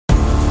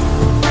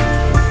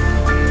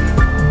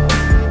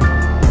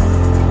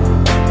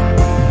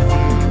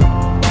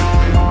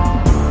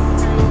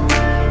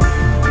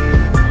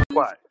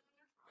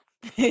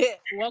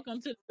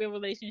Welcome to the Real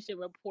Relationship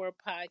Rapport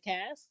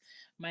podcast.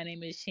 My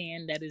name is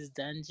Shan. That is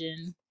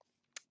Dungeon.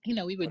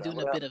 We were What up?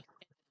 doing a What up? bit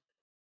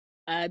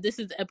of. This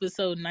is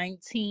episode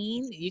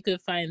 19. You can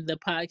find the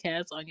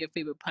podcast on your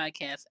favorite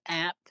podcast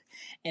app.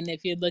 And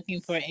if you're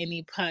looking for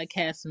any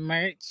podcast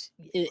merch,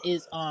 it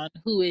is on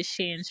Who is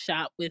Shan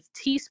Shop with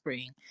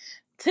Teespring.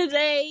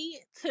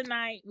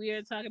 Tonight, we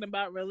are talking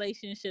about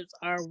relationships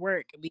are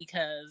work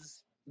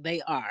because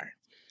they are.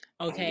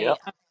 Okay. Yep.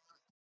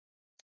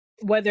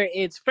 Whether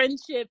it's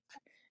friendship,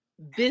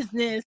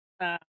 business,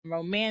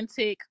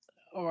 romantic,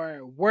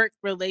 or work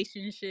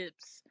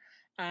relationships.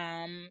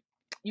 Um,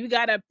 you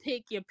gotta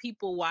pick your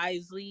people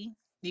wisely.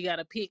 You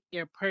gotta pick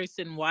your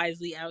person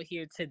wisely out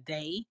here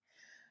today.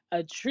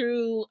 A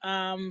true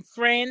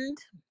friend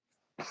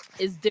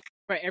is different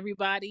for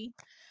everybody.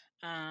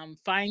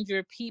 Find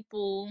your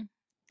people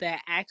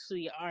that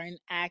actually are in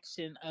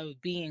action of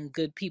being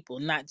good people,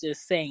 not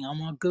just saying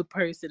I'm a good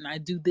person. I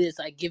do this.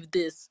 I give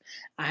this.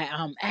 I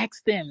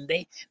ask them.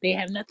 They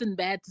have nothing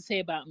bad to say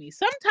about me.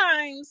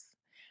 Sometimes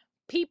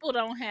people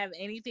don't have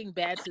anything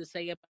bad to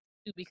say about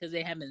you because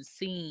they haven't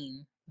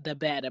seen the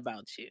bad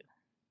about you.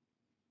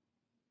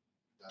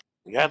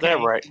 You got that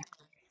Okay. right.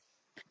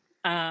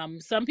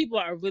 Some people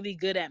are really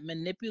good at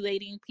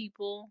manipulating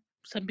people.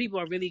 Some people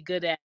are really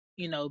good at,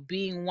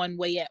 being one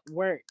way at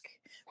work,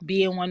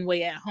 being one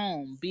way at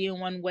home, being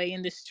one way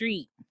in the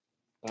street,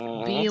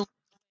 Mm-hmm. being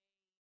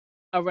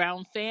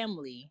around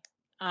family.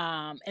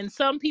 And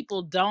some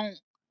people don't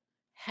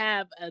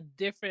have a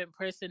different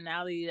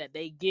personality that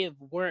they give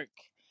work,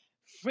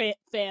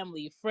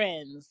 family,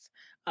 friends,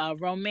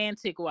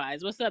 romantic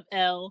wise. What's up,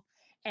 L?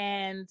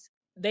 And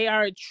they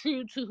are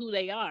true to who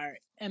they are.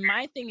 And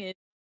my thing is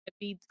to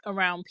be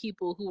around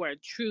people who are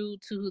true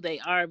to who they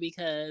are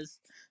because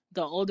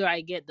the older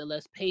I get, the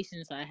less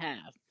patience I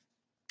have.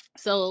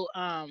 So,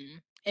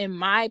 in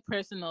my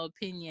personal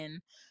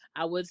opinion,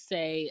 I would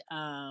say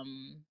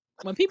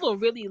when people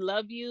really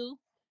love you,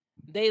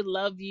 they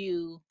love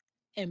you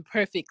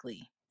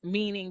imperfectly,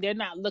 meaning they're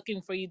not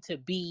looking for you to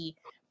be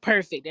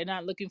perfect. They're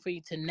not looking for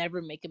you to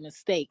never make a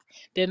mistake.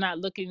 They're not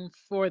looking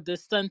for the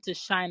sun to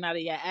shine out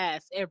of your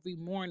ass every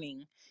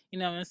morning. You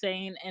know what I'm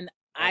saying? And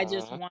I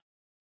just Mm-hmm. want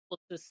people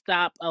to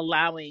stop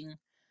allowing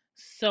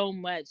so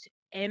much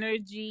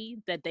energy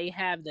that they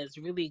have that's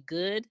really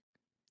good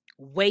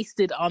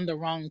wasted on the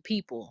wrong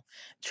people,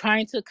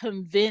 trying to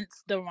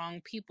convince the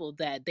wrong people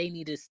that they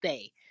need to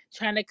stay,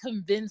 trying to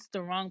convince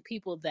the wrong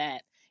people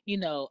that,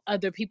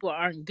 other people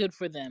aren't good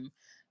for them.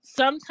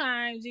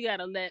 Sometimes you got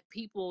to let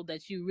people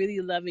that you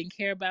really love and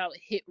care about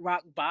hit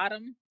rock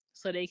bottom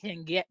so they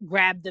can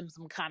grab them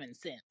some common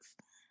sense.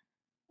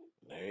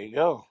 There you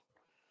go.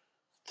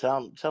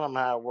 Tell them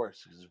how it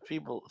works. Because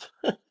people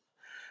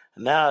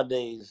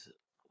nowadays,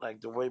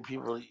 like the way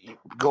people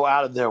go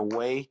out of their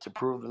way to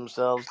prove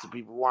themselves to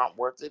people who aren't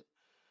worth it,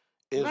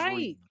 is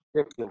Right.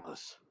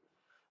 ridiculous.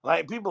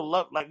 Like people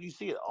love, like you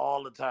see it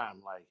all the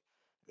time. Like,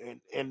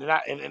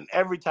 in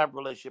every type of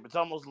relationship, it's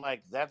almost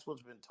like that's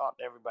what's been taught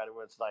to everybody.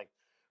 Where it's like,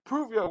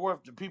 prove your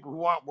worth to people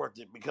who aren't worth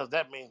it because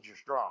that means you're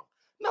strong.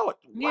 No,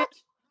 Yeah. what?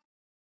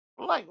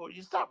 Like, well,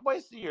 you stop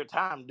wasting your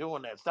time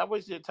doing that. Stop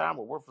wasting your time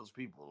with worthless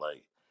people.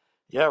 Like,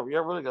 yeah,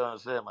 you're really gonna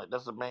understand. Like,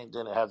 that's the main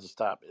thing that has to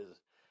stop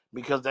is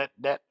because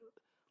that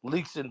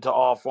leaks into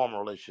all form of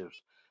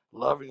relationships,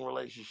 loving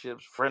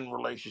relationships, friend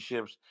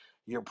relationships.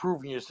 You're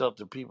proving yourself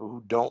to people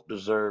who don't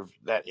deserve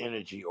that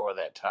energy or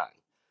that time.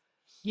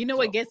 You know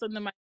what So, gets under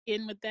my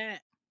skin with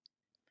that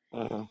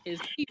mhm.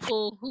 is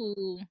people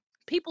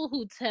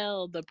who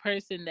tell the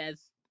person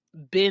that's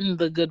been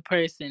the good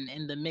person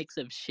in the mix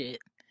of shit,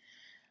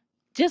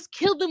 just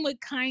kill them with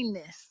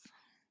kindness.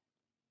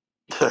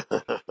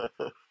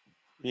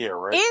 Yeah,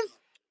 right.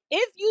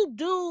 If you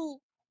do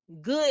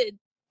good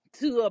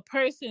to a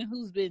person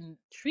who's been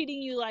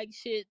treating you like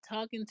shit,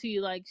 talking to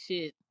you like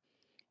shit,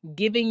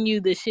 giving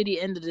you the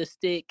shitty end of the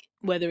stick,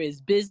 whether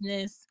it's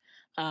business,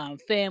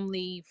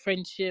 family,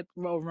 friendship,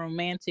 or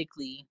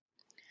romantically,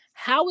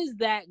 how is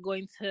that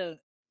going to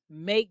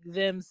make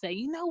them say,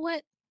 you know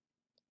what?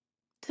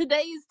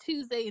 Today is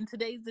Tuesday and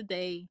today's the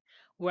day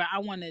where I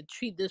want to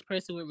treat this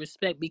person with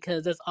respect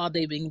because that's all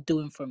they've been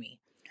doing for me.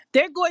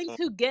 They're going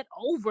to get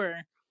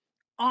over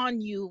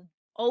on you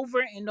over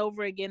and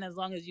over again as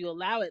long as you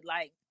allow it.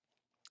 Like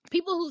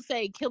people who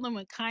say kill them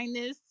with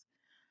kindness,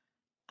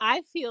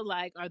 I feel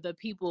like are the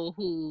people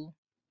who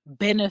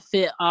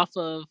benefit off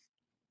of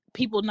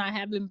people not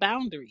having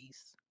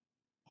boundaries,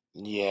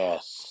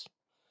 Yes.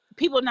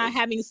 people not Ex-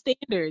 having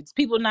standards,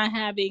 people not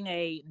having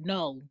a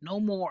no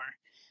more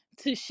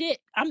to shit.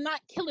 I'm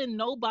not killing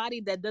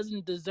nobody that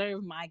doesn't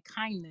deserve my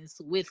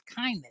kindness with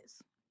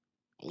kindness.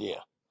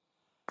 yeah.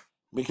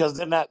 Because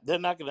they're not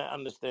going to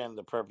understand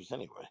the purpose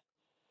anyway.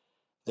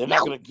 They're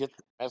not No, going to get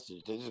the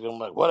message. They're just going to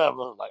be like, whatever.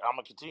 Like, I'm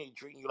going to continue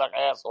treating you like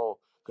an asshole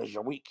because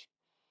you're weak.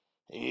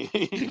 You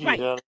right.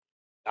 know,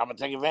 I'm going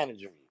to take advantage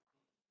of you.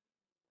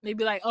 They'd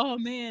be like, "Oh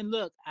man,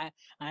 look, I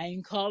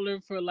ain't called her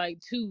for like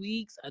 2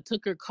 weeks. I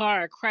took her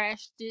car, I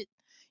crashed it.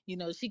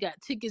 She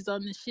got tickets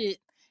on the shit,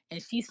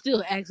 and she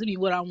still asking me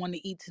what I want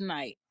to eat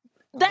tonight.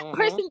 That Mm-hmm.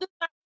 person does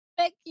not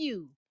respect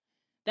you.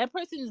 That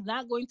person is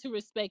not going to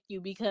respect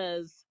you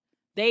because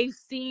they've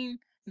seen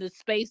the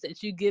space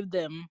that you give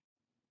them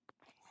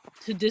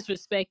to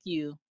disrespect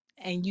you,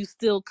 and you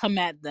still come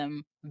at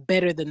them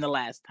better than the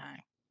last time.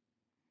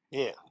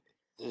 Yeah,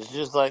 it's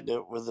just like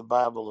with the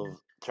Bible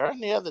of turn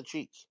the other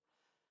cheek.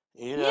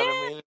 You know what I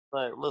Yeah, mean? It's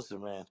like,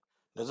 listen, man,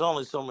 there's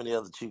only so many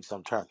other cheeks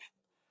I'm turning.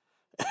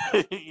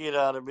 You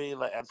know what I mean?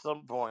 Like at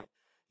some point,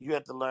 you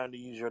have to learn to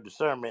use your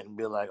discernment and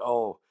be like,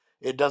 oh,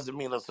 it doesn't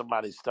mean that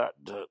somebody start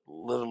to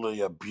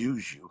literally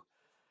abuse you.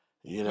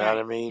 You know what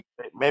I right. mean?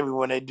 Maybe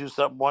when they do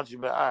something once, you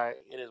be like, all right,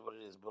 it is what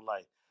it is. But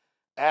like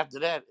after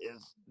that,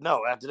 it's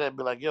no. After that,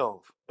 be like,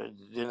 yo, then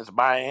it's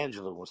Maya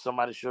Angelou. When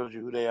somebody shows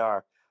you who they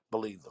are,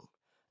 believe them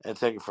and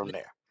take it from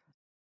there.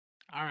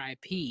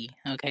 R.I.P.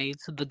 Okay,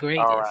 to the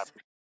All right. greatest.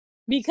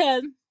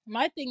 Because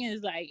my thing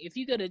is like, if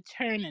you go to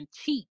turn a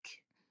cheek,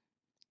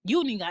 you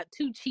only got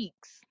two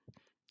cheeks.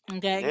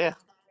 Okay, Yeah,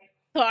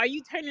 so are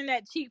you turning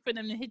that cheek for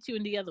them to hit you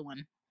in the other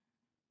one?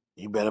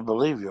 you better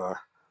believe you are,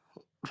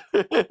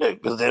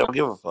 because they don't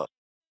give a fuck.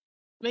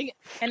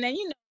 And then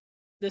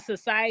the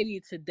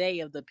society today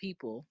of the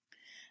people.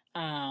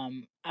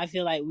 I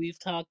feel like we've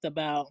talked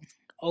about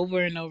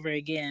over and over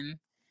again,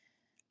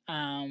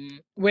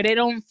 where they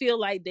don't feel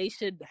like they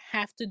should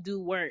have to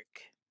do work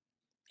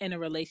in a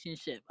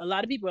relationship. A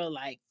lot of people are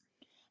like,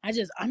 I'm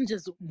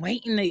just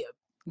waiting to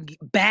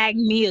bag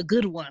me a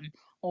good one,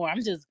 or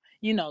I'm just,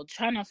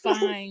 trying to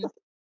find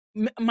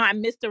my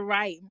Mr.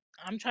 Right.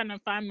 I'm trying to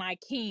find my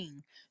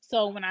king.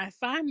 So when I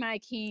find my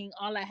king,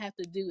 all I have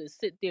to do is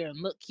sit there and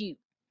look cute.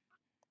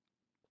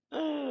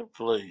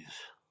 Please.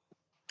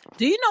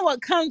 Do you know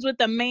what comes with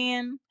a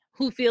man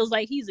who feels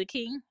like he's a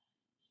king?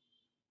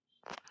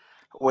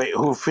 Wait,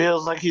 who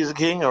feels like he's a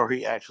king or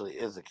he actually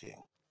is a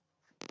king?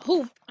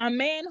 Who A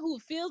man who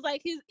feels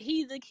like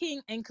he's a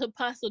king and could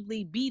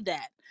possibly be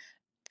that.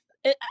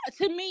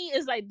 To me,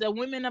 it's like the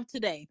women of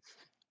today.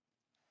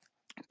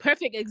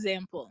 Perfect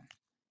example.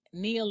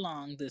 Nia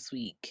Long this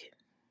week.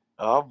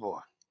 Oh boy.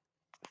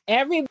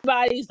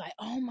 Everybody's like,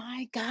 "Oh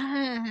my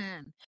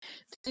god,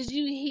 did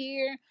you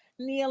hear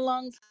Nia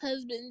Long's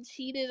husband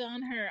cheated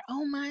on her?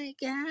 Oh my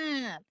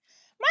god."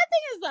 My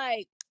thing is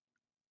like,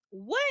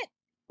 what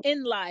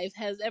in life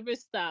has ever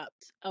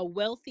stopped a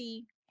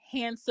wealthy,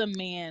 handsome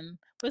man?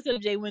 What's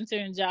up, Jay Winter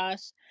and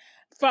Josh?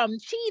 From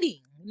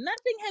cheating.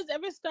 Nothing has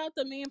ever stopped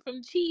a man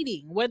from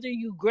cheating. Whether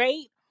you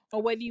great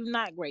or whether you're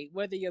not great,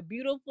 whether you're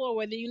beautiful or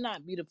whether you're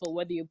not beautiful,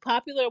 whether you're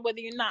popular or whether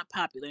you're not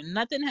popular.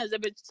 Nothing has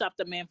ever stopped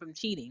a man from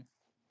cheating.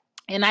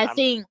 And I I mean,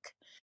 think,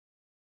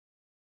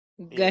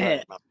 go yeah, go ahead.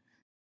 ahead.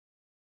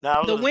 No, I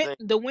was gonna say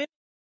The win.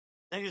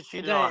 niggas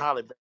cheated Go on ahead.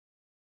 Holly Berry.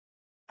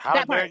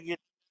 Holly That part. Berry get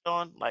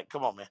on? Like,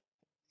 come on, man.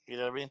 You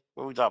know what I mean?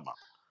 What we talking about?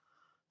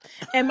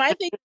 And my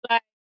thing is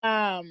like,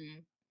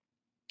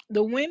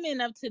 the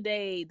women of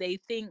today, they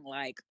think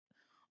like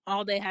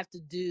all they have to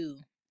do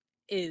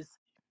is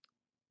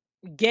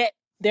get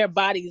their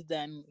bodies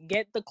done,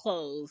 get the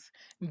clothes,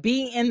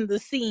 be in the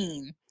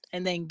scene,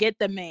 and then get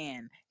the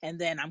man, and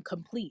then I'm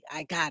complete.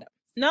 I got him.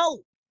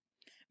 No,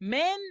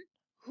 men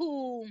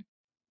who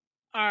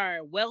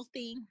are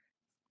wealthy,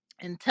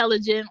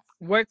 intelligent,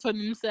 work for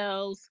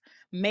themselves,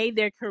 made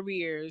their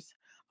careers,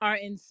 are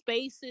in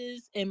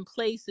spaces and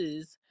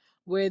places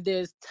where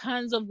there's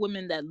tons of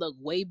women that look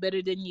way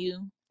better than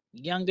you,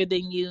 younger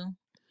than you,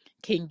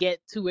 can get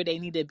to where they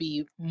need to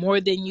be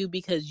more than you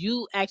because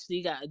you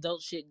actually got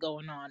adult shit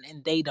going on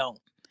and they don't.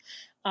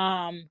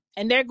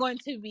 And they're going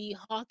to be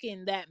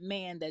hawking that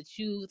man that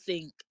you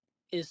think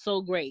is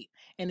so great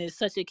and is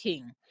such a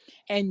king.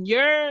 And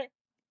you're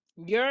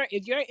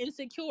if you're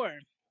insecure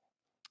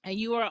and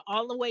you are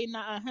all the way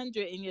not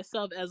 100 in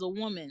yourself as a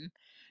woman,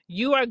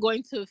 you are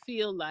going to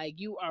feel like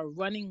you are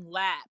running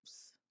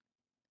laps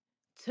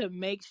to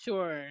make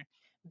sure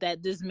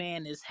that this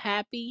man is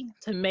happy,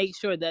 to make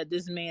sure that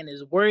this man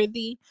is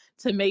worthy,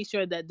 to make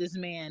sure that this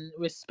man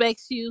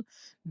respects you,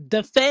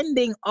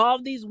 defending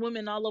all these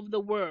women all over the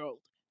world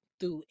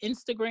through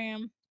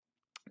Instagram,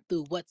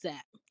 through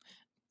WhatsApp,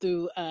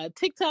 through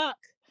TikTok,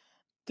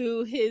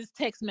 through his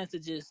text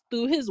messages,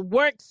 through his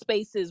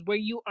workspaces where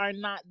you are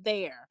not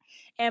there.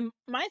 And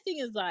my thing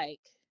is like,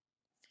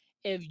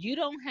 if you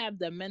don't have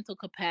the mental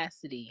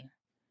capacity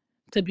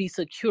to be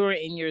secure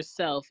in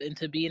yourself and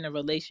to be in a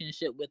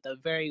relationship with a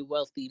very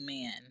wealthy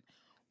man,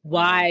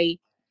 Mm-hmm. why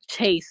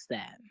chase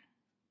that?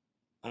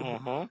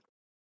 Mm-hmm.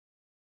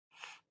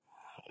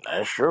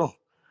 That's true.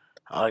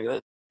 Like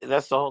that,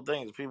 that's the whole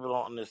thing. Is people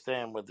don't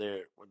understand what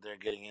they're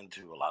getting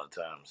into a lot of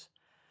times,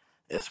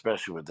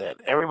 especially with that.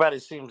 Everybody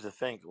seems to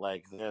think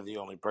like they're the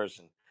only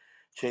person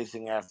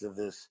chasing after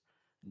this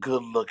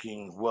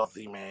good-looking,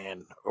 wealthy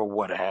man or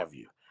what have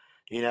you.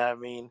 You know what I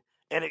mean?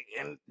 And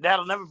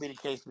that'll never be the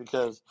case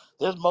because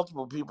there's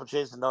multiple people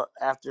chasing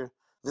after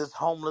this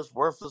homeless,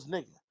 worthless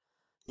nigga.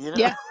 You know,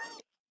 Yeah,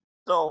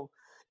 so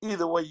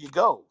either way you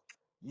go,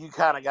 you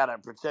kind of gotta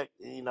protect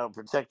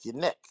your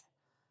neck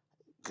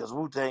because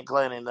Wu Tang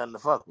Clan ain't nothing to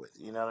fuck with.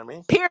 You know what I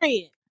mean?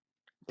 period.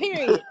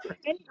 Period.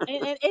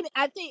 And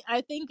I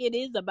think it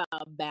is about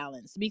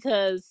balance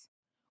because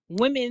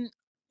women,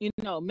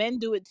 men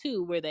do it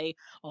too, where they,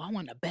 oh, I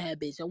want a bad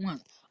bitch. I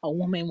want a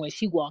woman when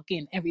she walk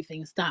in,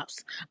 everything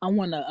stops. I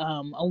want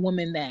a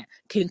woman that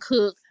can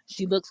cook.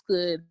 She looks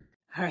good.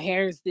 Her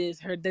hair is this,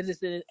 her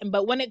this. And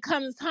but when it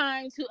comes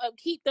time to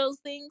upkeep those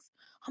things,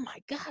 oh my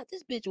God,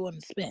 this bitch want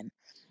to spend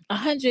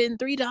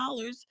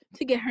 $103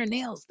 to get her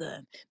nails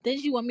done. Then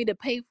she want me to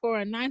pay for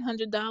a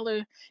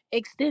 $900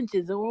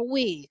 extensions or a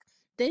wig.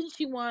 Then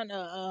she want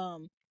to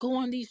go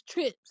on these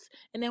trips,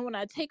 and then when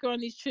I take her on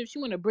these trips, she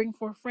want to bring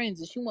 4 friends,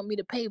 and she want me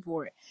to pay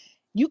for it.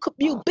 You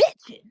Mm.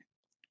 bitching,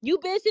 you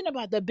bitching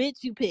about the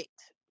bitch you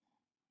picked.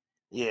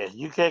 Yeah,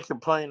 you can't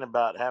complain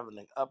about having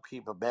to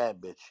upkeep a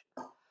bad bitch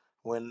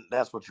when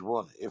that's what you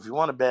want. If you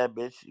want a bad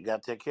bitch, you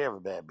got to take care of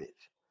a bad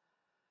bitch.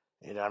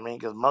 You know what I mean?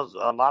 Because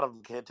a lot of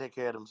them can't take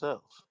care of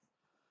themselves.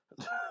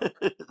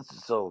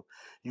 So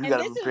you And got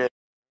to this be is prepared,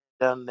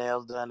 done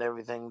nails, done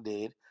everything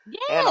did,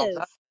 and on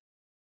top, yes,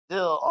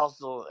 still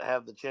also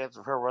have the chance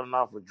of her running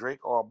off with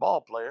Drake or a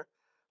ball player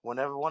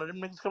whenever one of them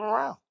niggas come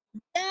around.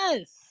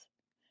 yes.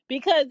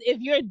 Because if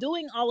you're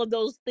doing all of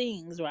those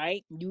things,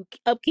 right? You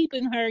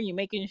upkeeping her, you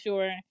making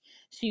sure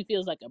she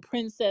feels like a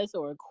princess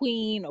or a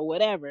queen or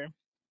whatever.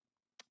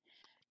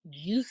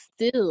 You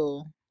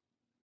still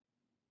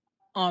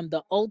on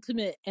the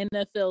ultimate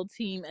NFL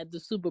team at the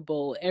Super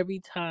Bowl every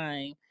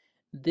time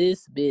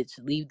this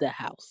bitch leave the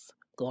house.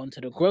 Going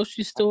to the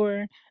grocery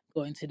store,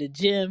 going to the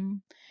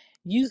gym.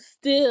 You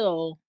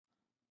still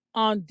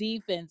on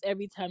defense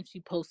every time she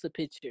posts a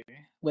picture,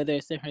 whether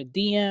it's in her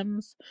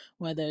DMs,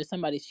 whether it's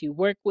somebody she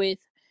worked with,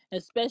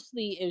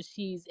 especially if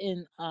she's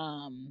in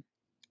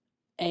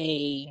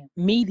a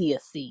media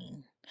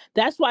scene.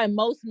 That's why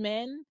most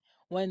men,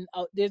 when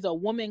there's a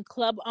woman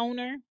club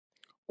owner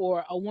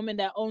or a woman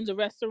that owns a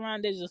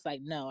restaurant, they're just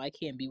like, no, I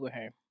can't be with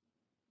her.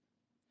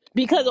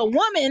 Because a Mm.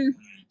 woman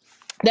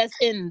that's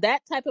in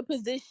that type of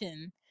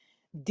position,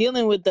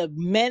 dealing with the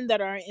men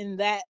that are in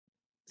that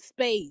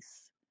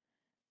space,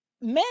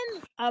 men,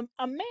 a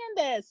man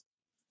that's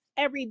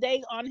every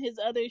day on his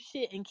other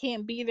shit and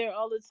can't be there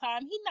all the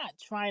time, he not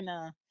trying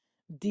to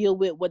deal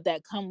with what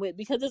that come with,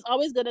 because it's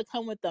always going to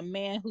come with a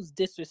man who's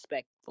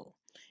disrespectful.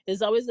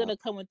 It's always going to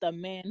come with a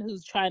man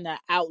who's trying to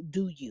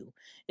outdo you.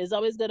 It's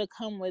always going to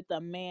come with a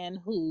man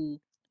who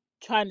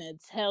trying to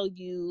tell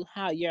you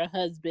how your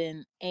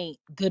husband ain't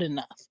good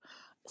enough.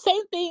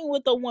 Same thing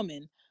with a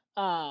woman.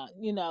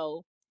 You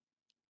know,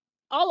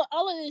 all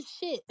of this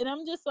shit, and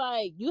I'm just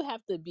like, you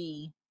have to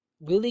be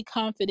really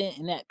confident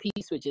in that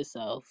peace with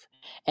yourself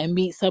and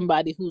meet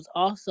somebody who's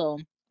also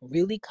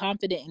really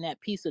confident in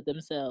that peace with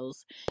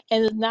themselves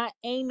and is not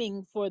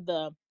aiming for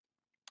the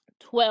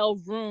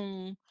 12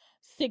 room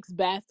 6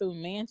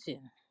 bathroom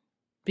mansion,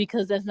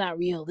 because that's not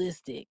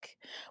realistic.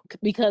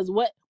 Because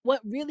what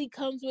really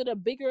comes with a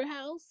bigger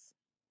house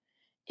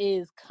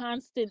is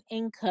constant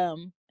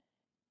income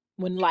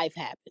when life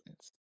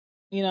happens.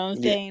 You know what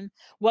I'm Yeah. saying?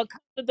 What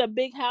comes with a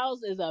big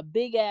house is a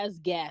big ass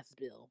gas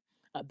bill,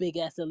 a big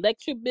ass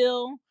electric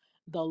bill,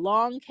 the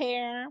lawn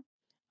care,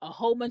 a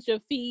whole bunch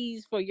of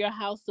fees for your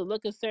house to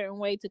look a certain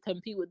way to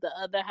compete with the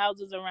other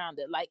houses around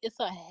it. Like, it's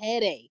a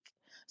headache.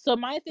 So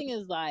my thing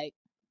is like,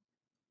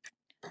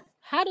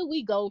 how do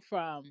we go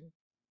from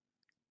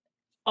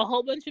a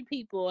whole bunch of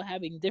people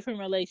having different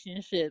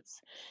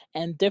relationships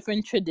and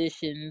different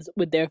traditions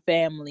with their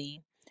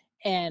family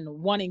and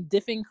wanting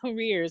different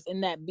careers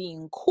and that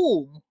being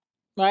cool,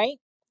 right?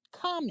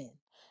 Common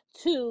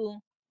to,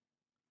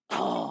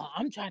 oh,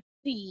 I'm trying to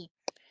see,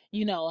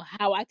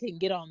 how I can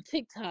get on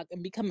TikTok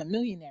and become a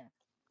millionaire.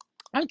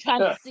 I'm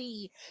trying to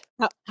see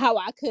how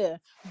I could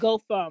go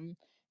from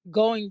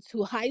going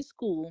to high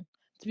school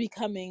to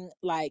becoming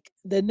like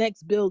the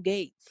next Bill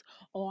Gates.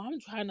 Or I'm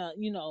trying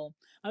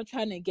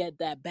to get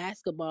that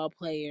basketball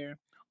player,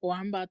 or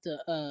I'm about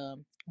to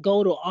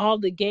go to all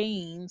the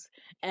games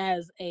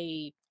as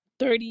a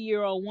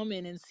 30-year-old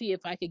woman and see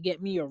if I could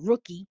get me a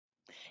rookie,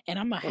 and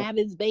I'm gonna have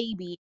his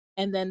baby.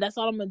 And then that's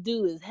all I'm gonna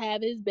do is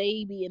have his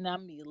baby, and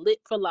I'm be lit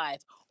for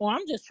life. Or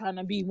I'm just trying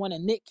to be one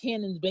of Nick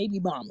Cannon's baby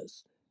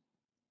mamas.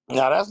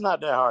 Now that's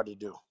not that hard to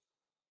do.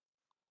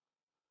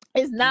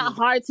 It's You not just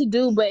hard to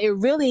do, but it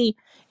really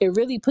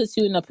puts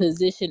you in a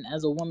position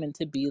as a woman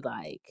to be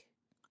like,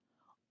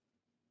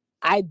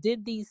 I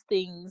did these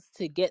things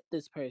to get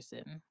this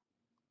person.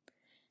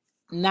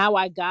 Now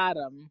I got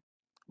them,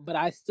 but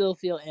I still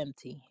feel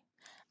empty.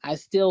 I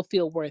still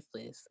feel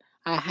worthless.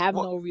 I have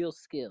well, no real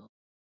skill.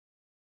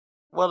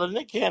 well, the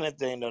Nick Cannon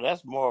thing though,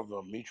 that's more of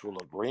a mutual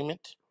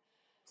agreement.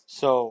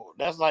 So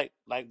that's like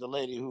the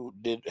lady who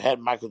had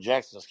Michael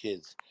Jackson's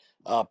kids,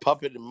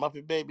 Puppet and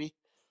Muppet Baby,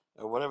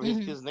 or whatever his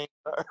Hmm. kids' names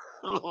are.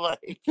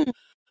 Like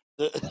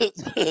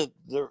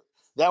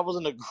that was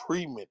an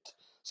agreement.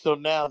 So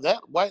now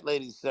that white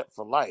lady's set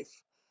for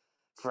life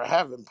for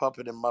having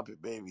Puppet and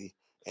Muppet Baby,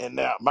 and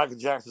now Michael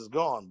Jackson's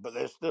gone, but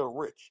they're still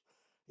rich.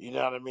 You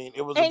know what I mean?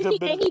 It was a And good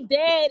he and business. he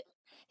dead.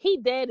 He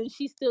dead, and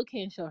she still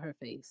can't show her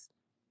face.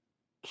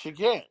 She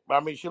can't. I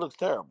mean, she looks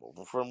terrible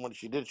from when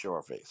she did show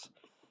her face.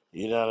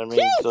 You know what I mean?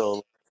 Yes.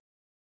 So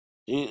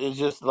it's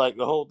just like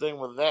the whole thing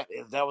with that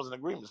is that was an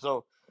agreement.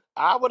 So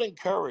I would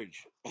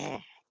encourage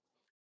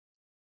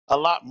a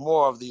lot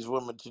more of these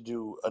women to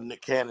do a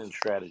Nick Cannon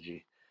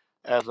strategy,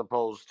 as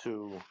opposed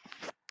to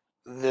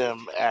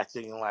them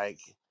acting like,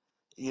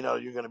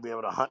 you're going to be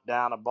able to hunt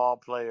down a ball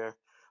player.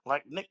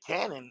 Like Nick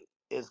Cannon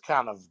is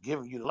kind of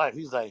giving you life.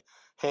 He's like,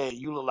 hey,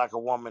 you look like a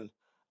woman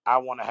I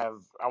want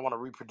to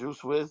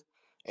reproduce with,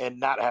 and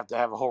not have to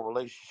have a whole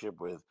relationship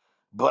with,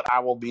 but I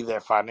will be there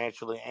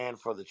financially and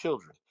for the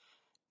children.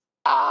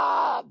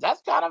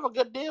 That's kind of a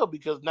good deal,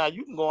 because now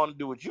you can go on and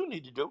do what you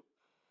need to do,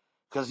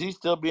 because he's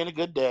still being a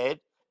good dad.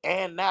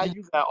 And now Mm.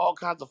 you got all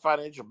kinds of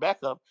financial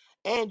backup,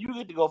 and you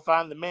get to go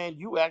find the man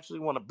you actually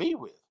want to be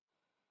with.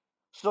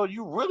 So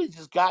you really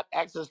just got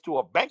access to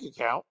a bank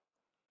account,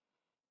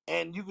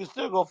 and you can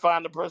still go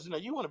find the person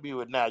that you want to be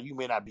with. Now, you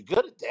may not be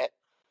good at that.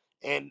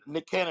 And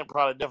Nick Cannon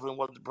probably definitely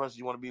wasn't the person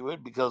you want to be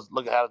with, because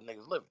look at how this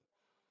nigga's living.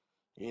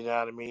 You know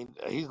what I mean?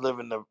 He's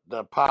living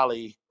the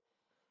polyamorous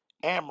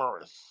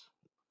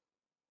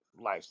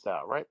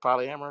lifestyle, right?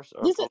 Polyamorous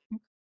or This is,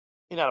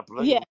 he's not a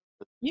yeah, polygamy.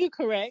 you're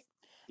correct.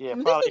 Yeah,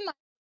 This poly. is my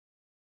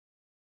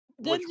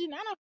Which dungeon.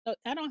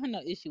 I don't have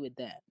no issue with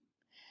that.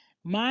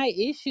 My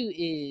issue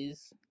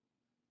is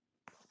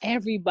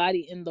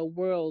everybody in the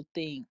world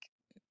think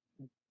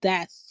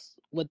that's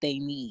what they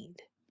need.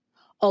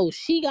 Oh,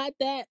 she got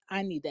that.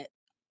 I need that.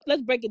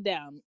 Let's break it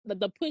down.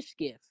 The push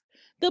gift.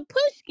 The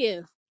push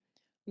gift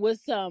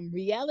was some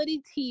reality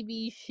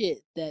TV shit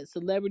that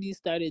celebrities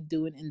started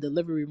doing in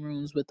delivery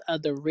rooms with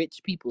other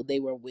rich people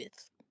they were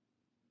with.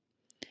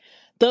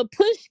 The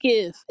push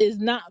gift is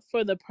not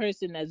for the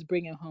person that's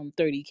bringing home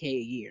 30K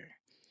a year.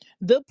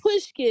 The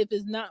push gift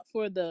is not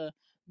for the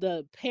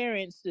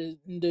parents,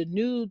 the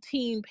new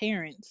teen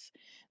parents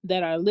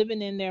that are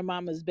living in their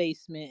mama's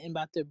basement and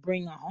about to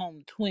bring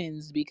home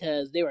twins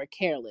because they were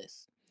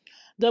careless.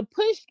 The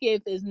push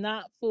gift is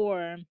not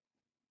for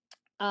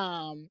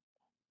um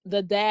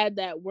the dad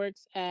that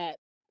works at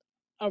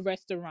a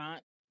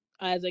restaurant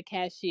as a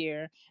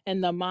cashier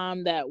and the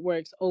mom that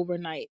works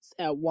overnights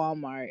at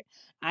Walmart.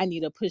 I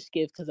need a push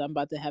gift because I'm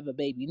about to have a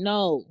baby.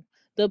 No,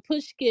 the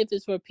push gift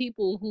is for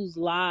people whose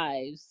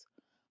lives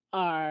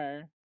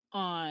are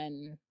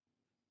on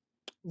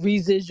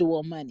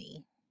residual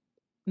money,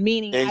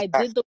 meaning I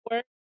did exactly. the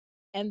work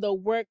and the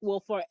work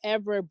will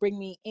forever bring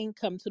me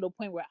income to the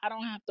point where I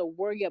don't have to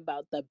worry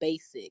about the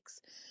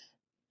basics.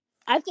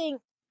 I think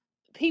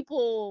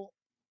people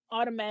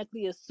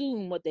automatically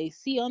assume what they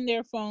see on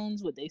their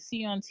phones, what they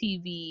see on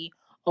TV.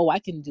 Oh, I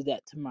can do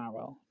that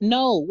tomorrow.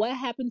 No, what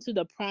happened to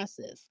the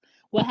process?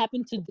 What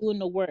happened to doing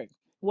the work?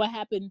 What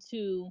happened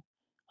to,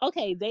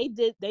 okay, they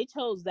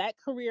chose that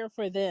career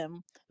for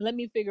them. Let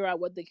me figure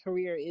out what the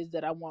career is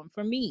that I want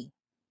for me.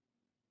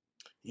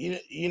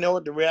 You know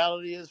what the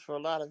reality is for a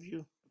lot of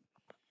you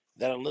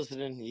that are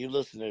listening, you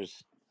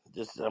listeners.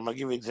 Just I'm gonna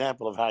give you an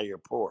example of how you're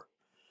poor.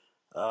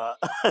 Uh,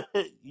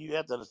 you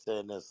have to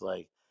understand this.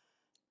 Like,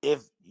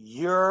 if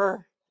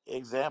your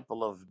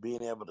example of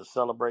being able to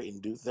celebrate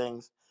and do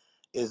things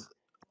is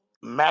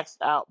maxed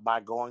out by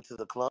going to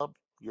the club,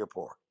 you're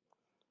poor.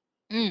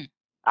 Mm,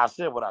 I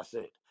said what I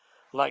said.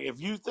 Like,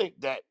 if you think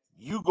that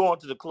you going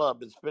to the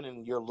club and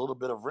spending your little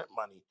bit of rent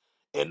money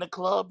in the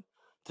club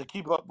to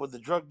keep up with the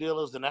drug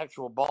dealers and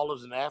actual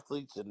ballers and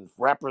athletes and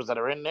rappers that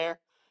are in there,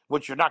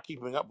 which you're not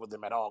keeping up with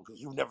them at all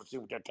because you've never seen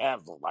what their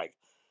tabs look like,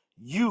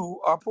 you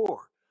are poor.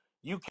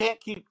 You can't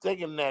keep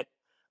thinking that,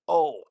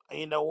 oh,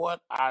 you know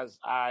what, I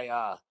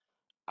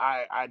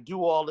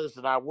do all this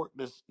and I work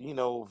this,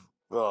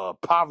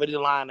 poverty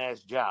line ass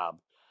job,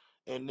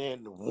 and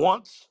then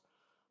once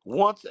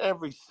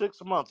every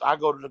 6 months, I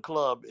go to the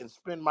club and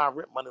spend my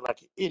rent money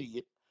like an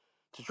idiot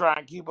to try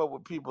and keep up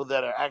with people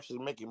that are actually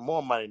making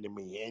more money than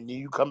me. And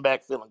you come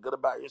back feeling good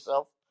about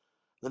yourself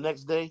the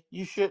next day.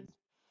 You shouldn't.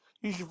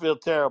 You should feel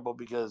terrible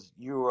because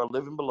you are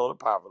living below the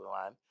poverty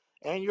line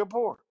and you're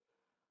poor.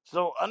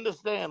 So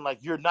understand,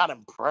 like, you're not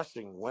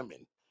impressing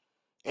women.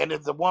 And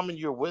if the woman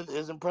you're with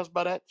is impressed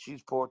by that,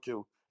 she's poor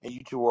too. And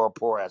you two are a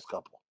poor ass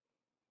couple.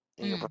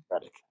 And you're mm.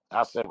 pathetic.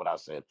 I said what I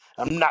said.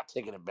 I'm not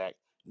taking it back.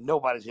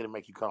 Nobody's here to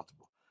make you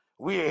comfortable.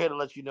 We are here to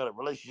let you know that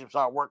relationships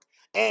are work.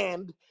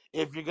 And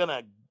if you're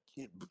gonna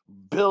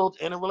build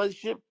in a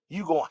relationship,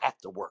 you're gonna have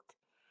to work.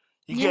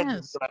 You can't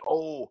just be Yes, like,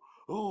 oh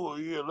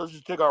yeah, let's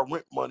just take our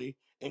rent money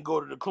and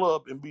go to the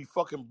club and be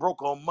fucking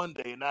broke on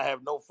Monday and not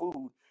have no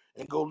food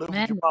and go live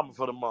with your man. mama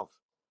for the month.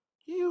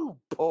 You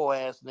poor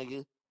ass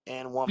nigga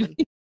and woman.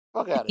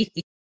 Fuck out of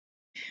here.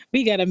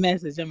 We got a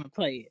message. I'm gonna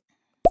play it.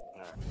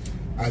 All right.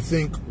 I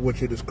think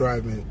what you're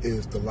describing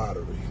is the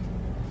lottery.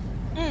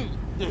 Mm,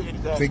 Think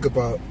Exactly.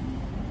 about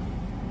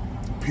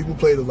people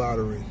play the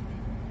lottery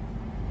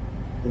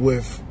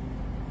with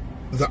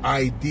the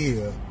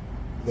idea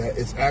that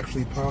it's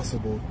actually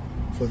possible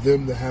for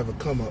them to have a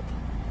come up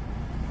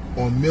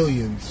on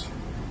millions,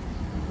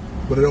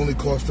 but it only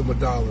costs them $1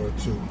 or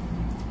two.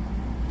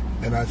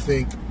 And I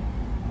think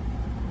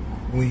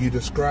when you're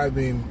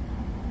describing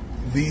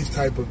these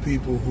type of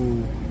people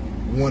who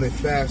want it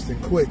fast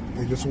and quick,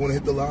 they just want to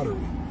hit the lottery.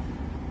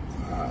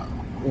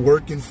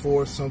 Working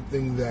for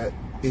something that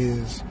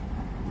is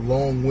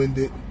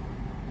long-winded,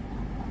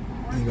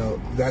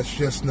 That's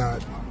just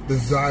not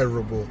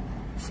desirable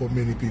for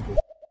many people.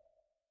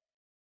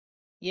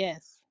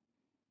 Yes.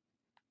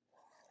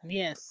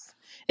 Yes.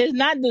 It's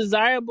not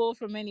desirable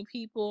for many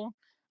people,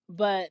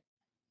 but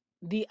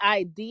the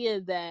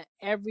idea that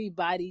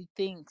everybody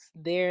thinks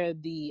they're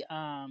the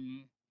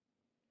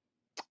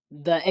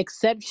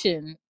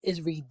exception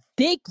is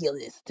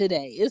ridiculous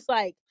today. It's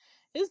like,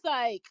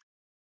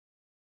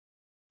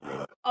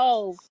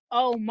 oh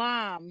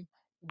mom,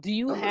 do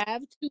you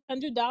have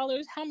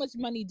 $200? How much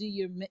money do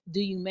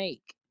you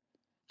make?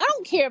 I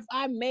don't care if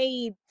I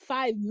made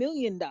 $5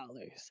 million.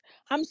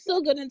 I'm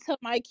still gonna tell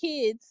my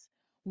kids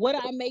what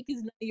I make is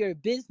none of your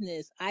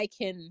business. I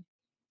can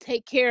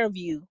take care of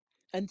you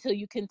until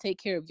you can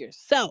take care of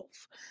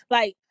yourself.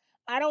 Like,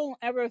 I don't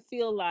ever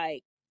feel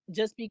like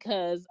just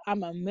because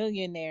I'm a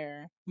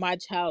millionaire, my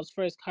child's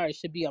first car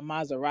should be a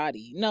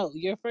Maserati. No,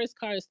 your first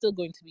car is still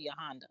going to be a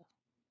Honda.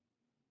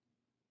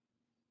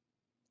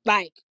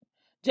 Like,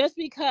 just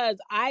because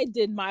I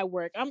did my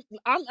work, I'm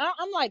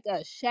like a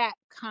Shaq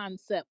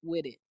concept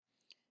with it.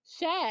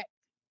 Shaq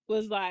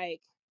was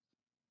like,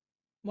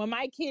 when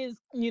my kids,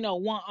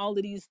 want all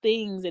of these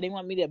things and they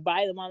want me to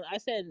buy them all, I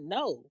said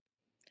no.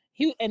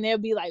 And they'll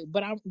be like,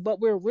 but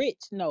we're rich.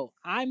 No,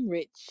 I'm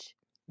rich.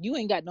 You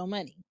ain't got no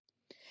money.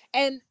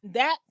 And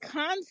that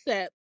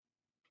concept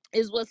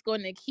is what's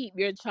going to keep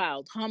your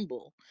child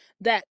humble.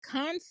 That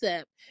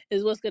concept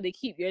is what's going to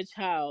keep your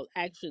child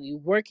actually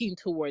working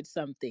towards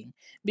something.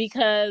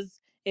 Because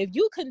if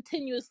you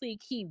continuously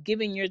keep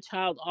giving your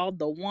child all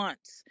the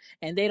wants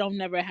and they don't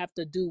never have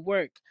to do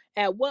work,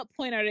 at what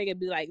point are they going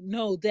to be like,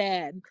 no,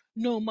 dad,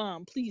 no,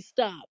 mom, please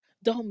stop.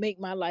 Don't make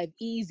my life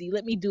easy.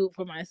 Let me do it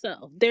for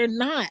myself. They're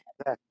not.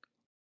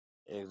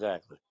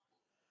 Exactly.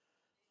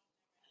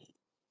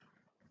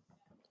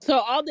 So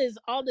all this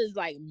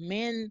like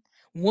men,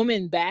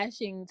 woman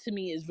bashing to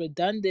me is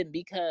redundant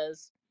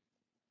because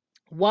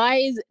why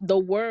is the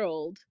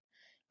world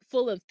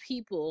full of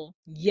people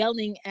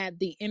yelling at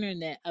the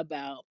internet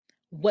about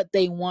what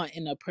they want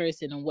in a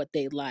person and what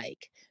they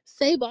like?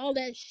 Save all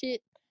that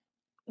shit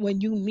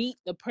when you meet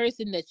the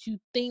person that you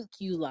think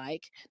you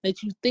like,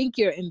 that you think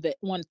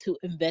want to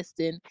invest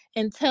in,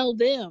 and tell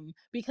them,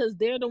 because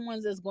they're the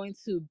ones that's going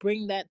to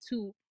bring that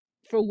to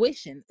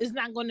fruition. It's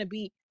not going to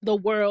be the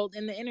world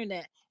and the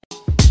internet.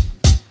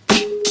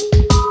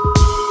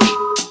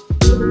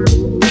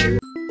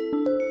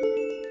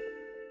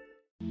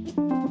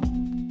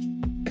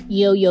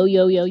 Yo, yo,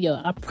 yo, yo,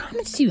 yo. I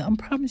promise you. I'm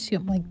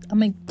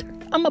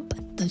gonna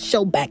put the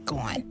show back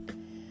on.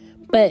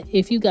 But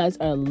if you guys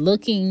are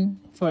looking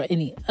for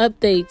any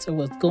updates or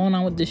what's going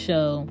on with the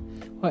show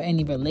or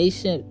any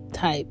relationship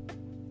type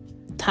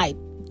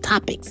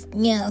topics,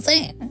 you know what I'm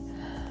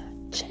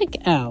saying?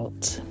 Check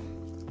out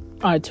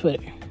our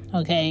Twitter,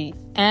 okay?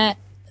 At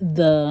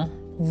the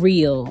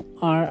real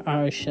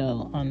RR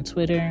show on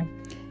Twitter.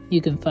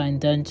 You can find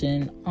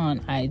Dungeon on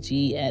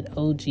IG at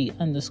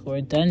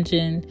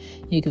OG_Dungeon.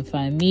 You can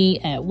find me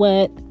at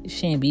what?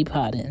 Shamby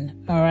Podden.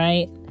 All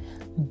right.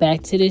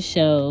 Back to the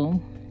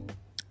show.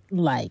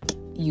 Like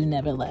you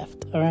never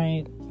left. All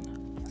right.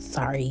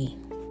 Sorry.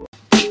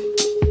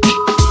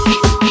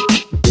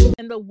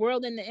 And the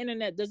world and the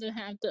internet doesn't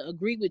have to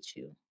agree with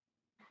you.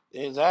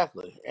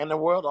 Exactly. And the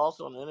world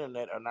also on the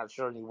internet are not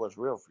showing you what's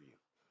real for you.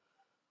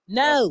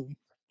 That's No.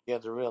 you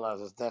have to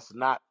realize is that's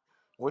not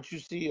what you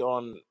see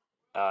on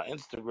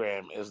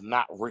Instagram is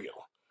not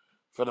real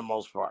for the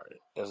most part.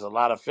 There's a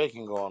lot of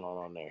faking going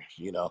on there.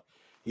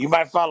 You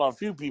might follow a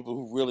few people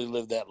who really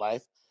live that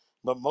life,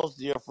 but most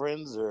of your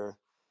friends are,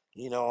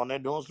 on there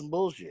doing some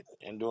bullshit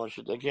and doing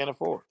shit they can't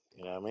afford.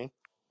 You know what I mean?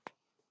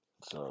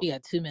 So, We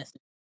got 2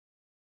 messages.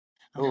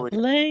 I'm who gonna are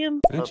play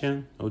them. Hi,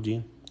 Chan. OG. Hope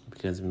you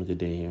guys having a good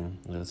day here.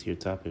 Let's hear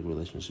topic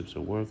relationships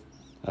at work.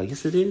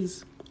 Yes, it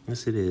is.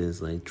 Yes, it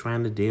is. Like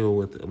trying to deal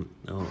with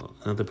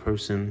another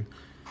person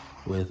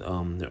with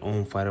their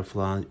own fight or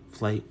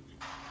flight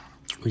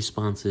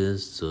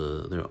responses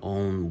to their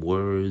own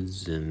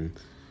words and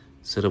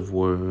set of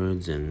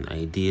words and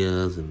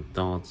ideas and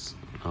thoughts,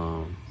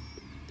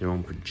 their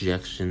own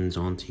projections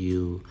onto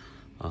you,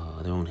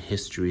 their own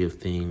history of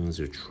things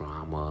or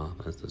trauma.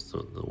 That's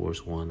the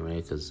worst one,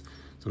 right? Because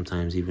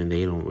sometimes even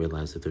they don't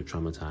realize that they're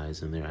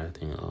traumatized and they're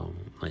acting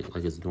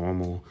like it's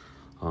normal.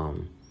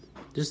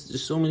 Just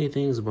so many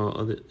things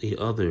about the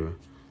other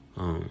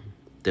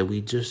that we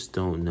just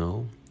don't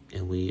know,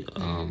 and we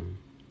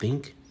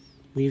think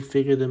we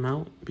figure them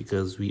out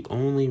because we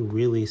only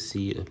really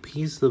see a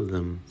piece of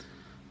them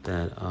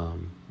that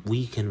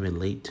we can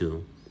relate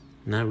to,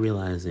 not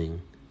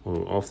realizing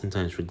or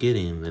oftentimes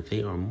forgetting that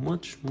they are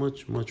much,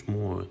 much, much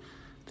more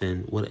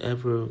than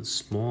whatever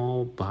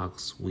small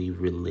box we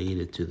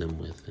related to them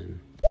with. And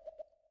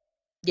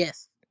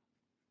Yes.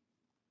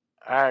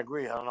 I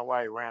agree. I don't know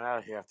why he ran out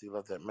of here after he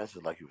left that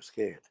message like he was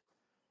scared.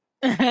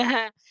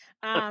 And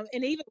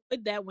even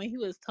with that, when he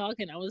was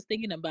talking, I was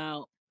thinking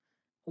about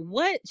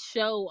what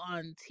show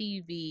on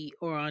TV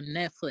or on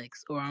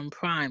Netflix or on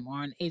Prime or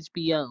on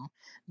HBO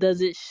does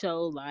it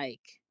show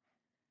like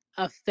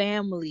a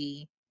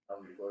family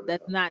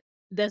that's not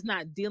that's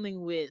not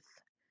dealing with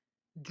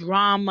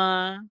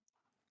drama,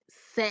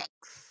 sex,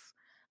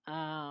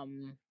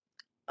 um,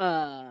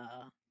 uh,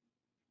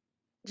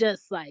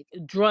 just like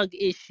drug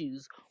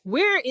issues.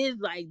 Where is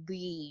like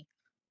the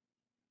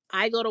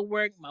I go to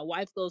work, my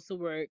wife goes to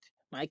work,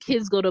 my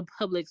kids go to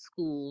public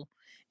school,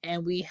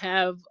 and we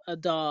have a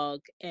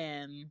dog,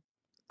 and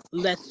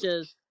let's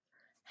just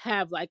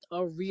have like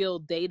a real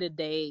day to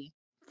day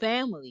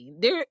family.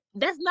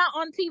 That's not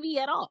on TV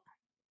at all.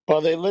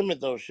 Well, they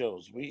limit those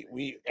shows. We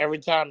every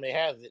time they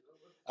have it,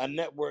 a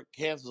network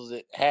cancels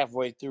it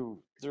halfway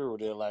through.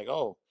 They're like,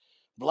 "Oh,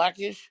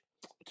 Blackish,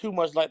 too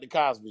much like the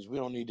Cosby's. We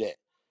don't need that.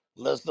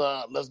 Let's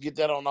get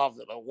that on off."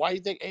 Why do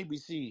you think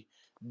ABC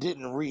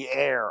didn't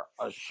re-air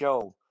a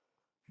show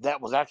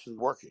that was actually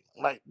working?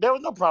 Like there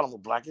was no problem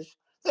with Blackish.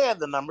 They had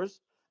the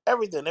numbers,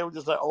 everything. They were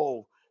just like,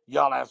 "Oh,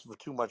 y'all asked for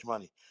too much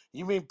money."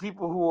 You mean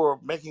people who are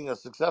making a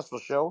successful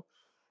show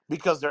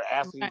because they're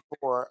asking Right,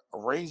 for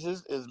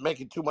raises is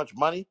making too much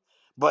money?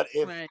 But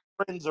if right,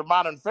 Friends or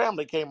Modern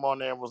Family came on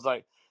there and was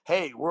like,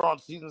 "Hey, we're on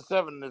season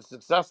 7 and it's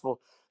successful,"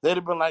 they'd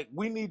have been like,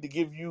 "We need to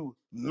give you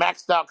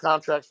maxed out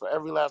contracts for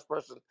every last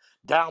person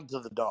down to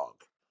the dog."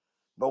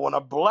 But when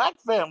a black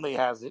family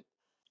has it,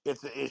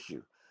 it's an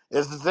issue.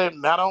 It's the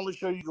same. Not only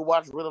show you can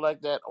watch really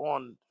like that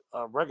on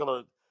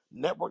regular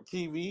network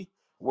TV,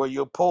 where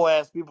your poor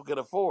ass people can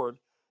afford,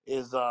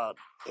 is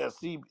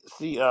CBS,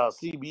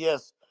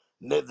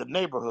 the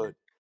Neighborhood.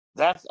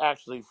 That's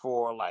actually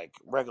for like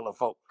regular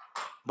folk,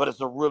 but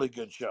it's a really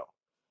good show,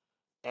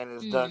 and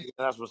it's done. mm.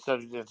 That's with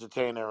Cedric the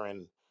Entertainer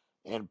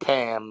and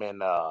Pam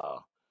and the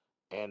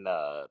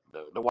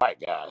white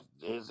guy.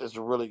 It's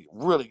a really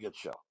good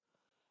show,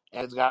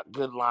 and it's got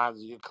good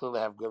lines. You clearly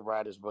have good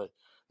writers, but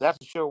that's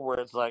a show where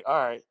it's like,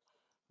 all right,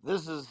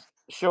 this is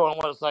showing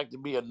what it's like to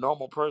be a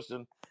normal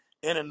person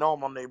in a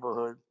normal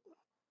neighborhood,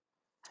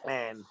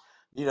 and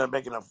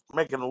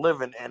making a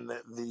living, and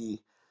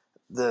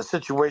the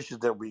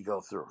situations that we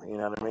go through. You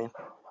know what I mean?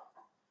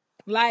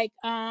 Like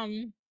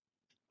I'm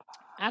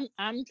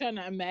trying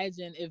to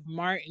imagine if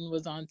Martin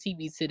was on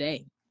TV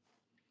today.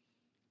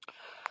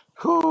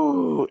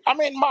 Who? I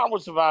mean, Martin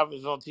would survive if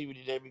he's on TV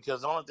today,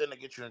 because the only thing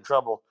that gets you in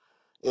trouble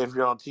if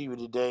you're on TV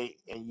today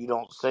and you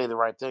don't say the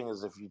right thing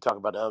is if you talk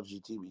about the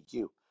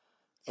LGBTQ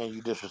and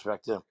you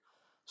disrespect them.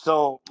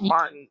 So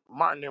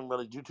Martin didn't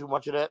really do too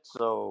much of that,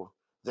 so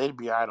they'd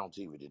be out on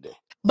TV today.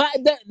 But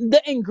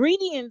the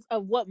ingredients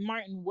of what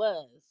Martin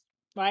was,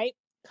 right?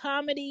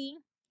 Comedy,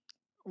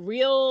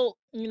 real,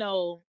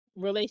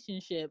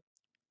 relationship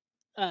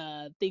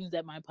things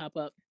that might pop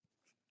up.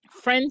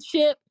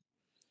 Friendship,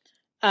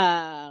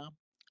 uh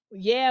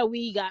yeah,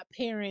 we got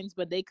parents,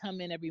 but they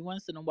come in every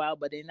once in a while,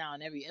 but they're not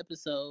on every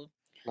episode.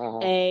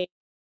 Hmm. A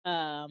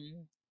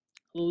um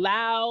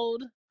loud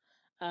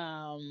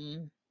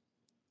um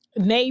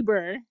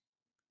neighbor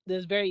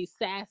that's very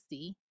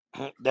sassy.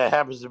 That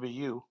happens to be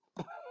you.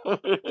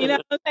 You know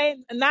what I'm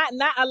saying? Not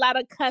a lot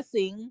of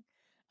cussing.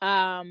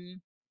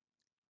 Um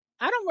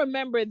I don't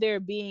remember there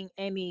being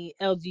any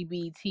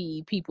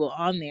LGBT people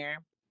on there.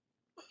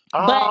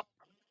 uh, But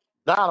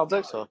no, I don't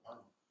think so.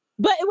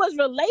 it was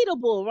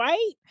relatable,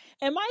 right?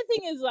 And my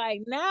thing is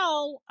like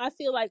now I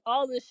feel like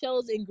all the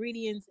show's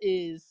ingredients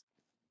is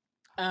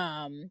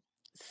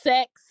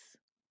sex,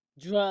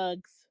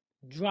 drugs,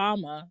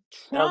 drama,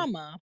 LG,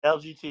 trauma,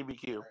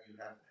 LGBTQ.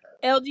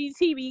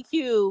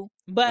 LGBTQ,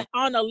 but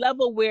on a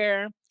level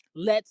where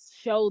let's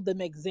show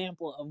them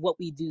example of what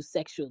we do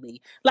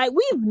sexually. Like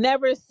we've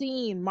never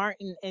seen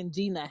Martin and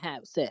Gina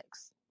have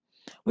sex.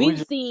 We We've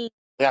just seen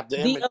got the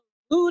the image.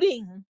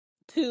 alluding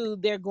to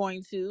they're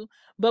going to,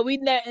 but we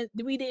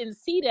didn't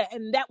see that,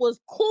 and that was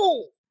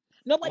cool.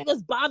 Nobody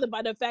was bothered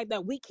by the fact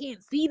that we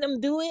can't see them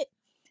do it.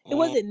 It Mhm.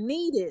 wasn't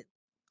needed.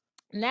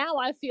 Now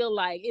I feel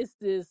like it's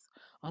this,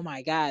 oh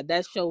my god,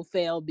 that show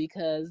failed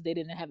because they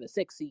didn't have a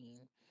sex scene.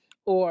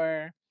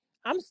 Or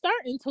I'm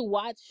starting to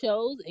watch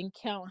shows and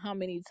count how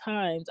many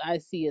times I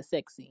see a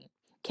sex scene.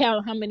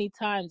 Count how many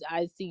times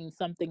I've seen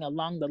something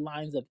along the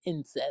lines of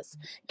incest.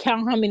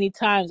 Count how many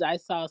times I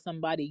saw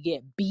somebody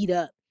get beat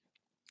up.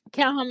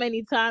 Count how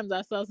many times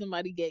I saw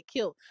somebody get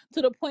killed.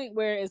 To the point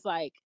where it's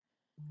like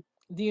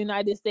the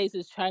United States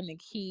is trying to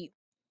keep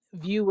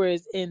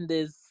viewers in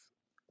this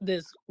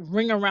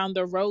ring around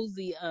the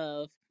rosy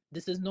of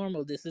this is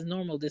normal, this is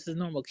normal, this is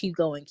normal. Keep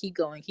going, keep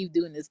going, keep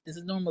doing this. This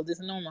is normal, this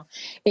is normal.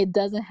 It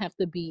doesn't have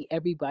to be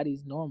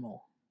everybody's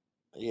normal.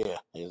 Yeah,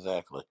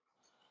 exactly.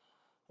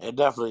 It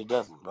definitely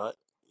doesn't, but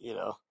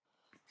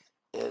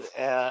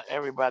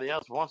everybody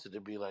else wants it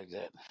to be like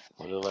that.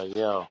 They're like,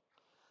 yo,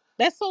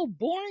 That's so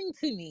boring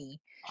to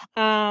me.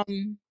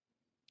 Um,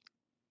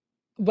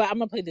 but I'm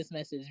gonna play this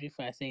message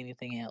before I say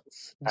anything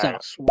else. all right.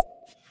 Joshua.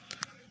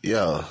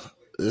 Yo,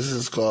 this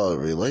is called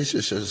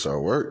relationships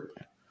or work.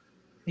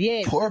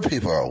 Yeah. Poor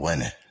people are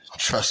winning.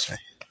 Trust me.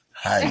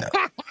 I know.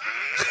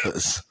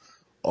 Cause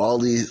all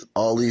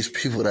these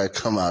people that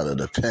come out of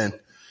the pen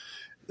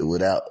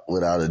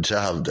without a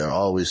job, they're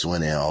always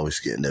winning, always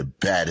getting the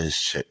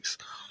baddest chicks.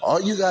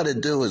 All you gotta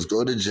do is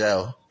go to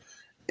jail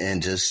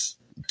and just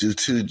do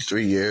 2,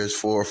 3 years,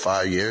 4 or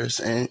 5 years,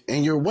 and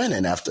you're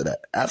winning after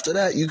that. After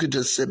that, you could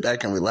just sit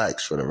back and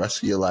relax for the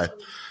rest of your life.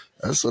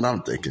 That's what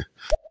I'm thinking.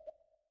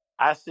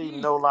 I see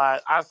no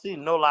lies. I see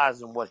no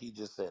lies in what he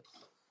just said.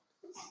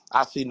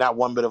 I see not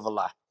one bit of a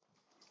lie.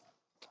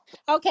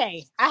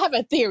 Okay, I have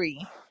a theory.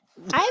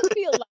 I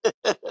feel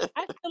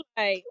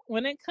like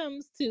when it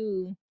comes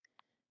to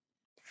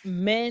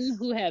men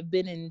who have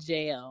been in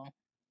jail,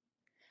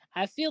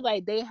 I feel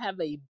like they have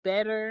a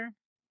better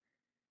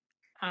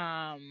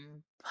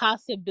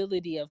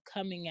possibility of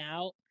coming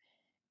out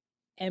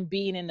and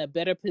being in a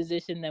better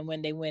position than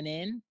when they went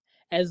in,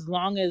 as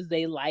long as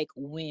they like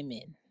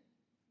women,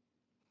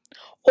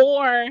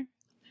 or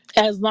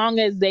as long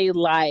as they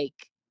like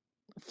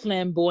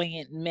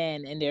flamboyant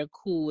men and they're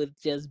cool with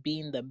just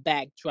being the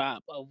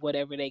backdrop of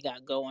whatever they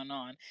got going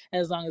on,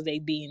 as long as they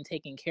being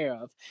taken care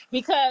of.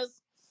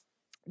 Because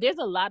there's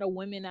a lot of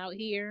women out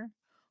here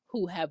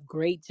who have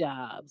great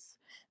jobs.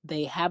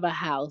 They have a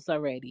house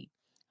already.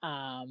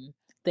 Um,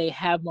 they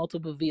have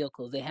multiple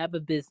vehicles. They have a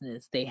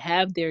business. They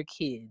have their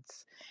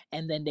kids,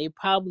 and then they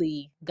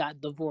probably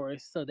got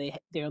divorced, so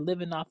they're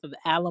living off of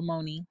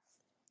alimony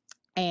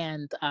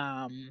and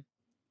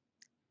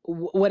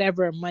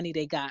whatever money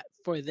they got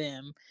for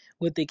them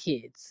with the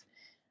kids.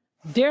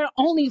 Their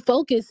only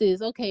focus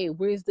is, okay,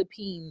 where's the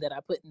peen that I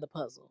put in the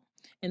puzzle?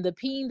 And the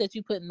peen that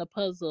you put in the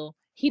puzzle,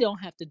 he don't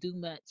have to do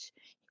much.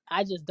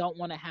 I just don't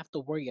want to have to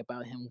worry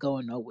about him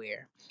going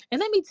nowhere. And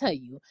let me tell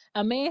you,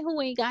 a man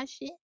who ain't got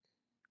shit,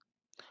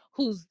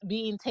 who's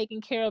being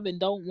taken care of and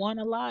don't want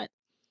a lot,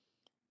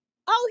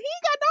 oh,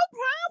 he got no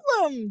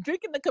problem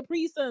drinking the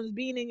Capri Suns,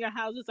 being in your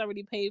house it's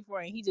already paid for,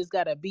 and he just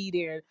gotta be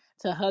there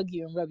to hug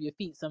you and rub your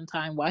feet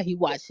sometime while he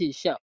watch his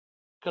show.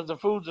 Because the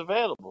food's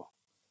available.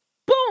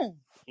 Boom.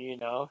 You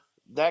know,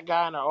 that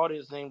guy in the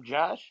audience named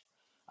Josh,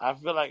 I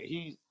feel like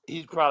he's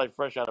probably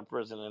fresh out of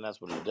prison, and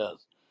that's what he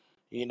does.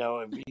 You know,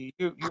 if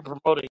you're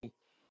promoting,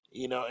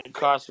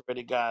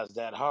 incarcerated guys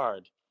that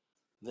hard,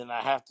 then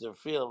I have to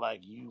feel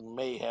like you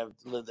may have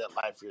lived that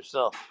life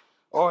yourself,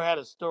 or had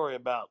a story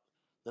about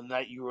the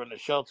night you were in the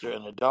shelter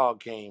and the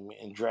dog came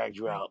and dragged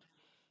you out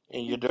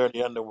in your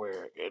dirty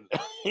underwear and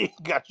he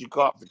got you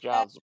caught for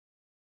child support.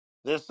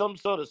 There's some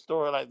sort of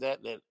story like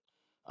that that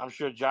I'm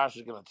sure Josh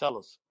is going to tell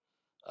us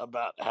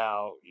about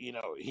how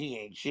he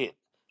ain't shit,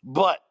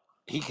 but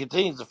he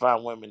continues to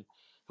find women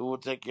who will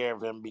take care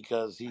of him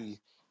because he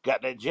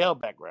got that jail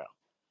background,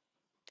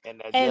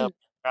 and that jail And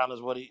background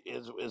is what he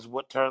is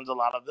what turns a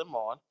lot of them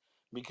on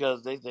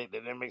because they think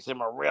that it makes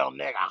him a real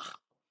nigga.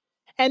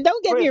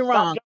 don't get me Chris,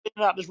 stop wrong. jumping in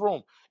and out this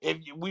room.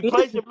 We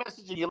played Listen, your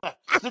message and you left.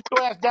 Sit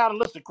your ass down and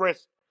listen,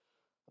 Chris.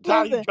 I'm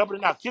tired of you listen. jumping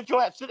in and out. Sit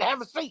your ass, sit,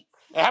 have a seat,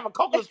 and have a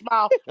coconut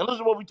smile and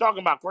listen to what we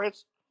talking about,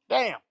 Chris.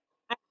 Damn.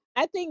 I,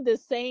 I think the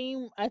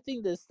same. I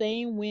think the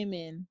same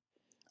women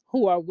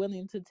who are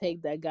willing to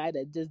take that guy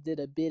that just did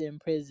a bit in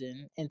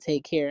prison and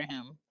take care of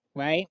him,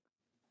 right,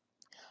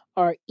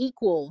 are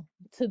equal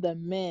to the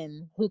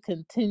men who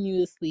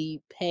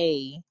continuously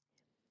pay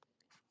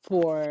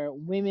for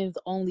women's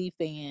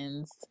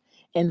OnlyFans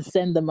and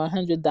send them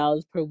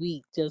 $100 per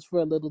week just for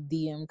a little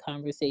DM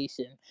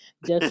conversation,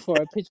 just for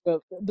a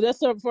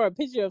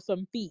picture of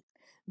some feet,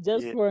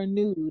 just Yeah. for a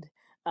nude,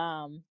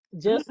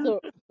 just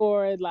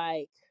for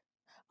like,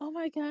 oh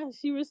my gosh,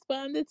 she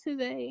responded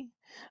today.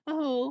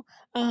 Oh,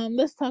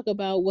 let's talk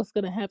about what's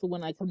gonna happen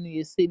when I come to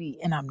your city,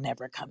 and I'm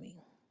never coming.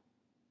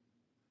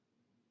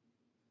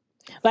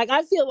 Like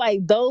I feel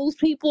like those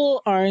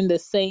people are in the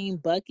same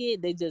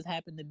bucket. They just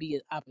happen to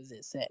be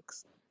opposite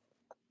sex.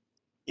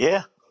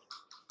 Yeah.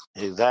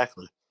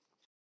 Exactly.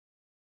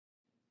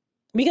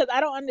 Because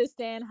I don't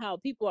understand how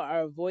people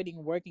are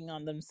avoiding working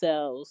on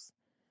themselves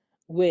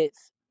with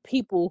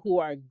people who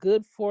are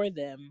good for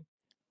them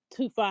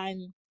to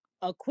find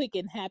a quick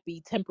and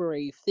happy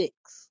temporary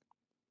fix.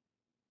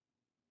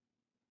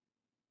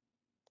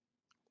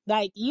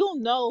 Like you'll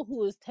know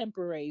who is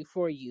temporary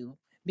for you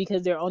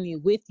because they're only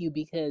with you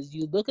because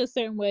you look a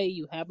certain way,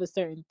 you have a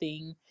certain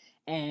thing,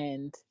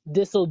 and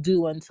this'll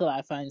do until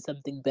I find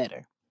something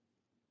better.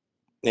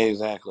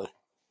 Exactly.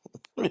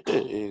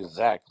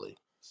 Exactly.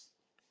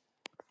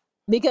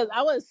 Because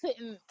I was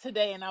sitting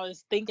today and I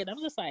was thinking, I'm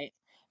just like,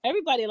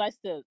 everybody likes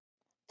to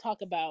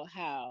talk about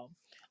how,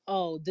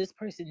 oh, this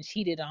person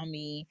cheated on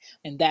me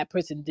and that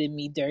person did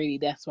me dirty.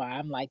 That's why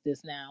I'm like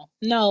this now.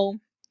 No,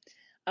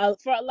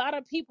 for a lot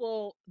of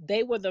people,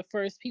 they were the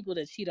first people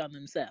to cheat on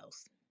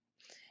themselves.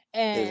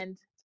 Ex- And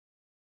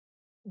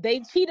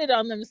they cheated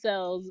on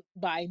themselves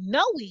by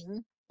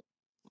knowing,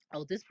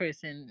 oh, this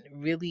person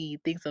really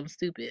thinks I'm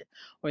stupid,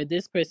 or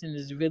this person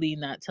is really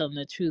not telling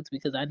the truth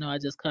because I know I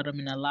just caught them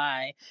in a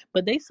lie,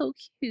 but they so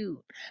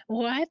cute.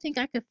 Well, I think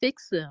I could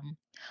fix them.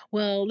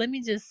 Well, let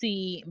me just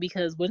see,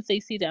 because once they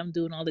see that I'm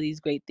doing all of these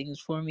great things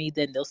for me,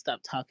 then they'll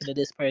stop talking to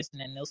this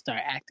person and they'll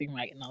start acting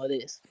right and all of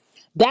this.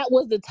 That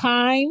was the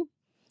time,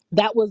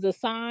 that was the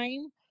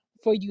sign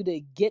for you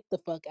to get the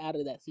fuck out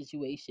of that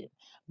situation.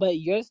 But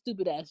your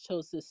stupid ass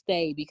chose to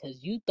stay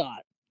because you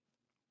thought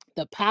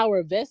the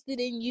power vested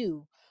in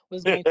you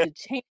was going to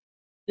change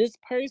this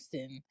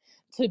person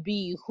to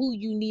be who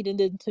you needed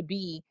them to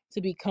be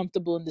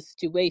comfortable in the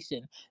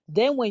situation.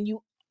 Then when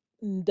you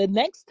the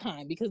next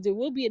time, because there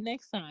will be a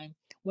next time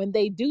when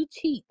they do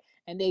cheat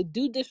and they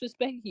do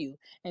disrespect you,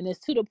 and it's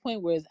to the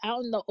point where it's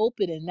out in the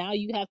open, and now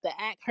you have to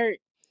act hurt.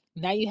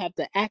 Now you have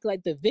to act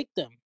like the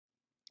victim.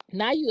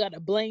 Now you got to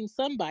blame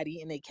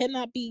somebody, and it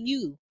cannot be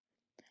you.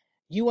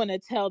 You want to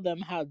tell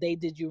them how they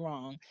did you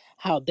wrong,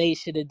 how they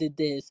should have did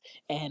this,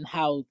 and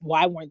how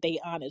why weren't they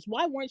honest?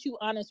 Why weren't you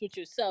honest with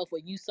yourself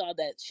when you saw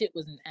that shit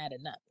wasn't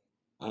adding up?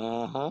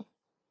 Uh-huh.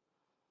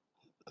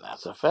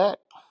 That's a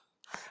fact.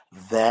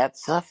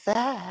 That's a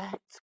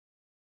fact.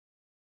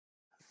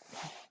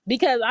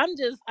 Because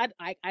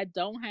I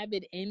don't have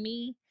it in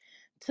me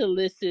to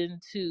listen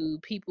to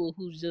people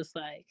who's just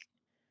like,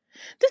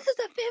 this is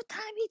the fifth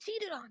time he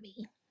cheated on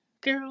me.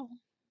 Girl,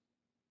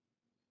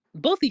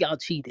 both of y'all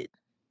cheated.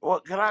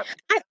 Well, I,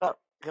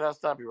 can I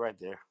stop you right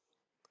there?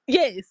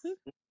 yes.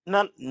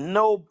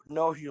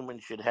 No human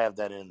should have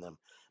that in them.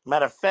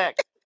 Matter of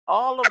fact,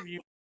 all of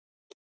you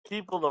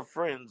people are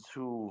friends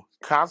who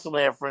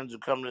constantly have friends who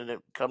come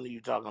to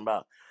you talking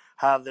about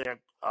how their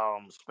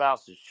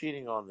spouse is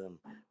cheating on them,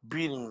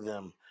 beating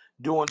them,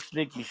 doing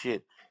sneaky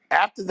shit.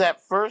 After that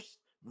first,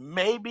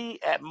 maybe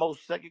at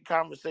most second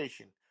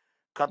conversation,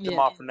 Yeah.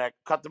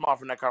 cut them off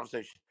from that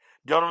conversation.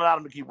 Don't allow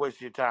them to keep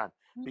wasting your time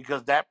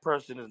because that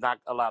person is not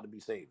allowed to be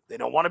saved. They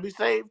don't want to be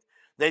saved.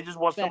 They just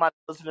want Fact. somebody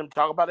to listen to them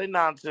talk about their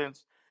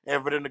nonsense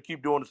and for them to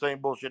keep doing the same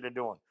bullshit they're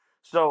doing.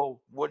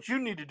 So what you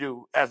need to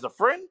do as a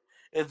friend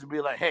is to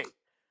be like, hey,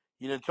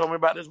 you didn't tell me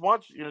about this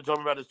once, you didn't tell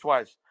me about this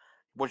twice.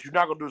 What you're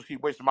not gonna do is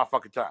keep wasting my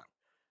fucking time.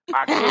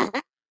 I clearly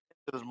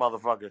to this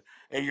motherfucker,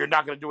 and you're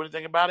not gonna do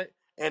anything about it.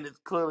 And it's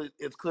clear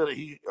that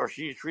he or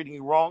she is treating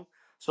you wrong.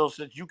 So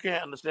since you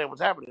can't understand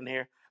what's happening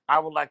here, I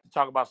would like to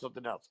talk about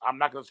something else. I'm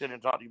not gonna sit here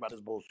and talk to you about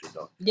this bullshit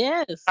though.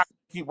 Not Yes.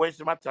 keep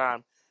wasting my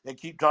time and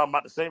keep talking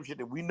about the same shit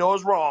that we know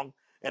is wrong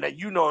and that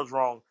you know is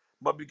wrong,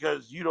 but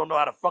because you don't know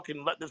how to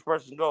fucking let this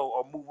person go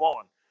or move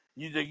on,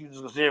 you think you just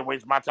gonna sit here and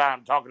waste my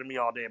time talking to me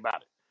all day about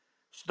it.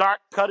 Start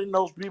cutting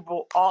those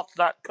people off.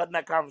 Start cutting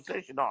that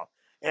conversation off.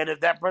 And if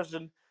that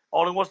person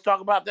only wants to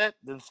talk about that,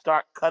 then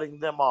start cutting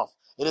them off.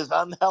 It is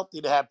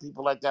unhealthy to have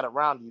people like that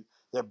around you.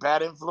 They're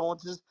bad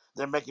influences.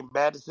 They're making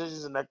bad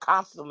decisions, and they're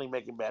constantly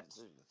making bad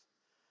decisions.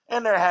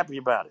 And they're happy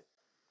about it.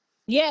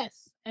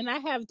 Yes. And I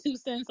have 2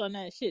 cents on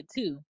that shit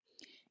too.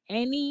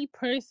 Any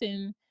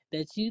person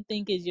that you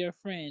think is your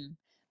friend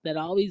that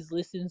always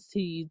listens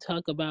to you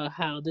talk about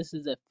how this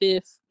is a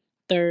fifth,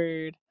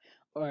 third,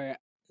 or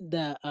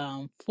the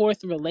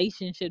fourth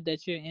relationship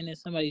that you're in and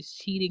somebody's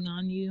cheating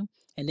on you,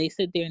 and they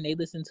sit there and they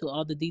listen to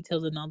all the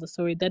details and all the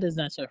story, that is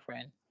not your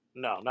friend.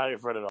 No, not your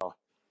friend at all.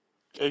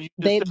 If you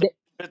just They, said they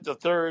fifth, the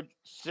third,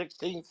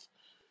 16th,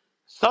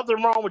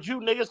 something wrong with you,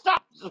 nigga.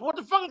 Stop. What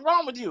the fuck is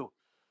wrong with you?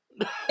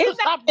 it's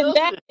not Stop even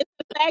that. listening. It's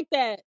the fact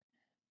that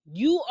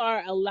you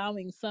are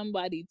allowing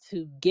somebody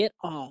to get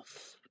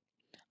off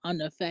on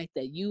the fact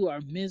that you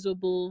are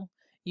miserable,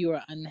 you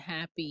are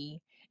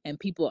unhappy, and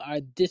people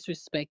are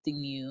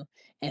disrespecting you,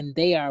 and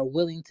they are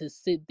willing to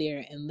sit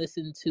there and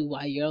listen to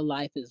why your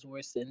life is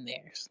worse than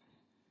theirs.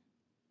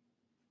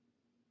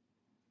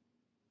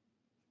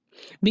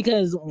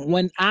 Because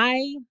when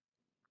I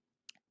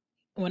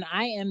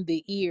am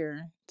the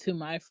ear to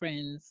my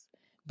friends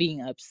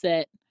being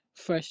upset,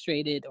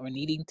 frustrated, or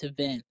needing to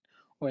vent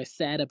or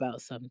sad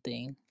about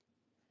something,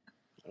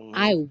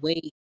 I Mm-hmm.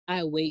 wait.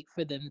 I wait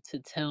for them to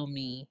tell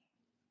me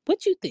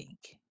what you think.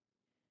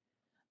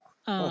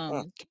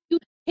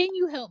 Can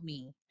you help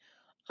me?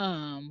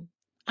 um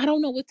I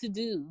don't know what to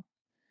do.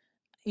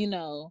 you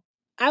know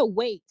I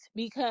wait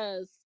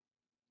because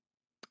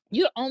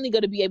you're only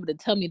going to be able to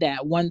tell me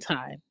that one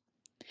time,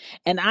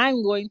 and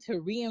I'm going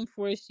to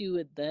reinforce you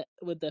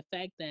with the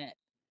fact that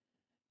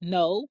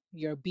no,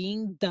 you're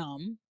being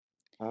dumb.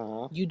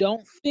 Uh-huh. You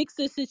don't fix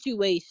a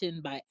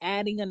situation by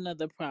adding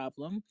another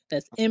problem.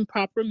 That's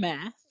improper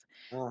math.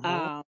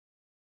 Uh-huh. um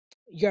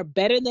you're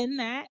better than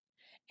that,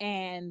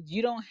 and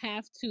you don't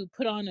have to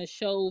put on a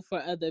show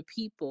for other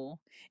people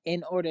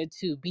in order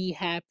to be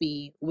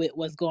happy with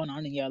what's going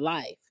on in your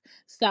life.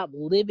 Stop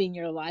living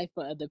your life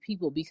for other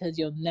people because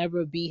you'll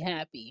never be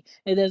happy.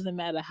 It doesn't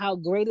matter how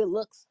great it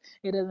looks.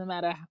 It doesn't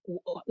matter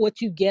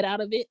what you get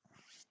out of it.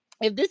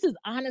 If this is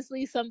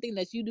honestly something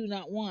that you do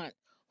not want,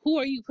 who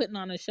are you putting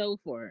on a show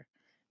for?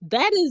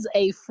 That is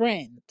a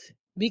friend.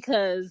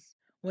 Because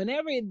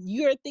whenever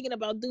you're thinking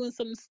about doing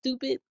something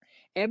stupid,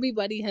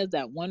 everybody has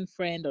that one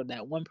friend or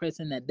that one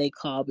person that they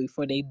call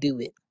before they do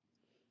it.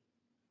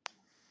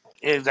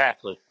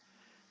 Exactly.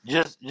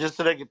 Just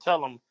so they can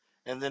tell them,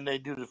 and then they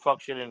do the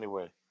fuck shit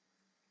anyway.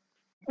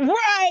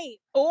 Right.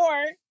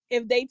 Or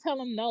if they tell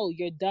them, no,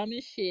 you're dumb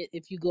as shit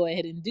if you go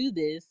ahead and do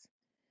this,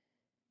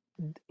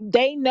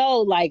 they know,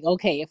 like,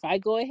 okay, if I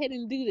go ahead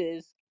and do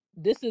this,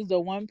 this is the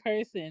one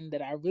person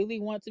that I really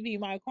want to be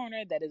in my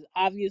corner that is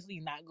obviously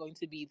not going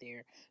to be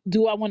there.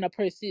 Do I want to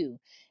pursue?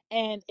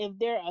 And if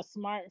they're a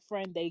smart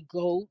friend, they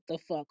go the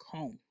fuck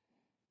home.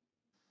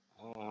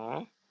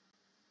 Uh-huh.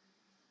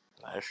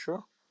 That's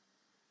true.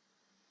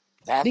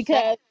 That's Because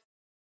fact.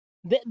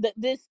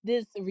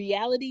 This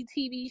reality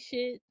TV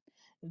shit,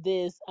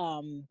 this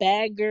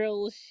bad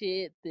girl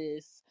shit,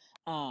 this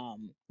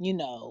you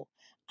know,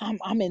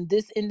 I'm in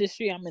this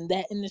industry, I'm in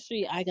that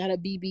industry, I got a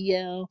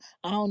BBL,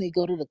 I only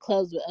go to the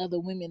clubs with other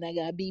women that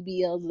got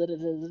BBLs, da da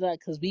da da,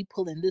 because we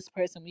pulling this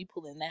person, we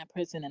pulling that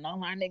person, and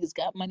all our niggas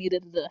got money, da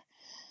da da.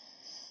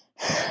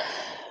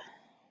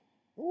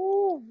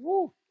 Woo,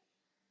 woo.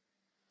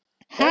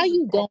 How First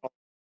and you go? foremost,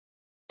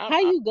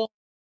 How you go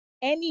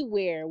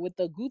anywhere with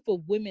a group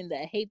of women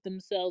that hate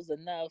themselves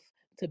enough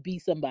to be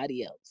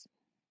somebody else?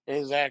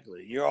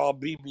 exactly. You're all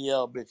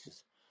BBL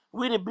bitches.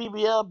 We the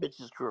BBL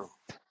bitches crew.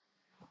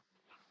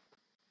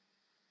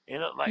 You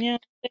know, like, Yeah.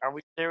 are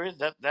we serious?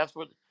 That's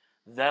what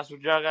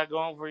y'all got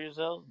going for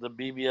yourselves? The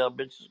BBL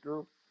bitches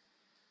crew?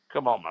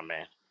 Come on, my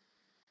man.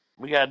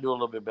 We gotta do a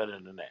little bit better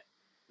than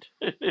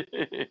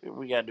that.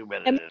 We gotta do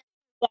better I than mean, that.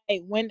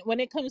 like when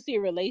it comes to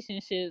your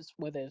relationships,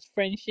 whether it's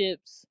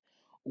friendships,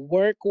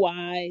 work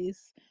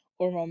wise,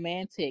 or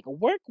romantic,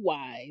 work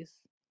wise,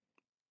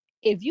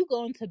 if you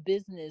go into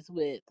business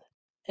with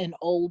an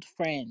old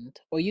friend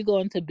or you go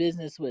into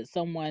business with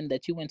someone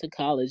that you went to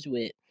college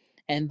with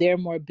and they're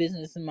more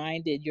business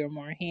minded, you're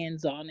more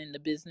hands on in the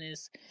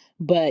business,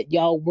 but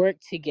y'all work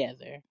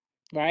together,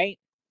 right?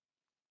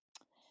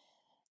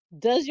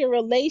 Does your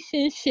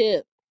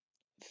relationship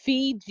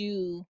feed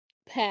you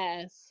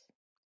past,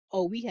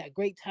 oh, we had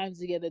great times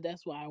together,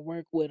 that's why I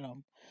work with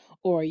them,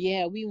 or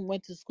yeah, we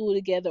went to school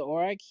together,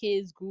 or our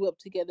kids grew up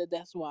together,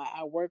 that's why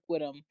I work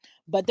with them,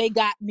 but they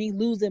got me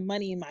losing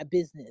money in my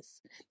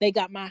business, they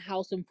got my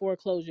house in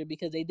foreclosure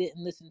because they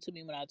didn't listen to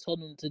me when I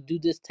told them to do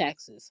this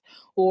taxes,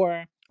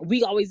 or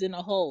we always in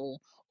a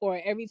hole,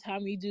 or every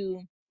time we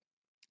do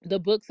the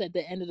books at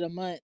the end of the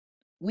month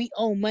we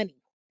owe money.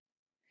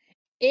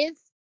 If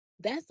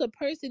that's the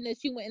person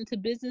that you went into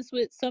business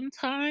with,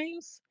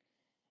 sometimes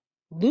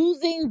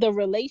losing the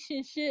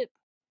relationship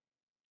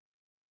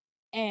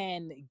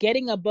and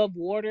getting above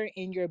water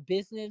in your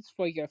business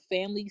for your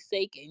family's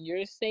sake and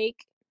your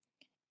sake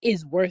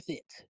is worth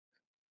it.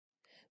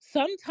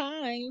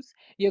 Sometimes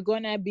you're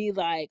going to be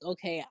like,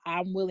 okay,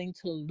 I'm willing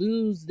to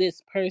lose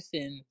this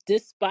person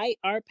despite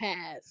our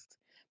past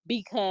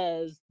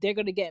because they're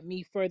going to get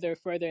me further,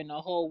 further in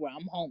a hole where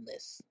I'm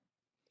homeless.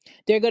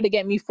 They're going to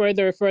get me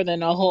further, further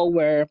in a hole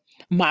where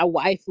my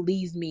wife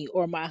leaves me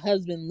or my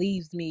husband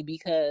leaves me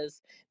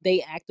because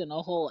they acting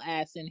a whole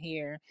ass in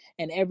here.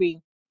 And every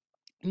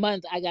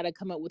month I gotta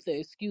come up with an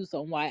excuse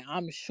on why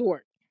I'm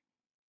short,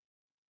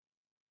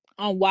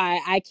 on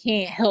why I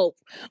can't help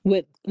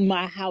with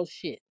my house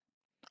shit,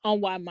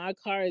 on why my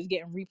car is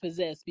getting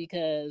repossessed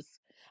because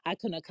I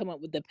couldn't come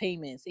up with the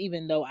payments,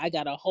 even though I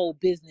got a whole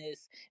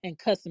business and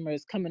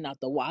customers coming out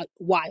the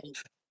wild.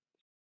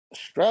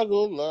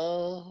 Struggle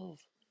love.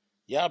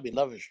 Y'all be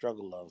loving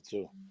struggle love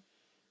too.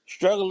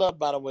 Struggle love,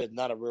 by the way, is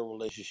not a real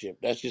relationship.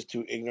 That's just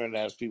two ignorant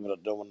ass people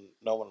that don't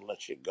want to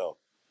let shit go.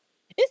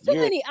 It's too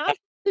You're many options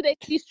today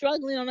to be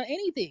struggling on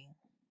anything.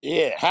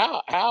 Yeah,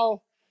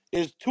 how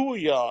is two of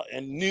y'all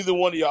and neither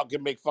one of y'all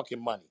can make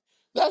fucking money?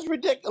 That's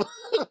ridiculous.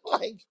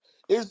 Like,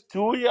 it's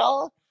two of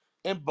y'all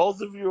and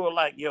both of you are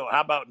like, yo,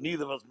 how about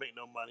neither of us make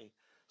no money?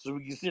 So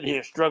we can sit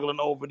here struggling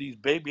over these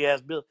baby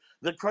ass bills.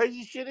 The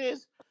crazy shit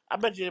is, I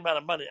bet you the amount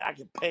of money I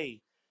can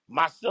pay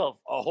myself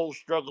a whole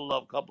struggle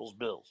love couple's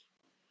bills.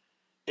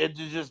 It's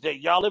just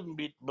that y'all living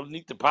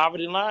beneath the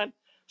poverty line.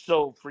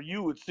 So for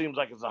you, it seems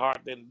like it's a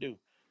hard thing to do.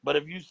 But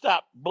if you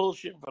stop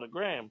bullshitting for the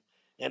gram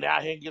and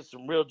out here and get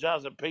some real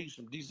jobs that pay you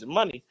some decent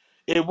money,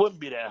 it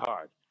wouldn't be that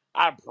hard.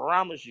 I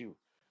promise you,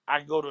 I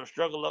can go to a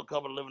struggle up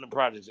couple living in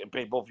projects and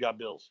pay both y'all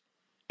bills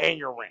and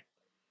your rent.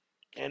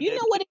 And You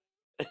then know what?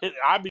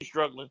 I'd be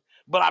struggling,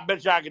 but I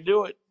bet you I could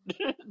do it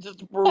just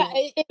to prove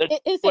that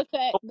It's you a ain't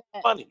fact no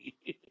that money.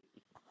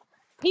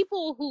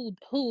 people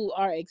who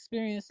are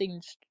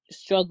experiencing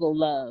struggle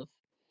love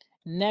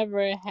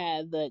never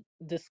had the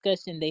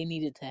discussion they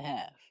needed to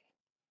have.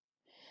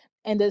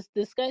 And this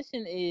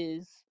discussion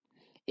is,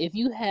 if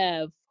you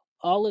have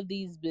all of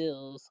these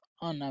bills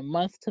on a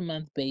month to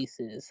month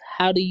basis,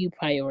 how do you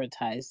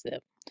prioritize them?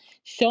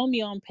 Show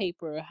me on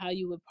paper how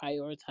you would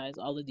prioritize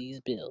all of these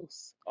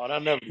bills. Oh,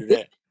 I'll never do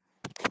that.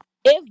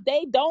 If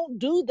they don't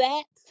do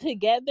that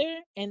together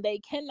and they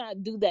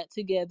cannot do that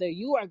together,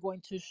 you are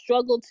going to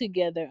struggle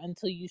together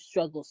until you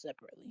struggle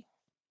separately.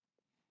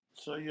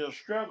 So you'll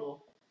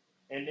struggle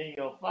and then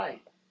you'll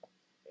fight.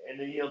 And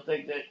then you'll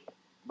think that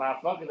by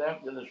fucking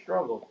after the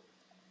struggle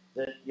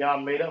that y'all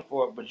made up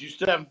for it, but you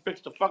still haven't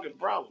fixed the fucking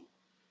problem.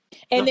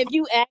 The And fuck-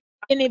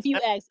 if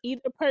you ask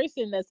either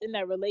person that's in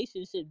that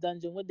relationship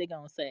dungeon, what they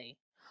gonna say?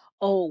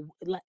 Oh,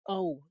 like,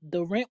 oh,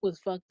 the rent was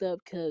fucked up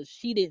because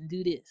she didn't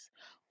do this,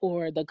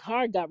 or the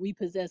car got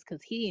repossessed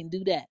because he didn't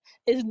do that.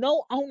 There's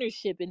no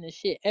ownership in the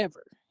shit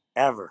ever.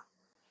 ever.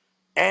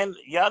 And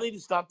y'all need to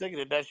stop thinking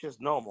that that's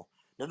just normal.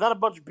 There's not a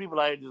bunch of people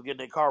out here just getting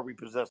their car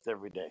repossessed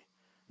every day.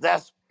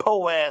 That's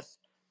po ass,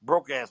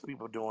 broke ass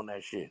people doing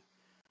that shit.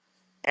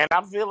 And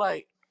I feel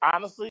like,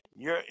 honestly,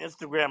 your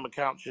Instagram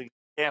account should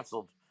get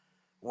canceled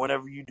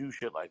whenever you do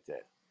shit like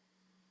that.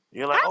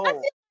 You're like, I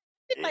oh,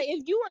 feel like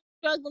if you are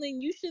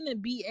struggling, you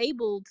shouldn't be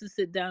able to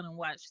sit down and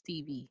watch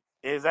TV.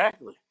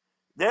 Exactly.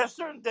 There's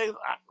certain things.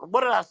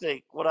 What did I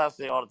say? What did I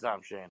say all the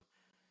time, Shane?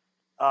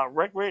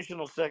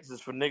 Recreational sex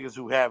is for niggas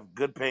who have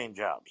good paying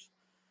jobs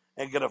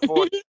and can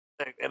afford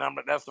sex, and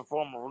that's a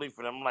form of relief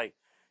for them. I'm like,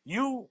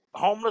 you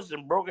homeless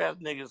and broke ass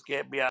niggas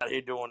can't be out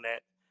here doing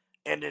that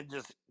and then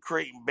just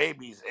creating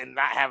babies and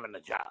not having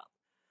a job.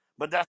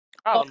 But that's the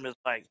Oh, problem. Is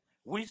like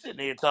we sitting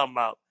here talking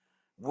about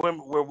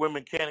women where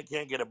women can and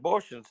can't get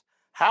abortions.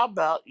 How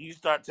about you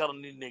start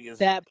telling these niggas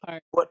that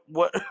part. what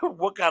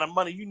what kind of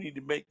money you need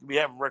to make to be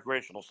having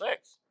recreational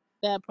sex?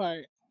 That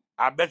part.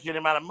 I bet you the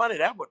amount of money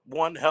that would,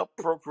 one, help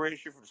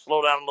procreation from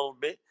slow down a little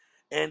bit,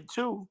 and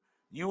two,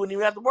 you wouldn't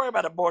even have to worry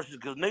about abortions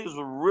because niggas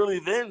would really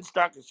then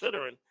start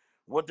considering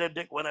what their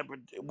dick went up,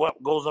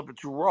 what goes up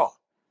into raw.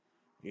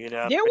 You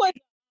know what There was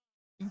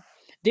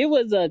there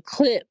was a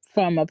clip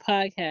from a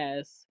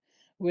podcast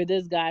where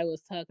this guy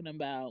was talking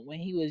about when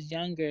he was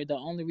younger, the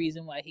only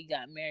reason why he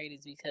got married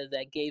is because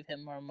that gave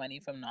him more money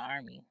from the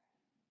army.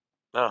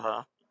 I mean? Uh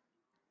huh.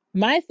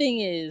 My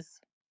thing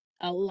is,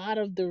 a lot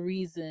of the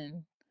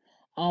reason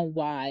on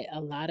why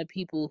a lot of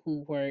people who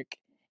work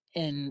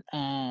in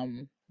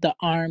the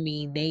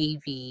army,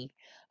 navy,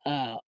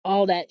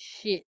 all that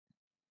shit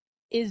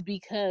is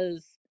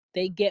because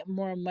they get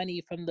more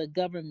money from the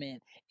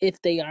government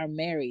if they are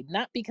married.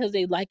 Not because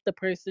they like the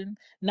person,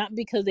 not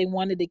because they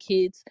wanted the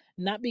kids,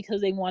 not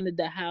because they wanted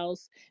the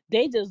house.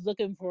 They just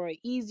looking for an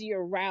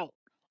easier route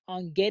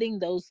on getting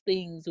those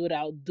things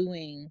without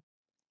doing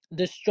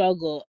the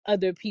struggle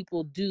other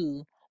people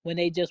do when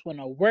they just want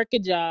to work a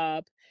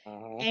job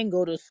Uh-huh. and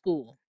go to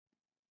school.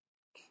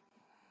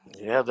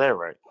 Yeah, they're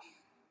right.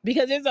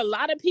 Because there's a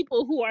lot of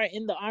people who are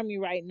in the army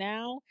right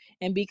now,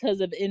 and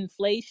because of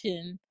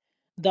inflation,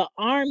 the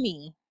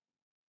army,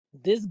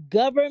 this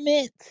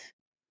government,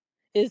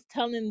 is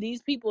telling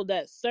these people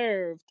that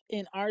served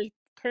and are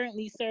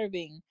currently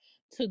serving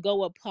to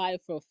go apply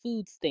for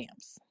food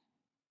stamps.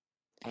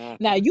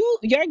 Now, Uh-huh.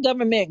 your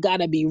government got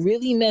to be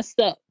really messed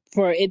up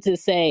for it to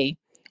say,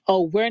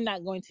 "Oh, we're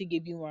not going to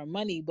give you more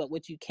money, but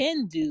what you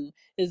can do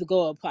is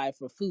go apply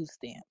for food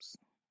stamps."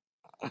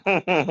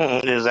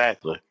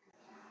 Exactly.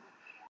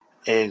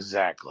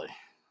 Exactly.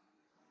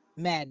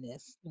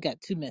 Madness. We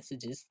got two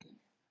messages.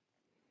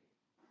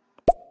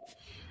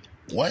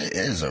 What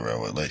is a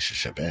real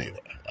relationship anyway?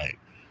 Like,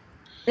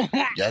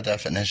 your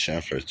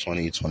definition for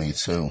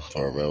 2022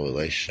 for a real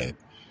relationship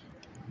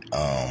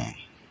um,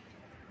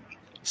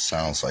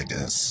 sounds like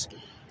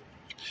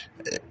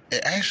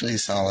it actually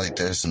sounds like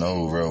there's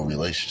no real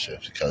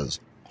relationship because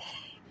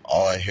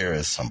all I hear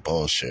is some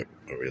bullshit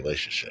with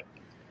relationship.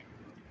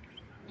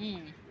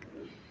 Mm.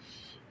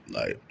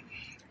 Like,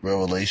 real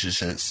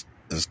relationships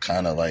is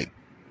kind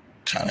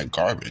of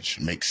garbage.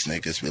 Makes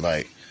niggas be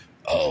like,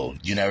 oh,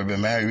 you never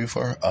been married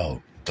before?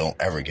 Oh, don't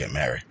ever get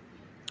married.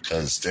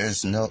 Because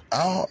there's no,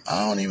 I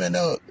don't even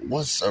know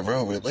what's a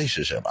real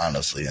relationship,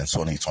 honestly, in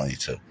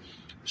 2022.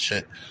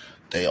 Shit,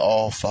 they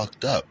all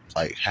fucked up.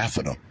 Like, half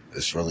of them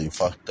is really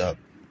fucked up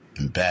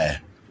and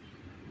bad.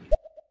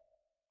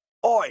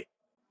 Oi.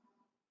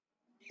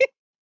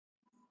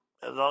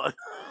 That's all.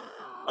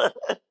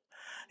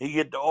 He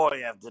get the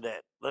oi after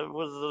that. Let's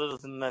listen to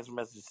the next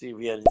message. See if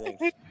he had anything.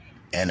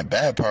 And the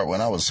bad part,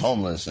 when I was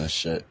homeless and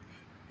shit,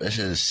 they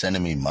shit is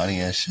sending me money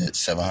and shit,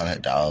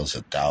 $700,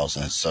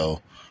 1,000.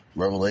 So,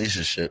 real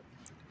relationship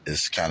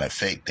is kind of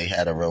fake. They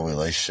had a real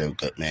relationship,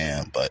 good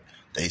man, but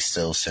they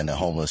still sending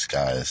homeless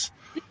guys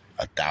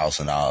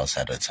 $1,000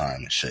 at a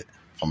time and shit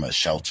from a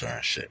shelter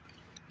and shit,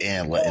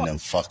 and letting Oi. them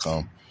fuck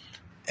them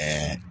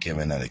and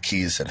giving them the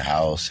keys to the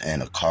house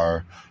and a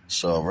car.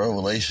 So a real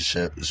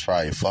relationship is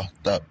probably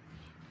fucked up.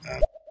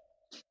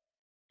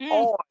 Mm.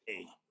 Oi.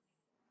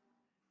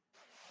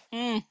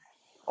 Mm.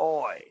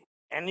 Oi.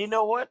 And you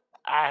know what?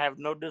 I have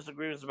no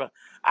disagreements about.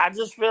 I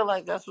just feel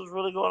like that's what's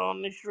really going on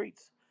in these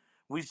streets.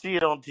 We see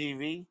it on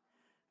TV.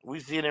 We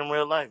see it in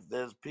real life.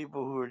 There's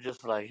people who are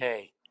just like,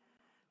 hey,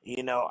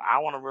 I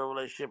want a real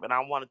relationship and I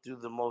want it through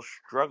the most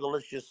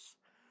strugglicious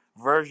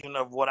version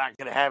of what I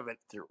could have it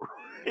through.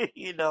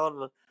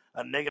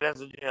 A nigga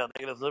that's in jail, a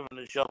nigga that's living in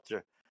a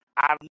shelter.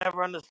 I've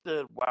never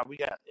understood why we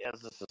got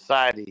as a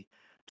society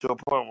to a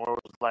point where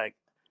it's like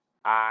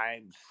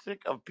I'm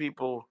sick of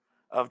people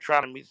of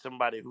trying to meet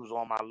somebody who's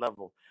on my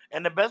level.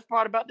 And the best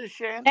part about this,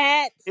 Shan,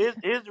 Pat.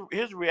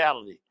 is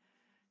reality.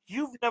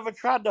 You've never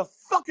tried to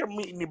fucking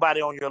meet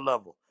anybody on your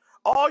level.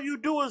 All you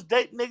do is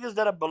date niggas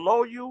that are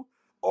below you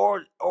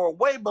or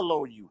way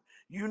below you.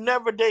 You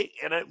never date,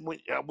 and when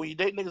you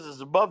date niggas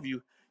that's above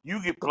you,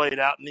 you get played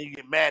out, and then you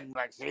get mad and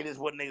like, say this is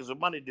what niggas with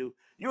money do.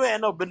 You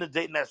ain't no business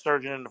dating that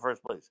surgeon in the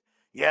first place.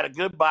 You had a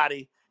good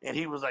body, and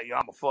he was like, yo,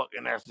 I'm a fuck,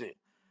 and that's it.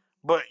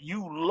 But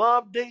you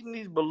love dating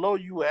these below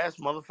you ass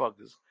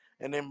motherfuckers,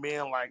 and then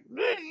being like,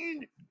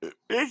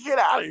 this shit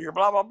out of here,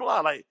 blah blah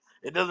blah. Like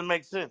it doesn't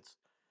make sense.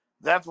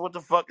 That's what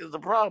the fuck is the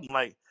problem.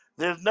 Like,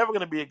 there's never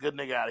gonna be a good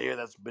nigga out here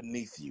that's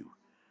beneath you.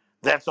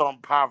 That's on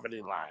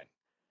poverty line.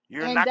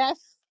 You're And not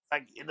that's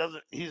like it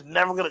doesn't. He's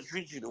never gonna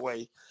treat you the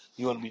way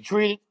you want to be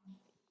treated.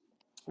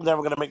 He's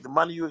never gonna make the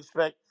money you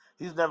expect.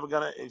 He's never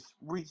gonna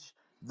reach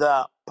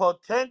the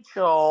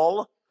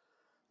potential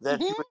that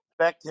you Mhm.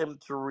 expect him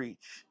to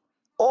reach.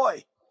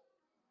 Oi,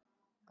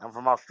 I'm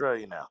from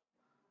Australia now.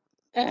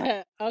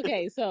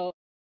 Okay, so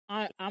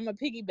I'm a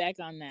piggyback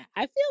on that.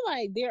 I feel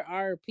like there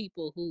are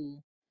people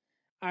who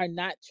are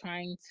not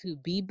trying to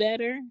be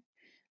better,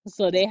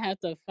 so they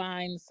have to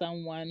find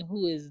someone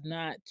who is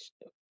not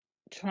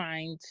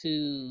trying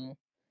to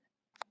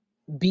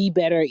be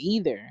better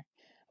either.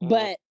 Mhm.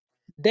 But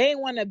they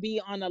want to be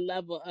on a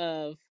level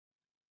of,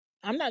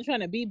 I'm not trying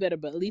to be better,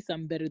 but at least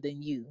I'm better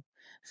than you.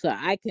 So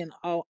I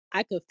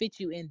could fit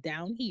you in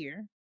down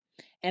here,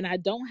 and I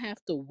don't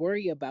have to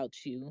worry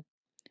about you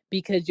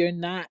because you're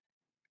not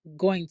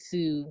going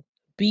to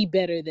be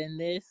better than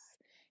this.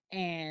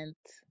 And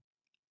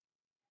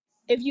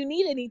if you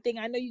need anything,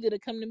 I know you're going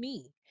to come to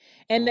me.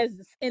 And Mhm.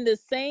 that's in the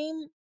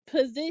same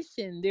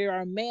position. There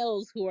are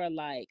males who are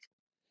like,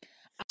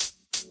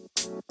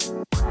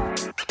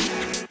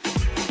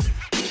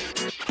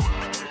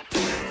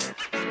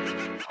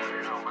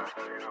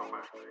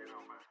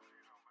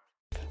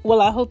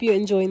 Well, I hope you're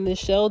enjoying this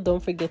show.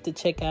 Don't forget to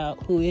check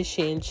out Who Is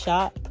Shan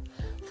Shop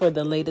for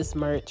the latest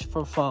merch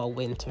for fall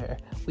winter.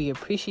 We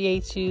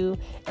appreciate you,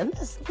 and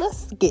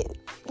let's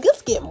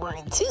get more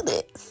into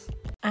this.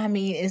 I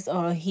mean, it's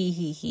all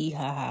he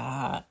ha ha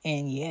ha,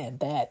 and yeah,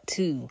 that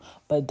too.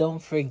 But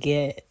don't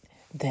forget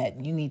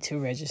that you need to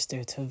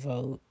register to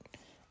vote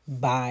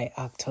by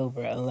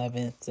October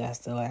 11th. That's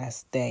the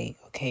last day.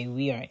 Okay,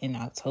 we are in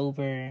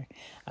October.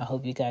 I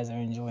hope you guys are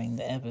enjoying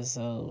the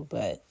episode,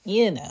 but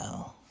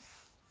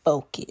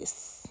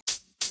focus.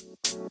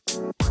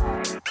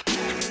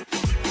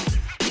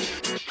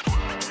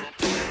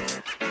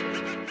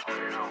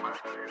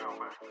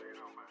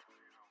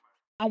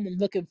 I'm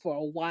looking for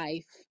a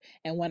wife,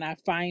 and when I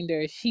find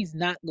her, she's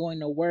not going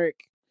to work.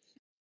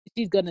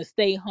 She's gonna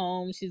stay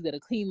home. She's gonna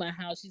clean my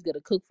house. She's gonna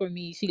cook for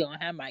me. She's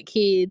gonna have my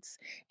kids.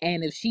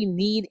 And if she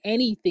need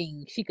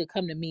anything, she could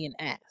come to me and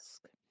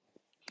ask.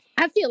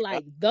 I feel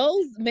like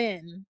those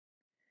men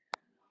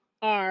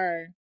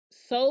are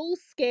so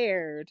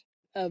scared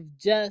of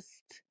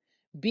just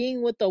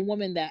being with a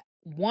woman that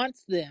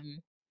wants them,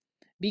 Mhm.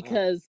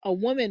 because a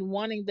woman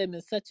wanting them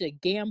is such a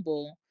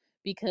gamble.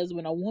 Because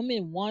when a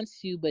woman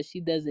wants you but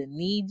she doesn't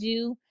need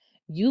you,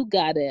 you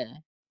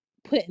gotta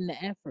put in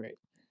the effort.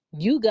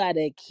 You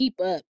gotta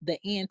keep up the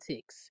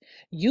antics.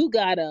 You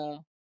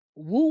gotta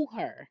woo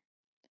her.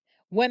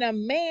 When a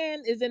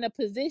man is in a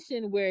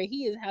position where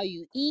he is how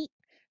you eat,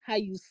 how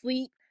you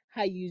sleep,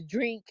 how you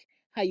drink,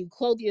 how you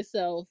clothe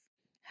yourself,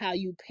 how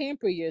you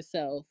pamper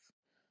yourself,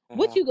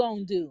 what Mhm. you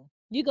gonna do?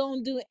 You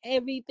gonna do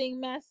everything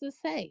master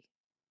say.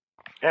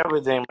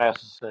 Everything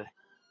Master say.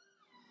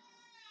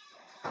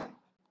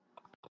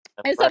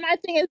 That's And so right. my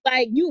thing is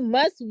like, you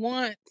must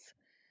want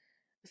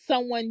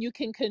someone you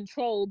can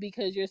control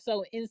because you're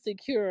so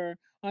insecure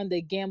on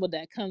the gamble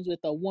that comes with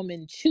a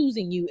woman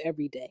choosing you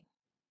every day.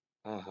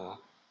 Mhm.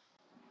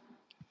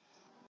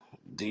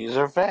 These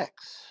are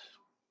facts.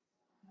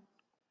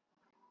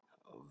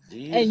 And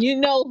These you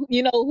know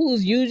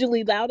who's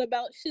usually loud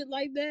about shit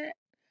like that?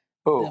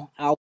 who?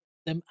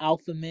 Them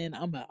alpha men.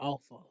 I'm an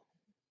alpha.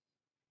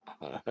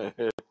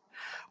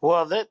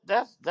 Well,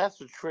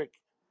 that's a trick.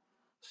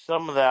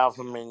 Some of the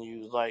alpha men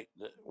use, like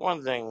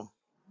one thing.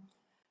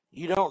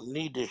 You don't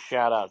need to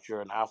shout out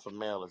you're an alpha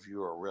male if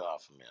you're a real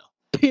alpha male.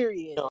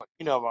 Period.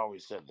 I've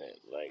always said that.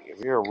 Like, if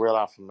you're a real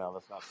alpha male,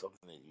 that's not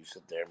something that you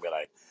sit there and be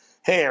like,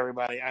 "Hey,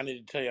 everybody, I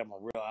need to tell you I'm a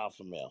real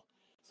alpha male,"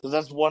 because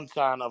that's one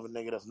sign of a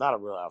nigga that's not a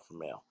real alpha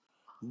male.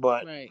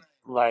 But Right.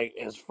 like,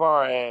 as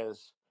far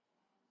as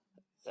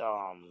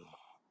um,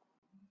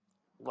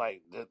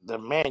 like the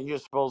man you're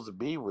supposed to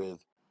be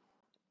with,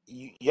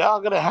 y'all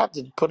gonna have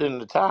to put in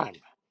the time.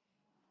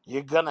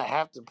 You're gonna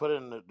have to put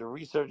in the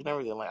research and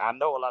everything. Like, I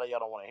know a lot of y'all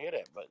don't want to hear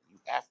that, but you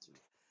have to.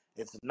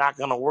 It's not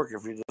gonna work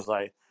if you're just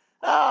like,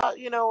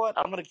 you know what?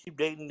 I'm gonna keep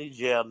dating these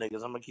jail niggas.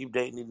 I'm gonna keep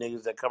dating these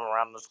niggas that come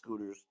around on the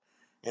scooters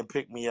and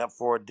pick me up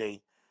for a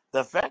date.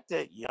 The fact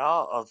that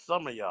y'all, or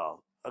some of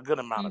y'all, a good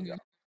amount of Hmm. y'all,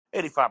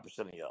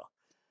 85% of y'all,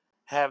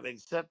 have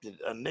accepted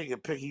a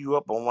nigga picking you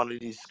up on one of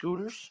these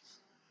scooters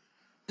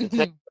to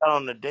take you out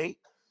on a date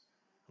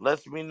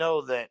lets me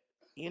know that,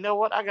 you know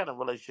what, I got a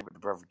relationship at the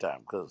perfect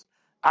time, because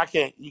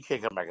you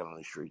can't come back on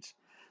these streets.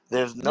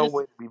 There's no Just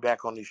way to be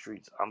back on these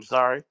streets. I'm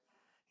sorry,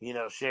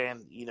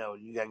 Shan. You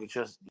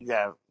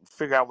gotta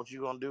figure out what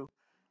you're gonna do,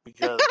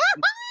 because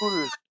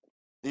scooters,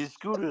 these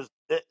scooters,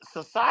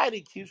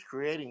 society keeps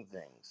creating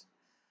things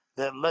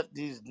that let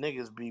these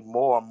niggas be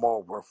more and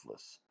more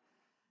worthless.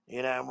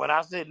 And when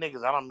I say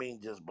niggas, I don't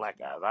mean just black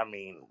guys. I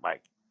mean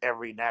like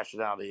every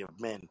nationality of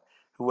men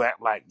who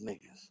act like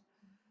niggas.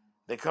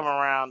 They come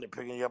around, they're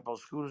picking you up on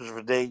scooters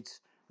for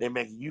dates. They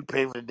making you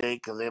pay for the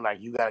date because they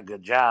like you got a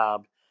good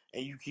job,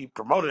 and you keep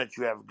promoting that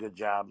you have a good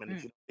job and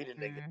that you don't need a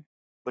nigga. mm-mm.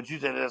 But you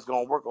said that's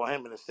gonna work on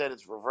him, and instead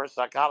it's reverse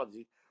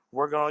psychology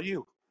working on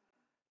you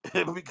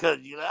because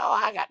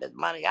oh, I got this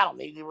money, I don't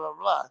need you, blah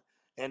blah. Blah.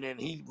 And then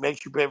he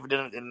makes you pay for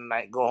dinner in the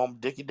night, go home,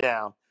 dick you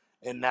down,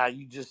 and now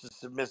you just as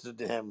submissive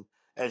to him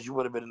as you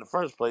would have been in the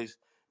first place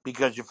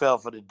because you fell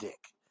for the dick.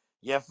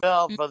 You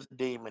fell for the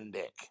demon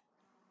dick.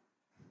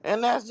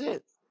 And that's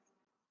it.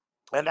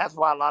 And that's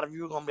why a lot of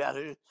you are going to be out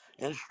here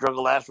in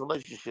struggle ass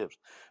relationships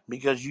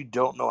because you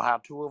don't know how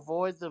to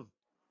avoid them.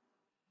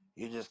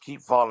 You just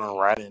keep falling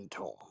right into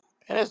them.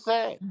 And it's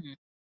sad. Mhm.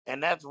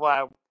 And that's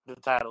why the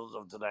titles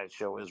of tonight's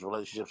show is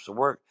Relationships to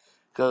Work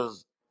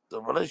because a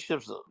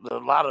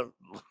lot of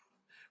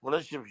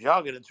relationships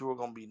y'all get into are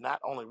going to be not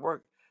only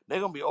work, they're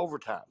going to be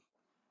overtime.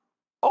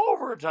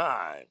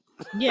 Overtime.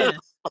 Yes.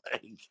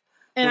 Like,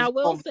 And because I you're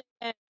will going to say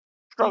that,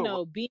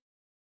 struggle.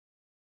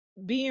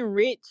 being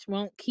rich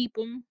won't keep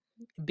them.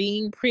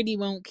 Being pretty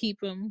won't keep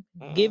them.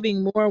 Mm-hmm.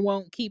 Giving more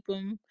won't keep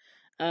them.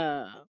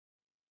 Uh,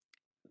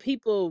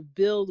 People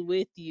build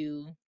with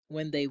you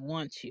when they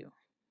want you.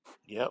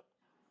 Yep.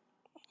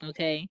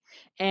 Okay.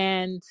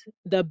 And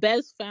the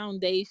best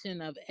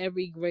foundation of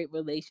every great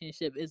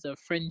relationship is a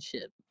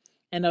friendship.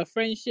 And a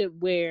friendship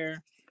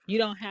where you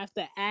don't have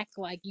to act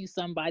like you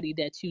somebody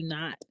that you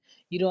not.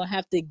 You don't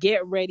have to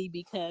get ready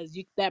because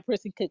that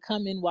person could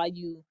come in while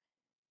you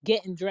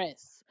getting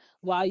dressed,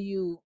 while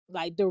you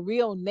like the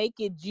real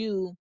naked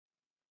you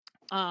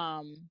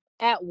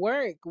at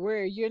work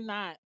where you're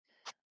not,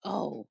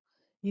 oh,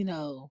 you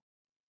know,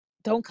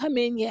 don't come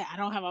in yet. I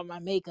don't have on my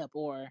makeup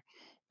or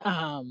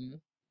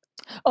um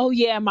oh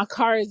yeah, my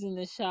car is in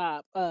the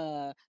shop.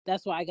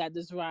 That's why I got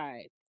this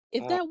ride.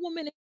 If Mm, that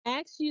woman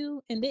asked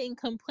you and didn't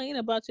complain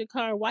about your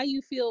car, why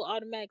you feel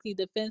automatically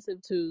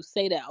defensive to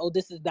say that, oh,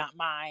 this is not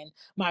mine,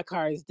 my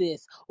car is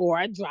this, or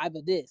I drive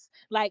a this.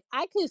 Like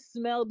I could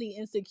smell the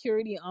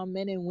insecurity on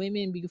men and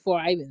women before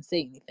I even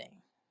say anything.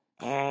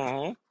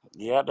 mm-hmm.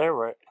 Yeah, they're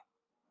right.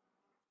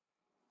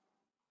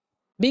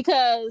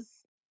 Because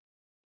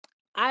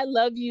I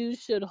love you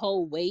should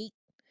hold weight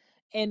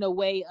in a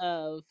way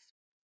of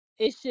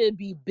it should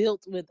be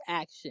built with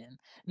action,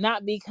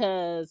 not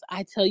because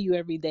I tell you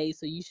every day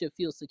so you should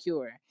feel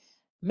secure.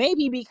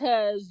 Maybe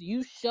because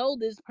you show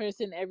this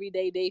person every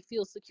day they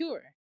feel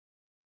secure.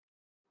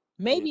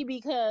 Yeah. Maybe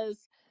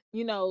because,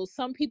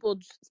 some people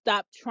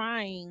stop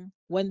trying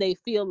when they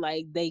feel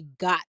like they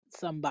got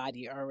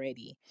somebody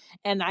already.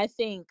 And I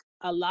think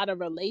a lot of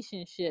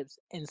relationships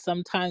and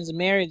sometimes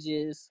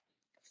marriages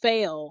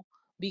fail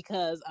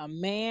because a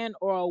man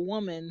or a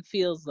woman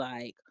feels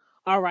like,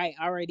 all right,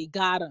 I already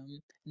got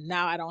him.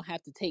 Now I don't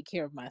have to take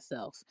care of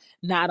myself.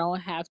 Now I don't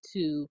have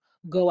to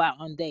go out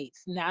on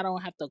dates. Now I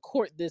don't have to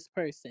court this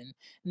person.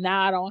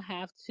 Now I don't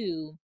have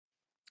to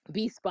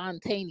be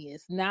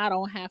spontaneous. Now I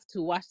don't have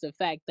to watch the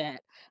fact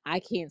that I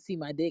can't see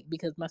my dick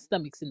because my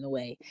stomach's in the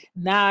way.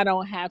 Now I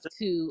don't have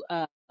to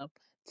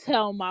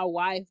tell my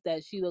wife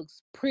that she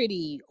looks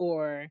pretty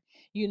or,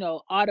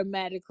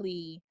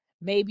 automatically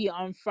maybe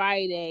on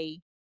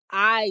Friday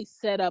I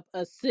set up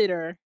a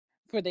sitter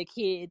for the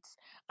kids.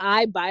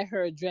 I buy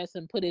her a dress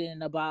and put it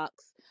in a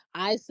box.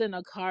 I send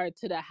a card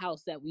to the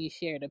house that we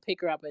share to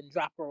pick her up and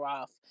drop her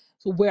off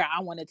to where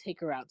I want to take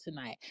her out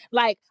tonight.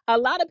 Like a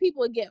lot of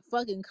people get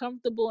fucking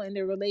comfortable in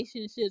their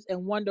relationships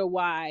and wonder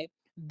why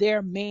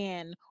their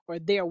man or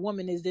their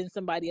woman is in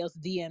somebody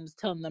else's DMs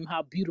telling them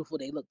how beautiful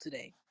they look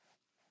today.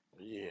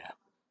 Yeah.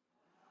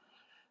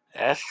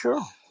 That's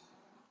true.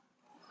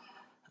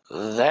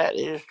 That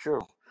is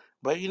true.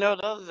 But the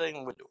other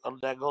thing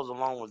that goes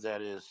along with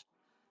that is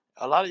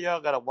a lot of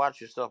y'all got to watch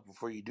yourself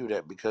before you do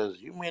that because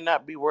you may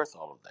not be worth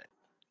all of that.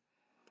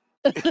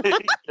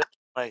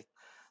 Like,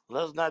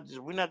 we're not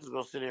just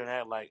gonna sit here and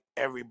act like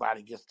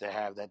everybody gets to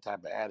have that type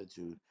of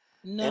attitude.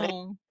 And if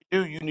No.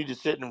 you do, you need to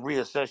sit and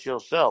reassess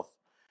yourself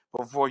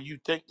before you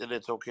think that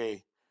it's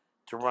okay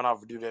to run off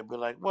and do that. Be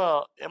like,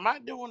 well, am I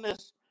doing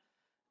this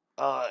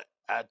uh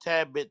a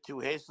tad bit too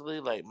hastily?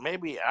 Like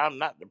maybe I'm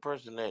not the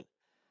person that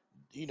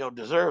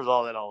deserves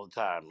all that all the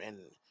time, and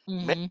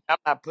maybe Hmm. I'm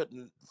not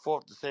putting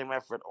forth the same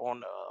effort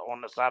on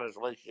the side of this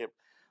relationship.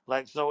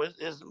 Like, so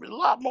it's a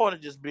lot more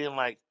than just being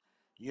like,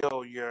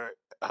 yo, your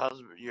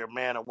husband, your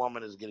man or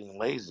woman is getting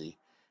lazy.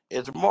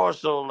 It's more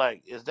so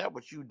like, is that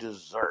what you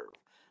deserve?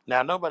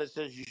 Now, nobody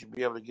says you should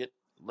be able to get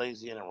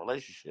lazy in a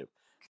relationship,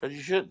 because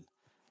you shouldn't.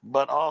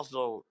 But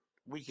also,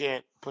 we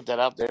can't put that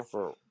out there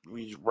for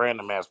these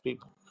random ass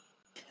people.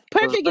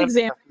 Because Perfect random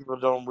example. ass people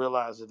don't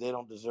realize that they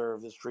don't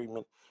deserve this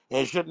treatment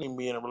and shouldn't even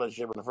be in a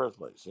relationship in the first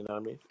place. You know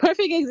what I mean?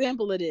 Perfect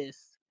example of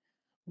this.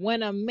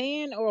 When a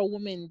man or a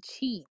woman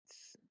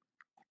cheats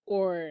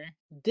or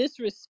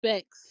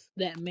disrespects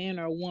that man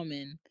or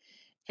woman,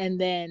 and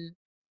then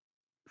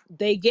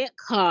they get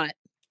caught,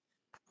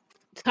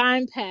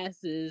 time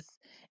passes,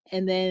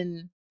 and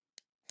then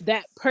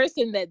that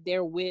person that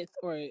they're with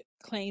or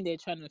claim they're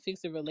trying to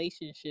fix a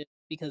relationship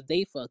because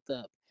they fucked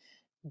up,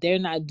 they're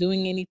not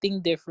doing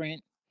anything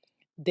different.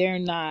 They're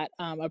not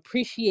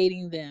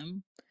appreciating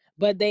them,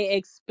 but they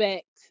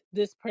expect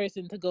this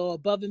person to go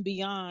above and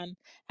beyond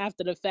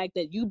after the fact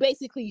that you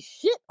basically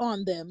shit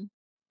on them,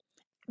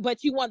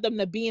 but you want them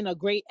to be in a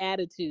great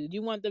attitude.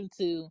 You want them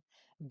to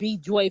be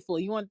joyful.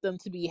 You want them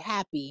to be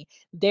happy.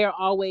 They're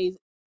always,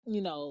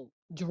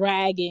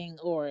 dragging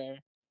or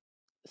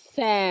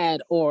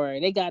sad, or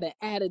they got an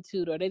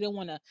attitude, or they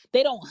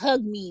don't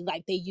hug me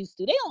like they used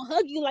to. They don't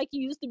hug you like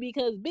you used to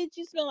because bitch,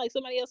 you smell like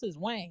somebody else's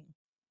wang.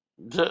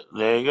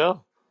 There you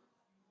go.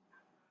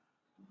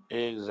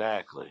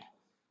 Exactly.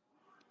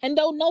 And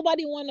don't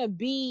nobody want to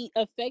be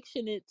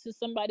affectionate to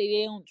somebody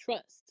they don't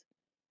trust.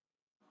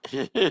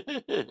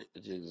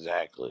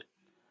 Exactly.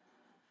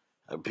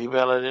 And people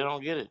out there, they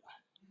don't get it.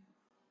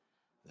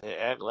 They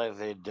act like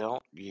they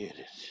don't get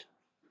it.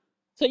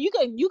 So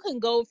you can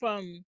go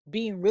from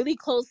being really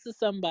close to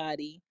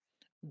somebody,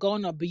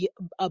 going to be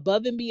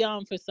above and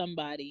beyond for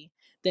somebody,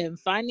 then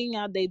finding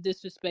out they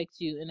disrespect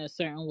you in a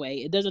certain way.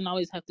 It doesn't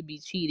always have to be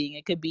cheating.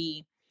 It could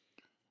be,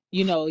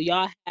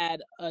 y'all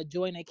had a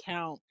joint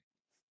account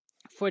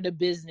for the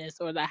business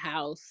or the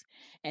house,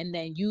 and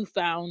then you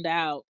found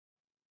out,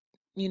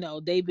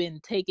 they've been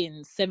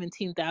taking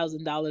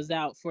 $17,000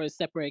 out for a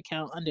separate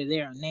account under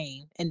their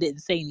name and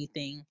didn't say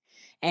anything.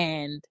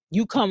 And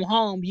you come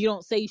home, you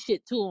don't say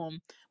shit to them,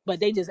 but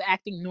they just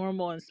acting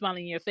normal and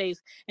smiling in your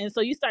face. And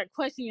so you start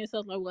questioning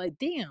yourself, like,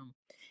 damn,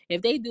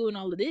 if they doing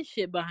all of this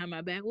shit behind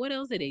my back, what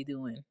else are they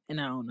doing? And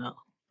I don't know.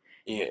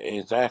 Yeah,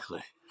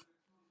 exactly.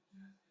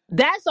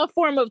 That's a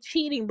form of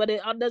cheating, but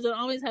it doesn't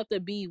always have to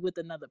be with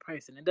another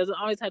person. It doesn't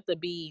always have to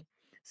be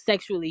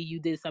sexually. You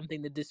did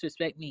something to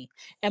disrespect me.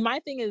 And my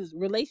thing is,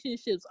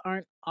 relationships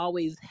aren't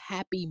always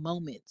happy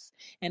moments.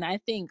 And I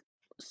think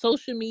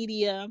social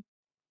media,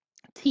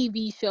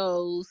 TV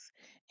shows,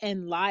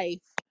 and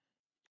life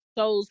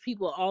shows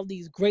people all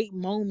these great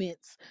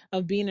moments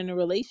of being in a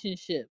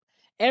relationship.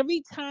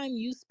 Every time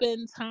you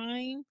spend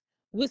time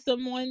with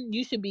someone,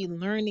 you should be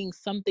learning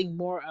something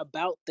more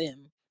about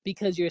them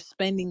because you're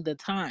spending the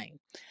time.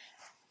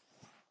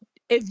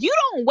 If you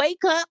don't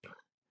wake up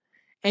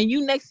and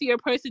you next to your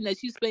person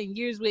that you spent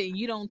years with and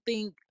you don't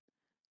think,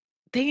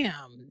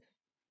 damn,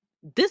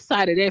 this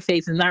side of their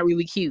face is not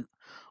really cute,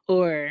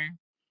 or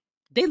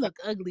they look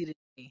ugly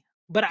today,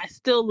 but I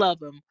still love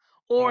them,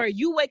 or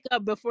you wake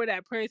up before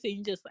that person,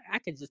 you just like, I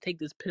could just take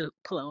this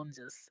pillow and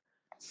just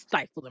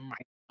stifle them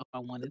right now if I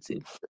wanted to.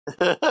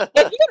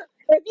 If you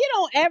if you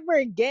don't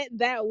ever get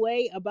that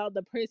way about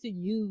the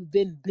person you've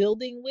been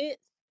building with,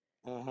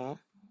 Hmm.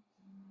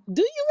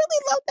 do you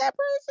really love that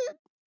person?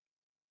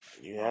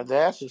 You have to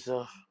ask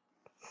yourself,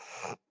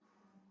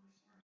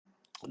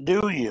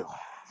 do you?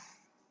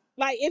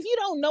 Like, if you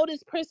don't know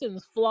this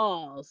person's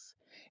flaws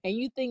and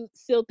you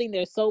still think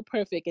they're so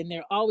perfect and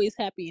they're always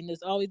happy and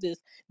there's always this,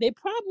 they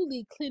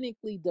probably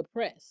clinically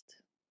depressed.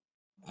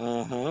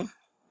 Hmm.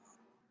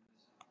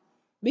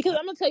 Because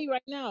I'm gonna tell you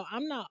right now,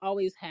 I'm not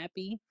always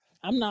happy.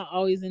 I'm not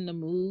always in the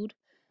mood.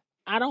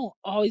 I don't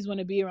always want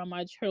to be around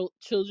my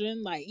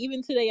children. Like,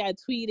 even today, I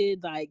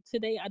tweeted like,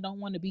 today I don't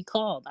want to be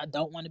called. I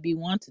don't want to be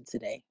wanted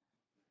today.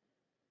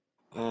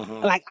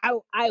 Hmm. Like,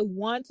 I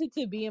wanted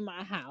to be in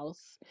my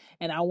house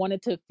and I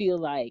wanted to feel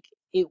like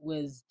it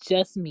was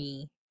just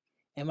me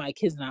and my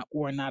kids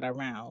were not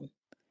around.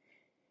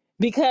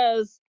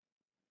 Because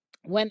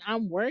when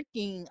I'm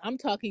working, I'm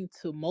talking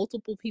to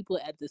multiple people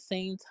at the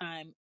same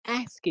time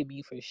asking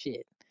me for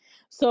shit.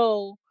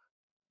 So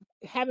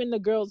having the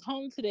girls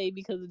home today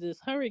because of this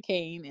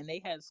hurricane and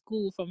they had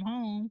school from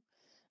home,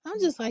 I'm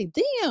just like,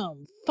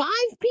 damn, 5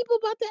 people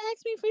about to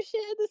ask me for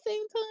shit at the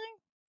same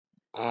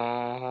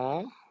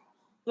time. Hmm.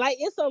 Like,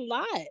 it's a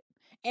lot.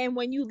 And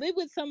when you live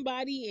with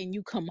somebody and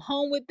you come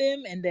home with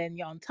them, and then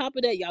on top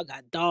of that, y'all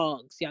got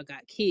dogs, y'all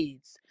got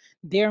kids.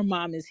 Their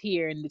mom is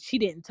here, and she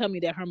didn't tell me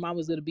that her mom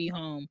was gonna be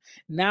home.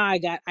 Now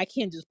I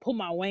can't just pull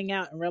my wing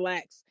out and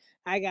relax.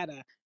 I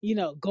gotta,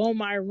 go in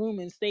my room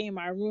and stay in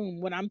my room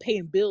when I'm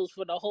paying bills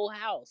for the whole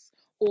house.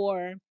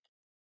 Or,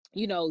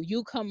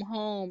 you come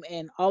home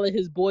and all of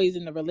his boys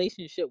in the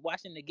relationship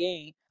watching the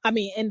game. I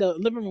mean, in the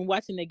living room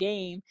watching the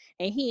game,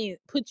 and he ain't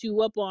put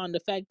you up on the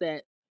fact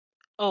that,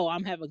 oh,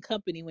 I'm having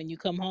company when you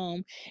come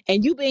home,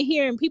 and you've been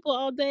hearing people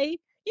all day,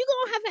 you're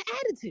gonna have an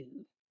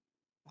attitude.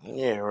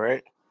 Yeah,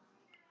 right.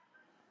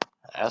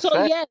 That's So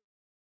fact. yeah,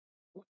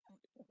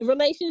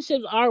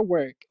 relationships are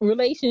work.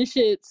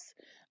 Relationships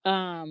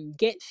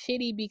get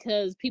shitty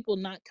because people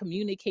not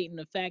communicating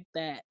the fact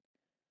that,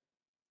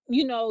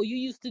 you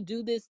used to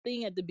do this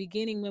thing at the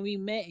beginning when we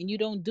met and you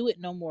don't do it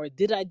no more.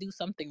 Did I do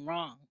something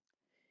wrong?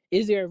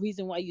 Is there a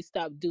reason why you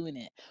stopped doing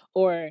it?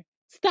 Or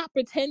stop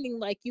pretending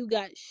like you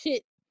got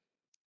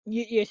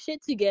your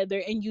shit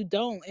together and you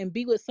don't, and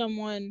be with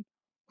someone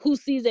who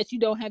sees that you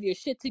don't have your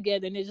shit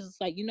together and it's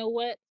just like, you know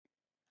what,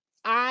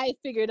 I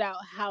figured out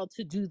how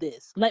to do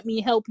this, let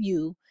me help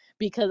you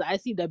because I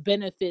see the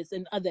benefits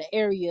in other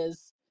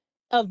areas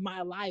of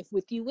my life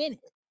with you in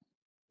it.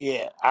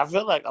 Yeah, I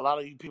feel like a lot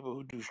of you people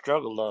who do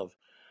struggle love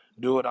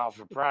do it off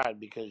of pride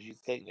because you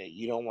think that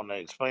you don't want to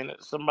explain it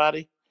to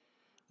somebody.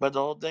 But the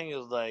whole thing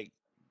is like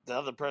the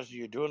other person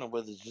you're doing it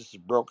with is just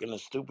as broken and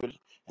stupid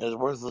and as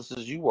worthless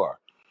as you are.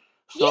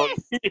 So,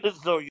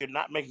 Yes. so you're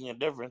not making a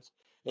difference.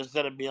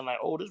 Instead of being like,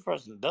 "Oh, this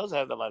person does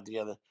have their life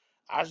together,"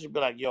 I should be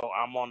like, "Yo,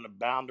 I'm on the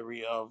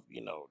boundary of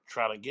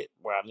trying to get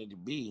where I need to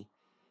be.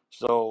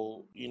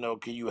 So,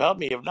 can you help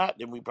me? If not,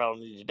 then we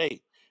probably need to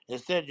date."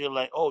 Instead, you're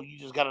like, "Oh, you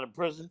just got out of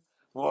prison.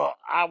 Well,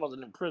 I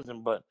wasn't in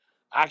prison, but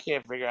I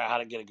can't figure out how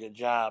to get a good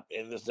job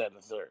and this, that, and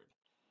the third.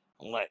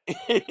 I'm like,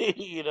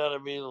 you know what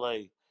I mean?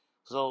 Like,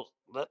 so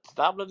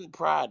stop letting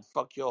pride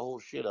fuck your whole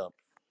shit up,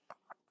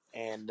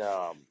 and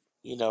go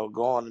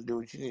on and do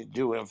what you need to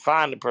do, and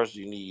find the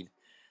person you need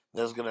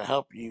that's gonna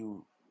help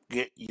you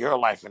get your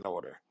life in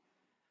order.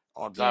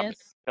 On top of it,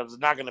 Yes. because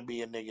it's not gonna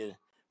be a nigga.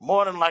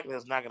 More than likely,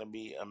 it's not gonna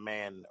be a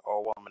man or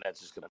a woman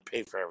that's just gonna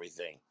pay for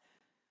everything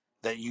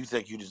that you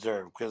think you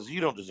deserve, because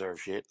you don't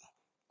deserve shit.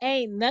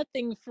 Ain't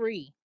nothing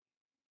free.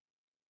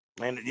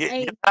 And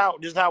Ain't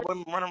just how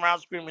women run around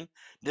screaming,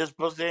 "This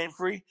pussy ain't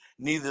free."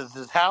 Neither is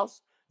this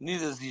house.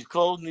 Neither is these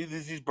clothes. Neither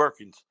is these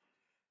Birkins.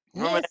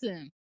 Remember that.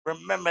 listen.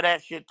 Remember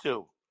that shit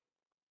too.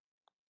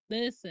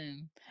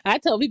 Listen. I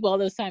tell people all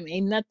the time,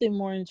 ain't nothing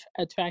more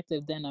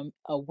attractive than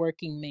a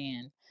working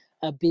man,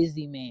 a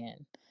busy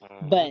man.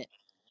 Hmm. But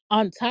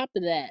on top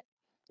of that,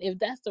 if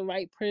that's the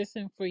right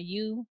person for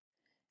you,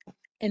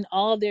 in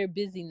all their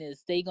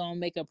busyness, they gonna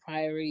make a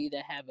priority to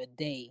have a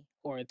day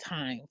or a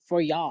time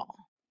for y'all.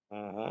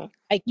 Hmm.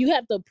 Like you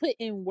have to put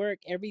in work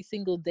every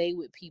single day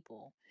with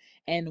people.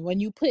 And when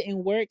you put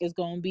in work, it's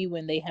gonna be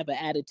when they have an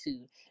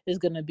attitude. It's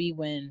gonna be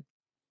when,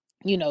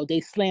 they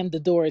slammed the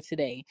door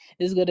today.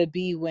 It's gonna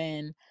be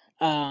when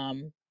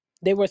um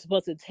they were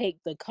supposed to take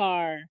the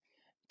car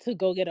to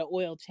go get an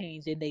oil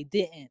change and they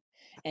didn't.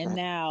 And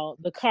now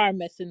the car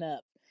messing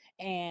up.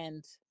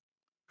 And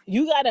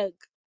you gotta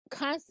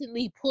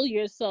constantly pull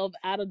yourself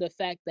out of the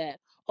fact that,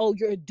 oh,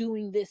 you're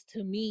doing this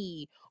to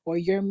me, or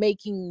you're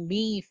making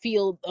me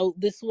feel,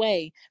 this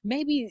way.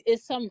 Maybe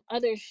it's some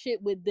other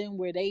shit with them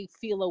where they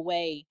feel a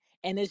way,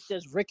 and it's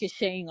just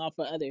ricocheting off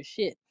of other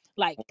shit.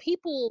 Like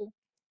people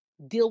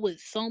deal with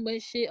so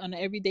much shit on an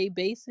everyday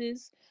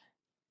basis,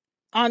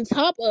 on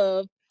top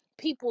of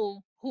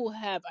people who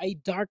have a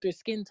darker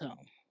skin tone.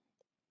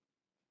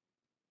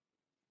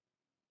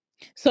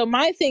 So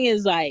my thing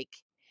is like,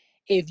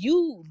 if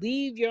you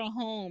leave your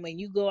home and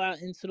you go out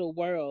into the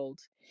world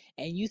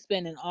and you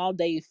spending all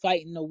day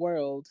fighting the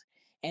world,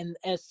 and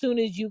as soon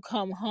as you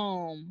come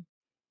home,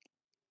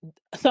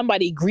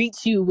 somebody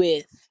greets you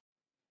with,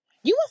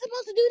 "You were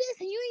supposed to do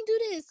this and you ain't do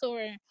this,"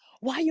 or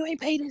 "Why you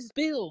ain't pay this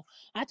bill?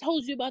 I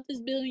told you about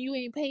this bill and you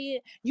ain't pay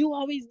it. You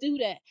always do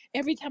that.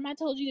 Every time I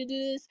told you to do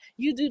this,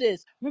 you do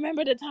this.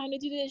 Remember the time to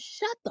do this?"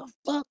 Shut the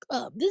fuck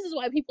up. This is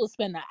why people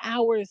spend an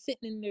hour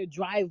sitting in their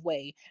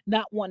driveway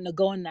not wanting to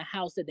go in the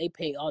house that they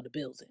pay all the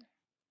bills in.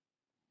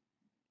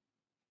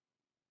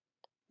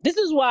 This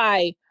is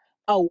why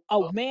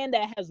a man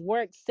that has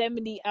worked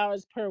 70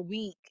 hours per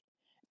week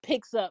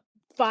picks up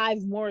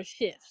five more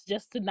shifts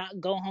just to not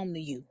go home to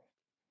you.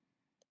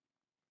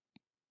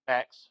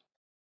 Facts.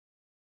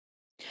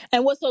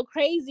 And what's so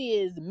crazy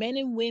is men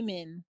and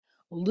women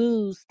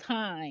lose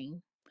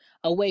time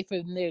away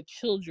from their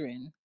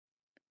children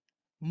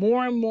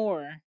more and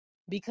more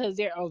because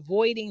they're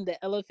avoiding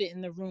the elephant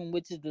in the room,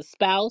 which is the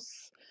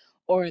spouse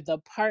or the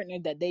partner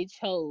that they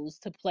chose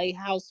to play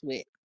house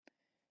with,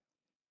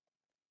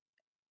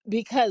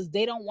 because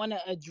they don't want to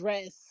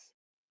address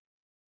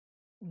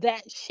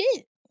that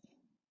shit.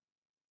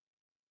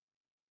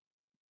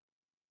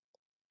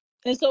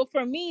 And so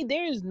for me,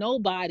 there is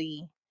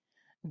nobody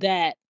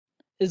that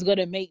is going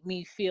to make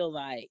me feel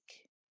like,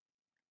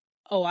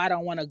 oh, I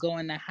don't want to go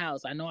in the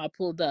house. I know I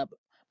pulled up,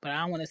 but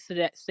I want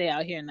to stay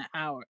out here in an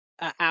hour,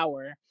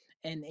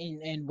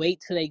 and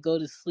wait till they go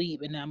to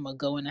sleep, and I'm gonna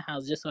go in the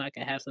house just so I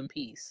can have some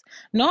peace.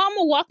 No, I'm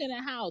gonna walk in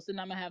the house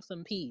and I'm gonna have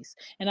some peace,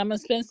 and I'm gonna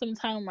spend some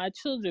time with my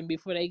children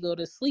before they go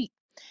to sleep,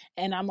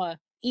 and I'm gonna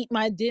eat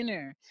my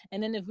dinner,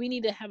 and then if we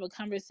need to have a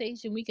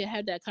conversation, we can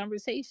have that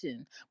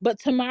conversation. But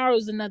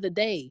tomorrow's another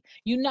day.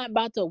 You're not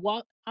about to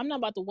walk. I'm not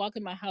about to walk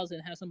in my house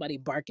and have somebody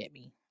bark at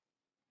me.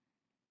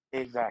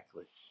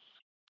 Exactly.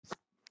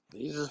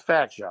 These is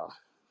facts, y'all.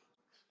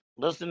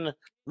 Listen,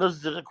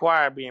 listen to the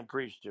choir being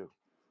preached to.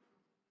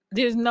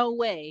 There's no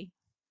way.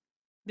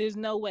 There's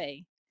no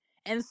way.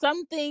 And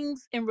some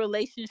things in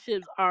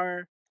relationships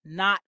are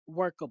not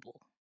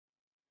workable.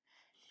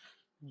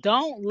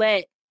 Don't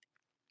let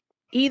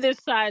either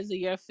sides of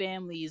your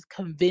families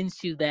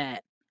convince you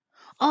that,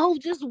 oh,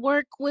 just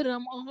work with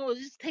them. Oh,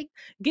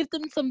 give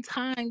them some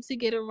time to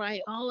get it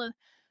right.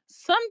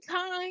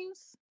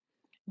 Sometimes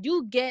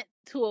you get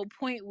to a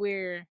point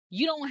where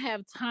you don't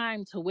have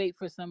time to wait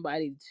for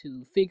somebody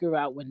to figure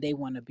out when they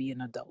want to be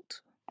an adult.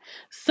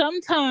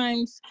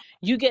 Sometimes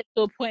you get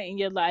to a point in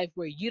your life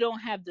where you don't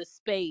have the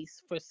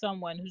space for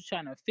someone who's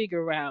trying to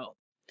figure out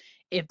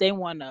if they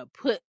want to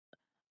put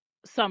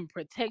some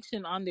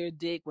protection on their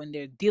dick when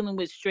they're dealing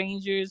with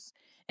strangers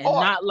and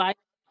Or not like,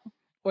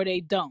 or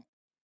they don't.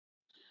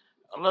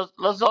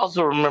 let's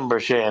also remember,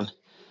 Shan,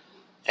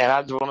 and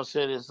I just want to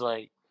say this: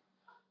 like,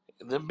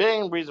 the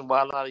main reason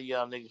why a lot of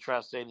y'all niggas try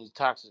to stay in these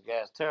toxic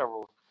ass,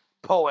 terrible,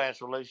 po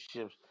ass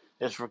relationships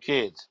is for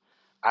kids.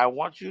 I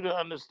want you to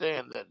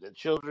understand that the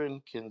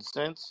children can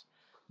sense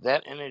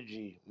that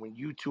energy when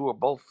you two are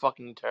both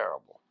fucking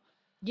terrible.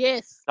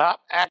 Yes.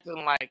 Stop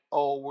acting like,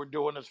 oh, we're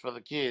doing this for the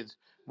kids.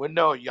 When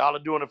no, y'all are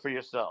doing it for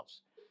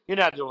yourselves. You're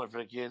not doing it for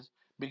the kids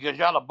because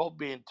y'all are both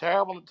being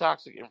terrible and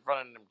toxic in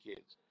front of them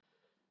kids.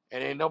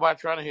 And ain't nobody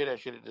trying to hear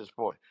that shit at this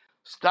point.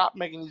 Stop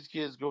making these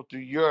kids go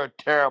through your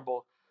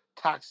terrible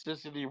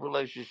toxicity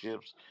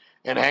relationships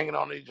and hanging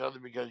on to each other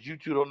because you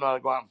two don't know how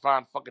to go out and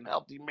find fucking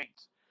healthy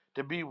mates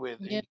to be with,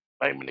 and Yeah, you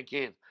blaming the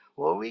kids.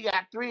 Well, we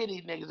got three of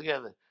these niggas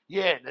together.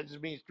 Yeah, that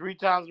just means 3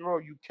 times in a row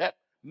you kept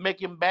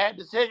making bad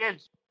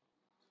decisions.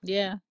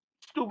 yeah.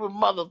 Stupid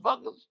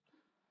motherfuckers.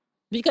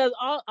 Because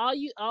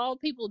all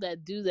people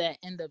that do that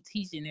end up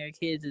teaching their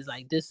kids is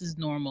like, this is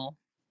normal.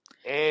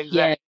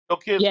 Yes, Exactly. Your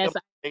kids yes, end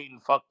up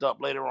dating fucked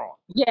up later on.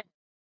 yeah.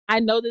 I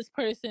know this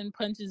person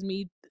punches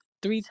me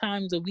 3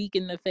 times a week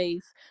in the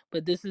face,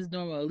 but this is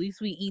normal. At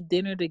least we eat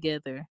dinner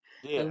together.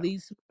 At Yeah.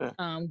 least,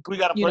 We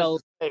got a you place know,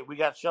 to stay. We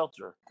got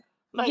shelter.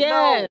 Like,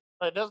 no, yes.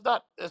 like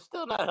that's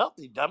still not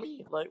healthy,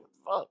 dummy. Like, what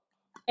the fuck?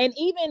 And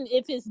even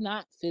if it's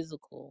not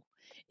physical,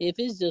 if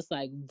it's just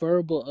like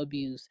verbal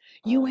abuse,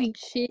 you Uh, ain't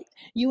shit,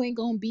 you ain't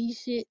gonna be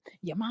shit,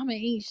 your mama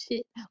ain't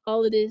shit,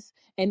 all of this,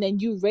 and then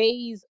you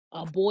raise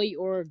a boy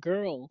or a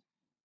girl,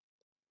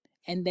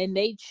 and then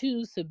they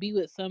choose to be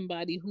with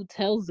somebody who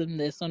tells them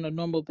this on a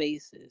normal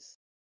basis.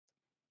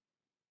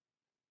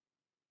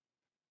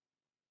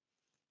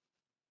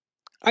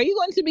 Are you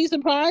going to be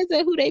surprised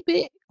at who they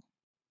pick?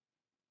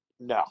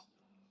 no,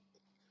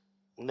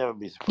 never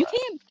be You surprised.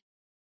 can't.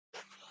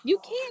 You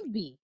can't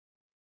be.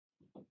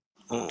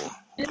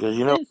 And, Because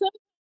you know, and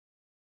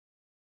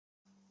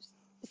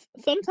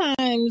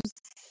sometimes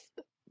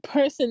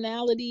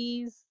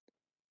personalities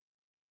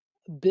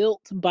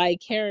built by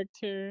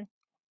character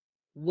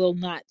will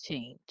not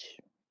change.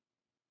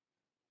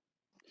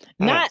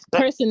 Not say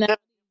personality. that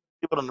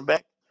people on the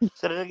back.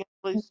 Say that again,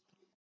 please.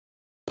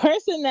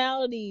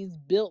 Personalities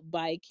built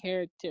by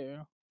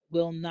character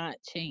will not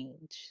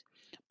change.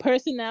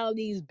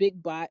 Personalities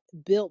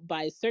built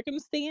by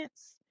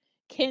circumstance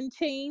can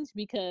change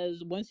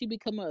because once you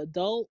become an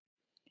adult,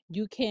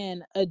 you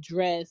can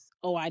address,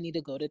 oh, I need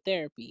to go to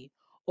therapy,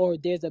 or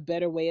there's a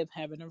better way of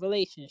having a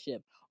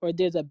relationship, or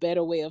there's a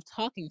better way of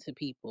talking to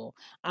people.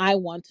 I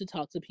want to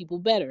talk to people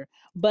better.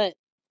 But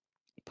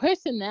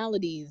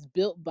personalities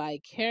built by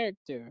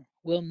character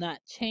will not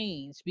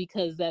change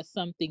because that's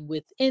something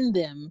within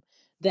them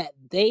that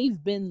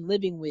they've been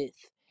living with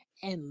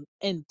and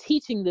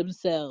teaching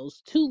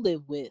themselves to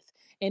live with,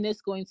 and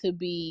it's going to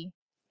be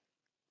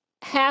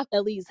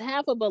at least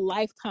half of a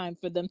lifetime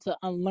for them to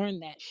unlearn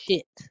that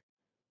shit.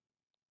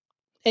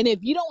 And if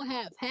you don't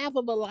have half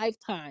of a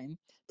lifetime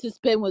to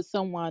spend with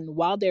someone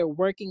while they're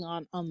working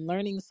on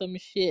unlearning some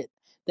shit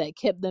that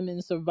kept them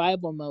in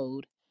survival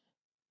mode,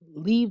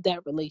 leave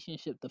that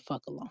relationship the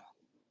fuck alone.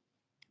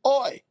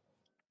 Oi.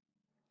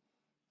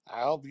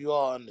 I hope you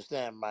all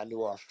understand my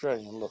new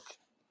Australian look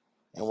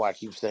and why I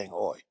keep saying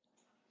oi.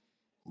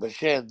 But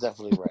Shannon's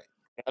definitely right.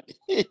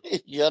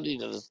 Y'all need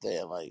to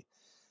understand. Like,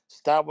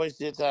 stop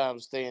wasting your time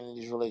staying in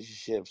these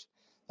relationships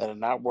that are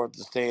not worth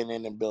the staying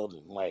in and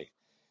building. Like,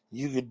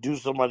 you could do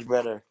so much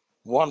better.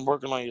 One,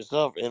 working on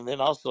yourself, and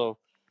then also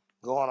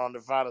going on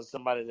to find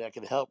somebody that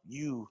can help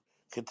you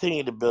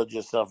continue to build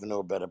yourself into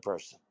a better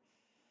person.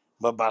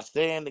 But by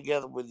staying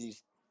together with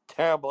these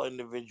terrible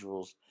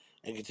individuals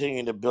and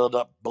continuing to build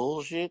up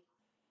bullshit,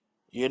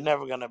 you're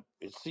never gonna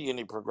see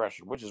any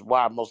progression. Which is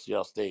why most of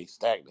y'all stay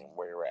stagnant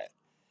where you're at,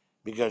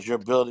 because you're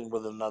building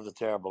with another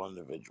terrible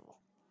individual.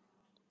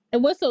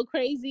 And what's so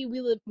crazy,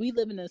 we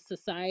live in a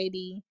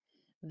society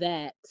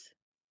that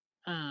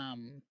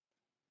um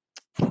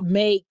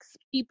makes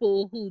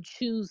people who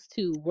choose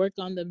to work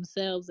on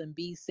themselves and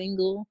be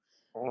single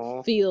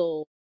Mhm.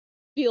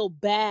 feel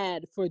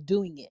bad for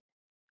doing it.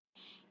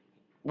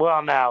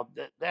 Well, now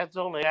that's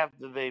only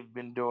after they've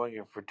been doing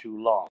it for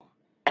too long.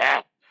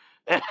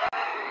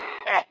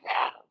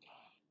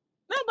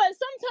 No, but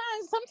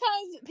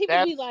sometimes people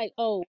be that's like,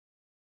 "Oh,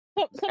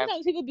 that's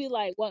sometimes people be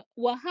like,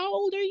 well, how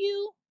old are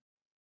you?"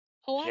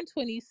 "Oh, Shan. I'm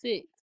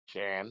 26."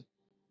 Shan.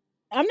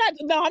 I'm not.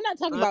 No, I'm not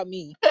talking about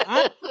me.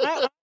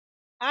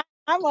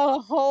 I'm a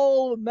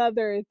whole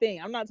nother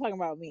thing. I'm not talking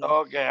about me.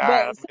 Okay, all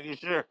right. But I'm making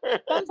sure.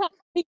 sometimes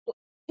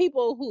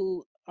people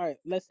who are,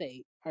 let's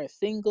say, are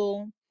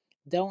single,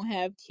 don't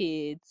have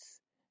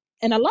kids,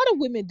 and a lot of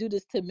women do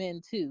this to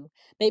men too.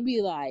 They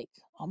be like,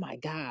 "Oh my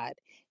God,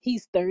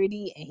 he's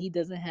 30 and he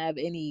doesn't have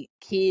any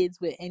kids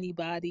with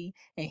anybody,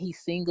 and he's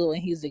single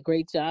and he's a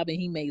great job and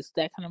he makes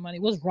that kind of money.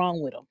 What's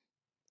wrong with him?"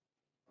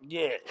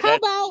 Yeah, How that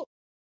about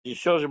it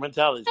shows your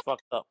mentality is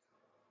fucked up.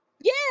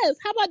 Yes,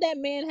 how about that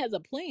man has a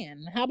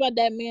plan? How about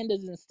that man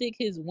doesn't stick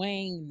his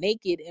wang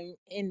naked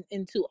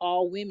into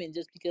all women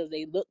just because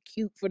they look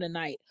cute for the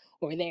night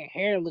or their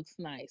hair looks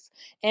nice?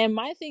 And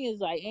my thing is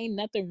like, ain't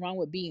nothing wrong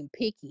with being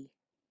picky.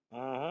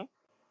 Hmm.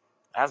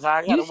 That's how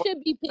I got You to work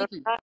should be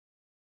picky.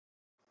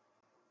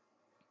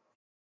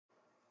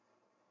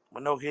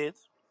 with no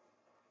kids.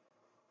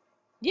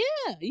 Yeah,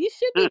 you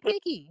should be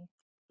picky.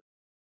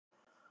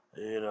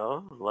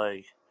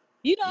 Like,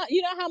 You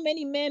know how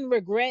many men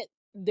regret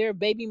their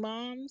baby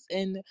moms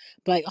and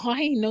like, oh, I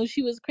ain't know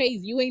she was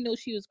crazy. You ain't know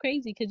she was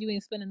crazy because you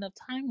ain't spent enough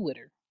time with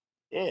her.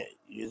 yeah,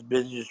 you just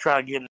been just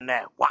trying to get in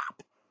that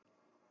wop.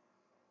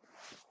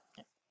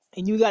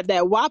 And you got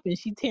that whop and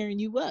she tearing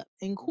you up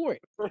in court.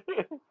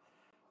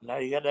 Now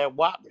you got that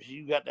whop,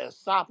 you got that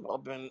sop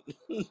up in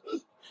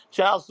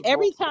child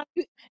Every support. time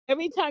you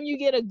every time you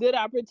get a good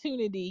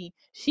opportunity,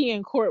 she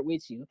in court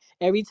with you.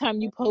 Every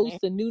time you Mhm.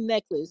 post a new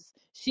necklace,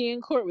 she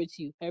in court with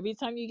you. Every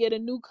time you get a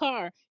new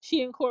car,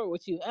 she in court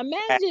with you.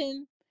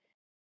 Imagine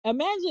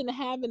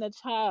having a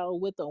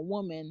child with a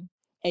woman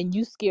and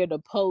you scared to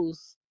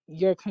post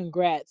your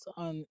congrats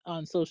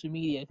on social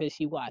media because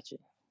she watching.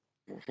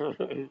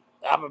 I'm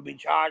gonna be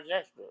charged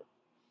extra.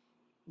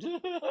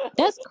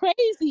 That's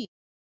crazy.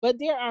 But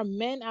there are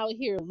men out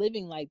here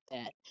living like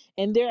that.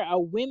 And there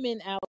are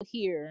women out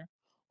here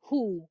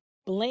who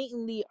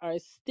blatantly are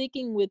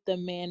sticking with the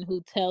man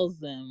who tells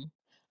them,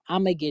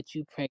 I'm going to get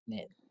you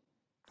pregnant.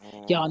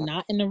 Y'all Mhm.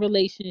 not in a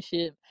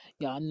relationship.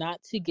 Y'all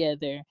not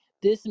together.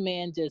 This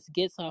man just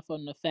gets off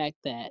on the fact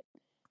that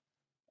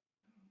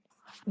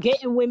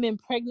getting women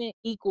pregnant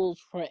equals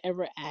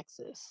forever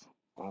access.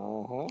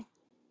 Mhm.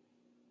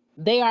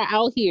 They are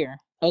out here.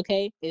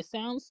 Okay. It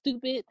sounds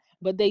stupid,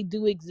 but they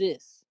do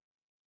exist.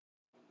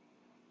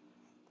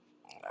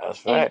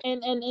 That's and right.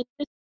 and and,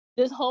 and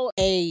this whole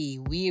hey,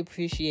 we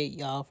appreciate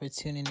y'all for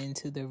tuning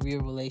into the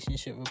Real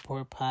Relationship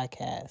Report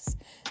podcast.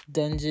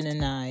 Dungeon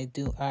and I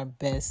do our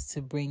best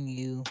to bring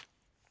you,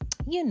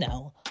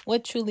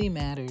 what truly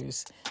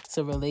matters,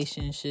 so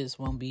relationships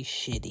won't be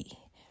shitty.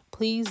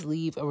 Please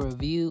leave a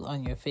review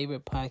on your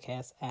favorite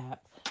podcast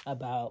app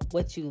about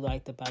what you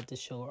liked about the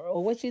show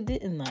or what you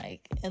didn't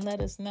like, and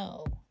let us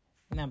know.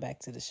 Now back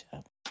to the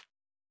show.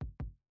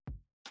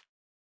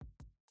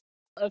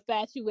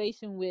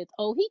 Infatuation with,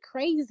 oh, he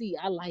crazy,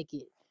 I like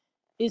it.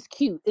 It's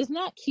cute. It's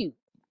not cute.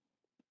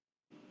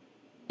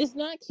 It's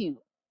not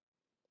cute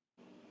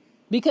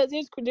because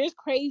there's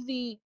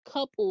crazy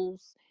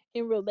couples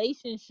in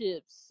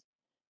relationships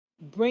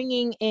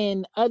bringing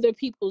in other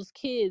people's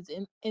kids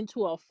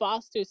into a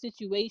foster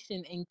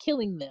situation and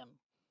killing them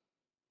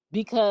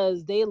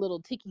because they a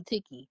little ticky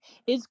ticky.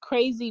 It's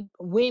crazy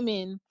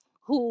women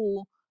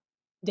who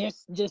they're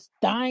just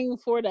dying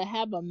for to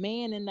have a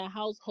man in the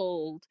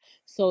household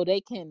so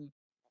they can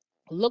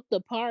look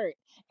the part,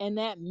 and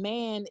that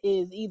man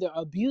is either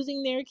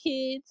abusing their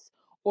kids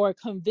or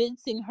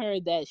convincing her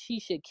that she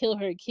should kill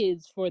her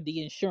kids for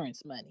the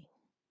insurance money.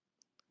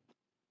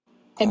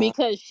 And Mhm.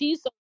 because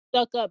she's so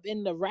stuck up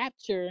in the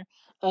rapture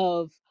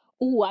of,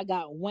 ooh, I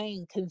got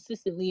Wayne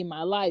consistently in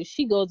my life,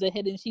 she goes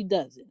ahead and she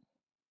does it.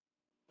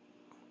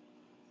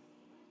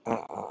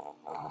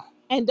 Mhm.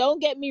 And don't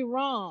get me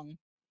wrong,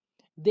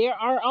 there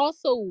are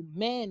also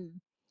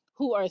men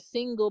who are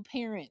single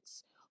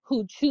parents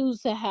who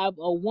choose to have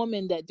a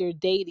woman that they're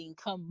dating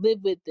come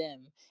live with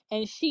them,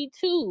 and she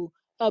too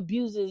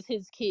abuses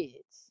his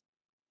kids.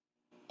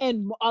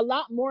 And a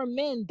lot more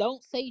men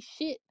don't say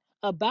shit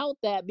about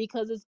that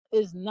because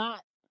it's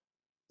not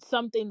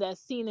something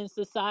that's seen in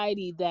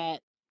society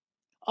that,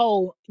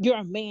 oh, you're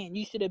a man,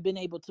 you should have been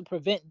able to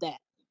prevent that.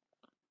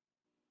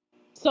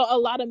 So a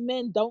lot of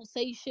men don't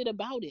say shit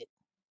about it.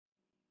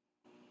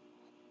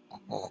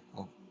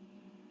 Mhm.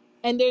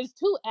 And there's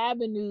two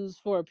avenues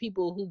for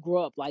people who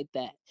grow up like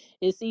that.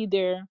 It's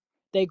either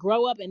they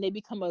grow up and they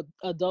become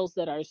adults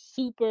that are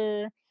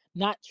super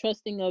not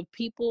trusting of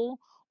people,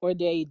 or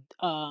they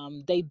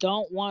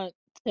don't want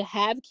to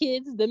have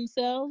kids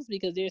themselves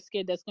because they're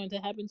scared that's going to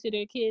happen to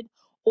their kid,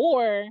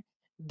 or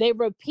they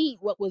repeat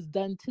what was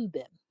done to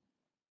them.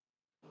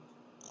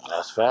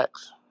 That's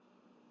facts.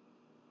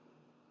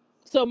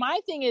 So my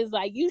thing is,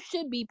 like, you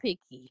should be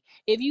picky.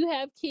 If you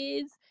have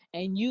kids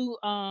and you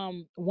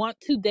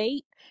want to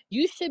date,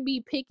 you should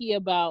be picky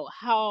about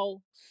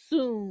how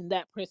soon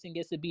that person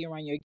gets to be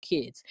around your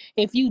kids.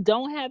 If you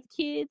don't have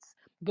kids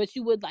but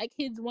you would like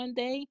kids one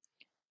day,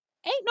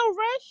 ain't no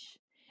rush.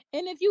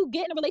 And if you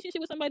get in a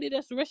relationship with somebody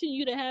that's rushing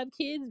you to have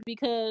kids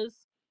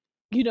because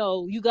you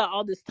got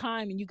all this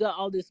time and you got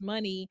all this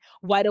money,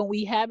 why don't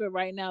we have it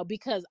right now?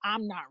 Because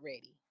I'm not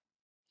ready.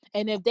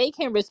 And if they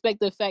can respect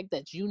the fact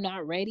that you're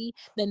not ready,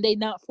 then they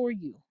not for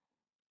you.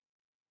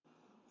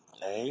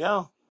 There you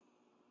go.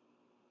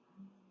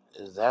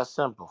 It's that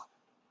simple.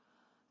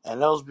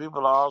 And those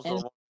people are also And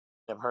the ones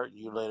that hurt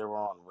you later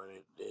on when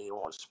they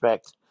don't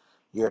respect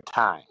your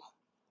time.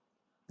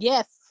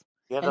 yes,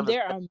 You have to and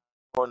there understand are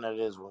how important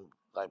that is when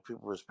like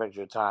people respect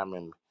your time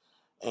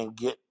and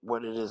get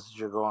what it is that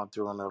you're going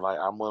through, and they're like,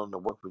 I'm willing to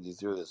work with you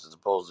through this, as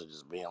opposed to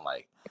just being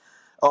like,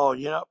 oh,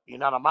 you're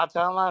not on my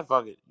timeline.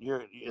 Fuck it,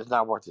 it's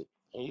not worth it.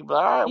 And you be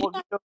like, all right, you well, know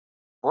get your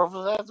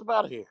worthless ass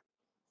about here.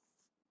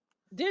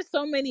 there's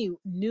so many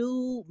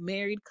new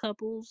married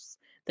couples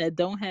that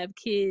don't have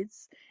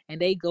kids and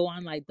they go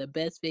on like the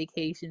best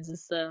vacations and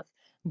stuff,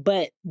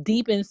 but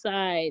deep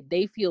inside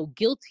they feel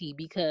guilty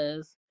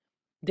because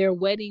their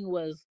wedding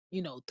was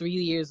 3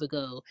 years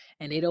ago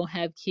and they don't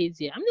have kids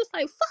yet. I'm just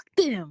like, fuck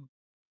them.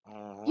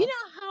 You Hmm.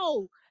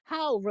 know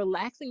how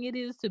relaxing it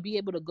is to be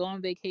able to go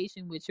on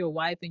vacation with your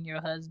wife and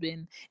your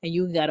husband, and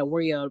you ain't got to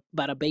worry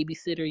about a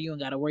babysitter. You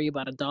ain't got to worry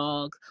about a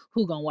dog.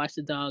 Who gonna watch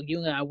the dog? You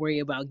ain't got to worry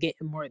about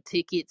getting more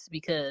tickets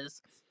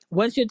because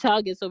once your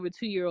child gets over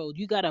 2 year old,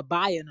 you got to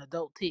buy an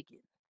adult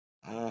ticket.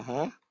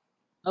 Hmm.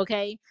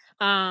 Okay.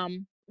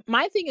 Um,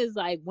 my thing is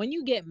like when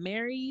you get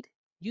married,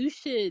 you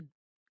should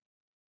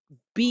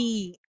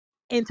be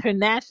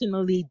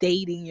internationally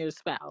dating your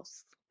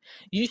spouse.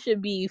 You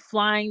should be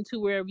flying to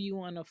wherever you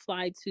want to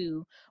fly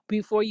to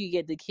before you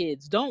get the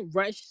kids. Don't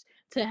rush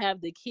to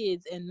have the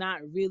kids and not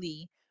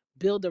really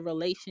build a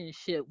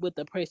relationship with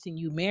the person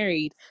you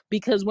married,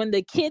 because when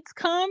the kids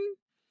come,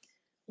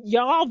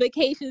 y'all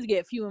vacations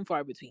get few and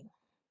far between.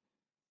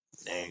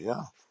 There you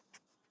go.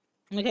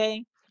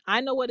 Okay?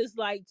 I know what it's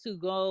like to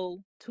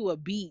go to a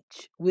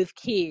beach with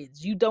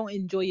kids. You don't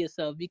enjoy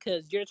yourself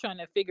because you're trying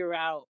to figure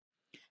out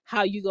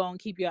how you gonna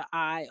keep your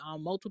eye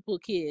on multiple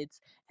kids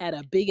at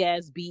a big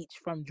ass beach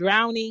from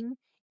drowning,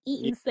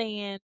 Yeah, eating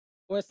sand,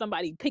 or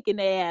somebody picking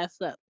their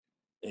ass up.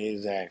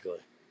 exactly.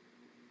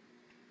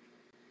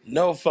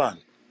 No fun.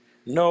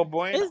 No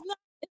It's bueno. not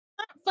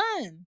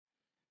fun.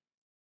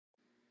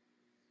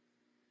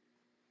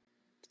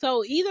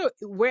 So either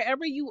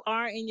wherever you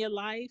are in your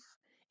life,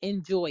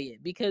 enjoy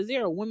it, because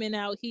there are women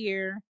out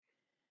here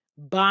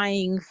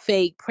buying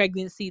fake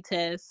pregnancy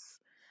tests,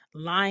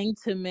 lying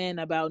to men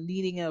about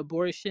needing an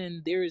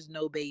abortion. There is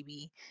no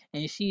baby,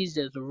 and she's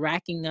just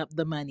racking up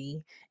the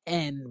money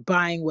and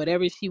buying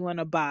whatever she want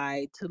to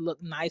buy to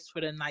look nice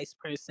for the nice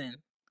person.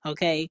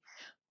 Okay,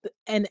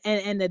 and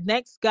the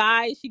next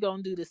guy, she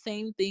gonna do the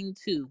same thing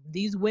too.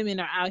 These women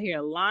are out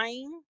here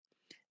lying.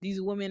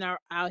 These women are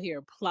out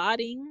here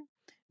plotting.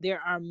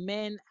 There are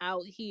men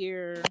out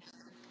here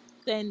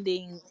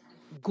sending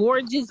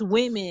gorgeous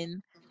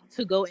women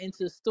to go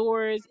into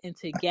stores,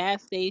 into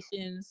gas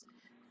stations,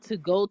 to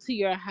go to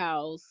your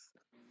house.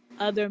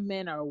 Other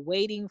men are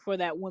waiting for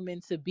that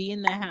woman to be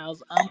in the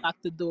house, unlock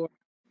the door,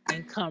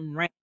 and come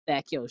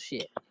ransack your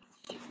shit.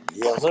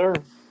 Yes, sir.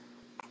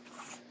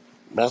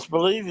 Best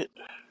believe it.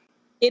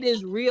 It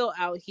is real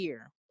out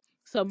here.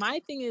 So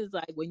my thing is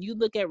like when you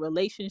look at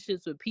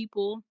relationships with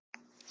people,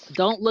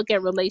 don't look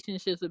at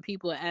relationships with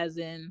people as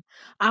in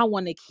I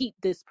want to keep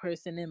this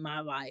person in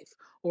my life,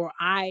 or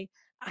I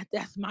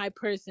that's my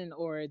person,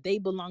 or they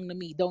belong to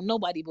me. Don't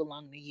nobody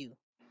belong to you.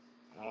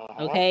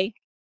 Uh-huh. Okay?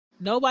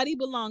 Nobody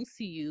belongs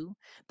to you.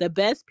 The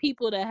best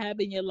people to have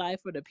in your life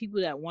are the people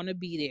that want to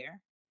be there,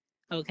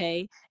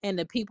 okay? And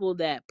the people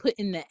that put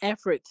in the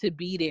effort to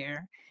be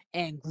there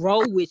and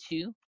grow with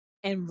you.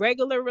 And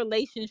regular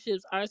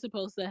relationships are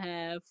supposed to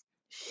have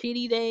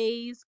shitty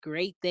days,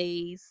 great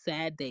days,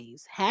 sad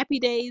days, happy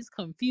days,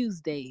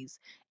 confused days,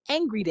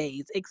 angry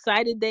days,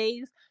 excited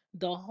days.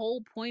 The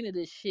whole point of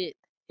this shit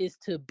is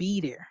to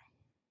be there.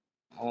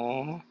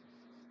 Uh-huh.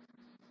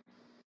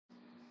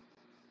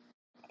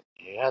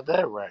 You got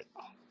that right.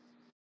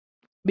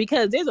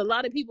 Because there's a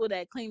lot of people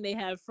that claim they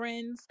have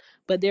friends,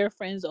 but their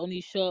friends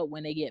only show up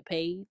when they get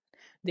paid.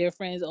 Their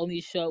friends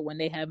only show up when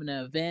they have an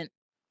event.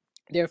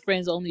 Their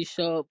friends only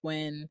show up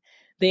when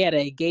they at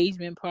an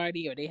engagement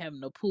party, or they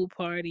having a pool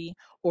party,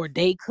 or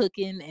they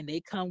cooking and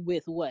they come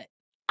with what?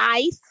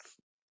 Ice,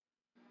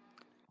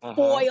 Uh-huh.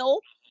 foil.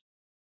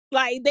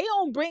 Like they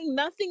don't bring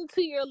nothing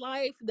to your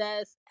life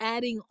that's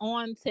adding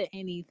on to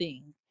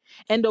anything.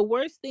 And the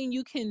worst thing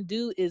you can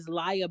do is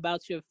lie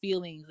about your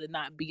feelings and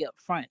not be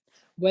upfront.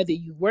 Whether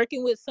you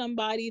working with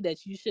somebody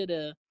that you should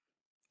have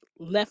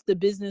left the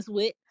business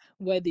with,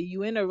 whether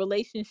you in a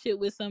relationship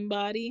with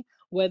somebody,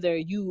 whether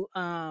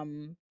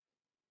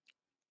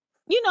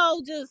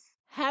just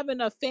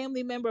having a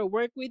family member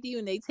work with you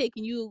and they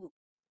taking you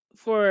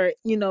for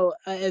an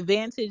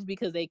advantage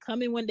because they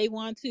come in when they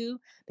want to,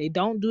 they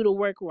don't do the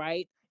work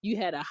right. You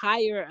had to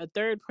hire a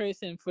third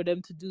person for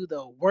them to do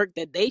the work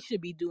that they should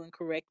be doing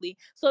correctly,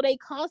 so they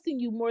costing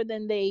you more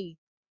than they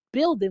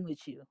building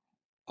with you.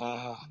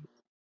 Uh-huh.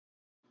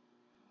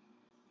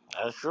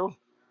 That's true.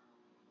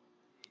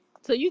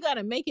 So you got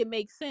to make it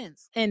make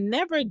sense and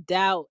never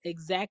doubt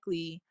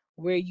exactly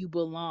where you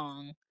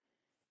belong.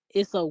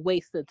 It's a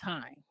waste of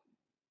time.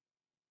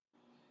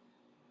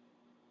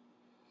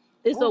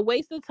 It's a Ooh.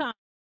 waste of time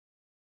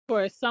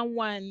for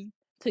someone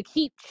to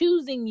keep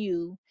choosing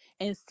you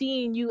and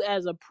seeing you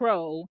as a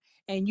pro,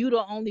 and you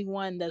the only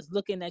one that's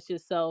looking at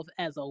yourself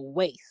as a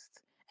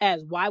waste,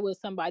 as why would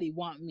somebody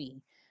want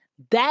me?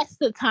 That's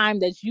the time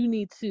that you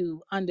need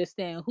to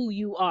understand who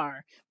you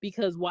are,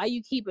 because why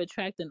you keep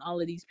attracting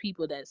all of these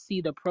people that see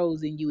the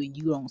pros in you and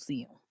you don't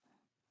see them.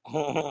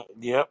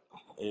 Yep.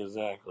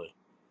 Exactly.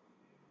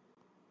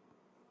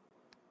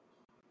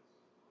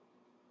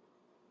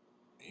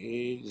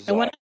 And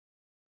Exactly.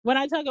 when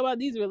I talk about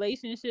these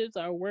relationships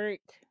or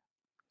work,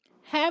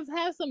 have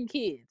some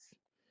kids,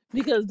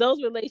 because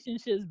those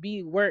relationships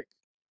be work.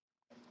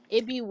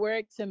 It be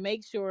work to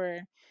make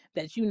sure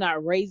that you're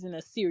not raising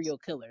a serial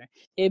killer.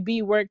 It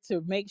be work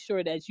to make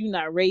sure that you're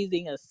not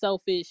raising a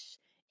selfish,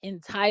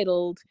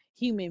 entitled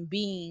human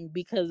being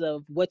because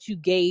of what you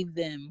gave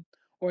them,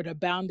 or the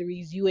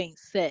boundaries you ain't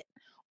set,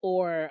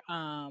 or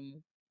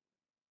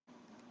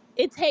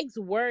it takes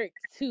work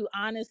to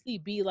honestly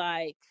be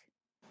like,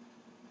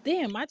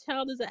 damn, my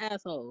child is an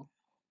asshole.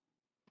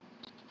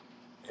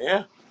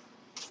 Yeah.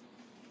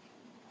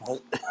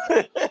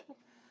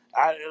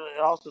 It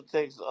also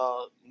takes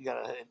you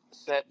gotta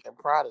set the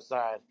pride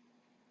aside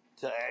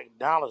to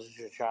acknowledge that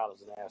your child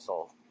is an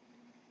asshole.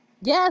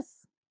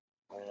 Yes.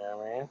 You know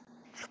what I mean?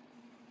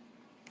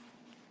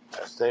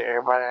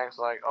 Everybody acts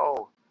like,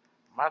 oh,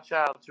 my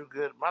child's too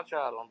good. My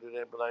child don't do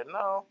that. But like,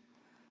 no,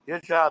 your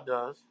child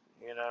does.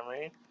 You know what I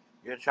mean?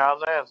 Your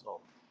child's an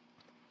asshole,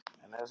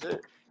 and that's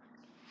it.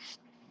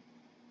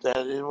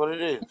 That is what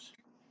it is.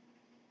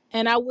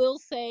 And I will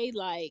say,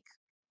 like,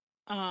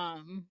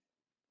 um,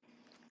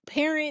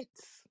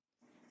 parents,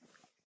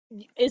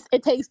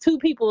 it takes two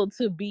people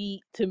to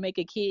make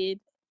a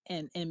kid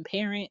and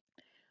parent,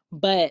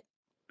 but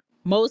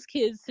most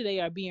kids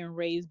today are being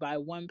raised by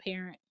one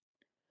parent,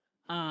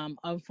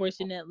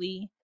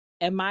 unfortunately.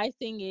 And my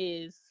thing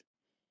is,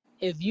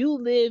 if you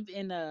live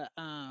in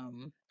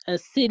a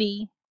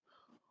city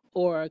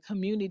or a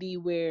community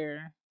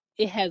where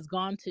it has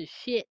gone to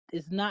shit,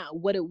 it's not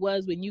what it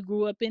was when you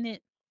grew up in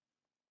it,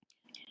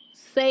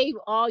 save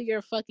all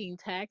your fucking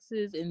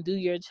taxes and do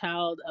your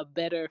child a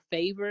better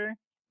favor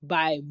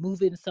by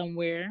moving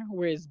somewhere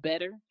where it's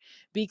better.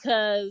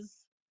 Because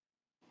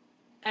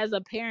as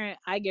a parent,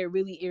 I get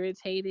really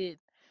irritated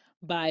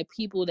by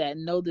people that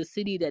know the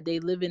city that they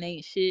live in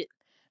ain't shit,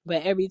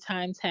 but every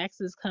time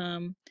taxes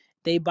come,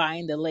 they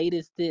buying the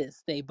latest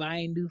this, they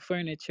buying new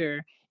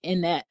furniture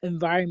in that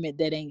environment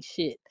that ain't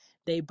shit.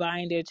 They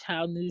buying their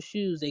child new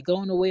shoes. They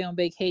going away on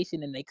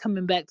vacation and they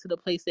coming back to the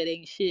place that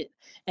ain't shit.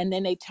 And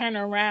then they turn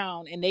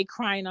around and they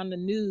crying on the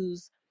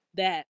news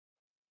that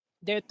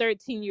their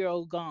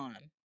 13-year-old gone.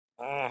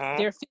 Mm-hmm.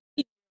 Their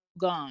 15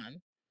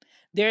 gone.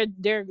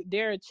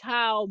 Their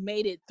child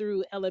made it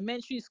through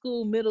elementary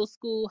school, middle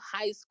school,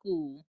 high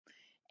school,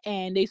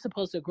 and they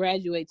supposed to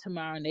graduate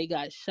tomorrow and they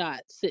got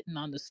shot sitting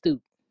on the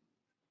stoop.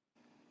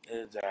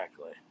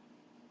 Exactly.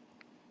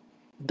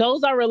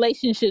 Those are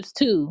relationships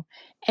too.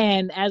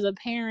 And as a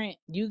parent,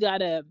 you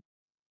gotta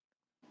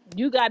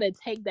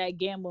take that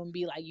gamble and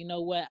be like, you know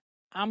what?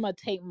 I'm gonna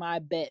take my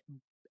bet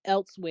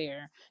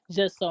elsewhere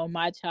just so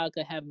my child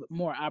could have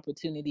more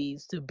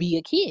opportunities to be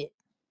a kid.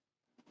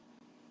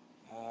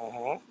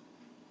 Mm-hmm.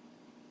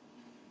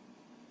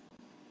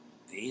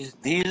 These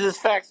is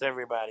facts,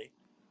 everybody.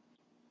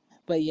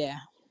 But yeah,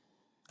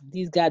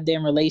 these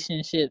goddamn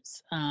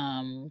relationships.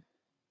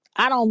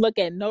 I don't look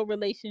at no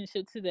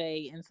relationship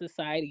today in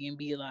society and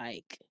be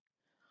like,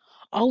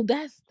 oh,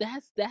 that's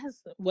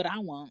what I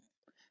want.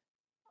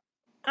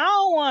 I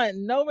don't want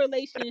no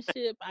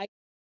relationship I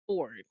can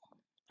afford.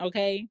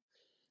 Okay.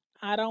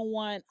 I don't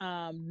want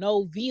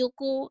no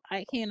vehicle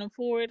I can't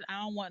afford.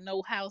 I don't want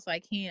no house I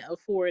can't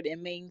afford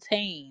and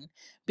maintain.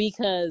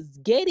 Because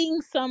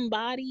getting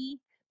somebody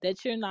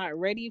that you're not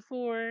ready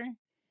for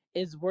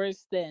is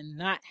worse than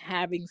not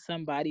having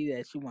somebody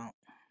that you want.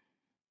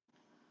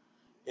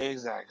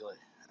 Exactly.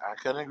 I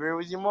couldn't agree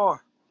with you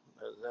more.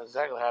 That's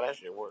exactly how that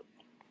shit works.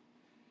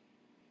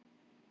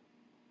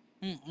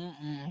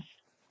 Mm-mm-mm.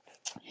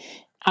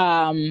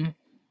 Um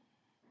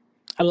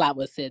a lot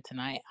was said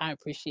tonight. I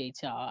appreciate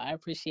y'all. I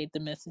appreciate the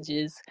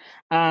messages.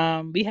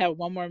 We have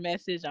one more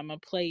message. I'm gonna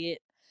play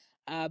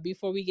it.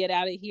 Before we get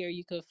out of here,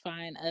 you can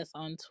find us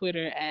on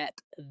Twitter at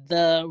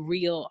The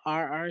Real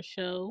RR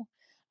Show.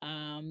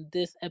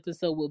 This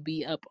episode will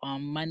be up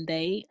on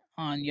Monday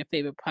on your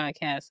favorite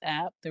podcast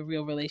app, The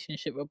Real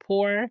Relationship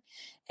Rapport.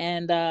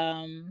 And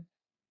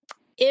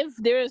if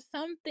there is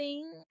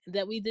something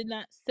that we did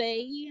not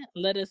say,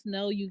 let us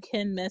know. You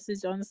can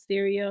message on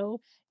stereo.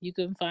 You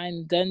can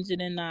find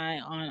Dungeon and I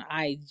on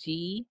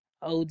IG,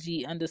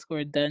 OG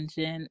underscore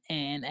Dungeon,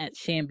 and at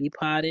Shambi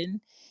Podden.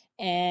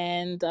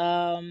 And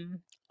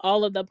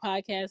all of the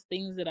podcast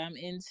things that I'm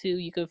into,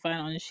 you can find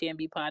on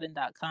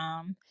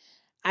shambipodden.com.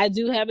 I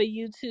do have a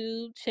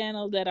YouTube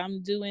channel that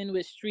I'm doing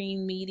with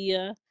Stream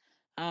Media,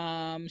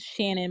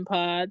 Shannon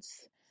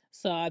Pods.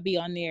 So I'll be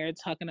on there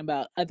talking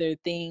about other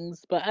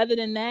things. But other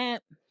than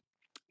that,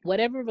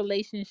 whatever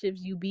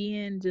relationships you be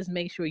in, just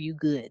make sure you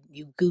good.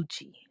 You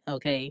Gucci.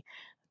 Okay.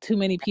 Too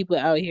many people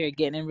out here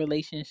getting in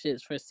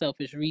relationships for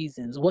selfish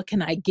reasons. What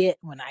can I get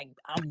when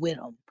I'm with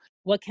them?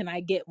 What can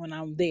I get when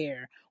I'm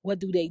there? What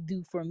do they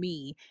do for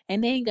me?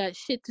 And they ain't got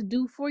shit to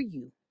do for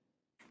you.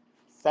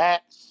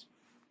 Facts.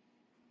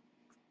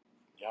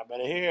 Y'all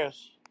better hear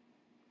us.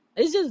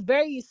 It's just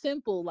very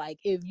simple. Like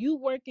if you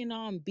working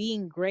on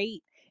being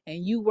great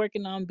and you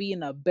working on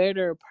being a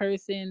better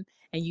person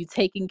and you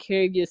taking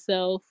care of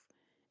yourself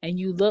and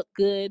you look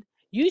good,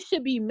 you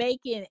should be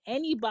making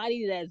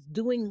anybody that's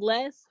doing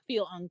less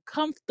feel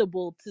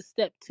uncomfortable to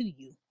step to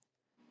you.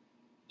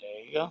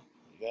 There you go.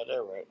 You got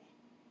that right.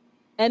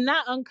 And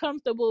not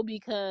uncomfortable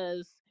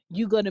because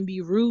you're gonna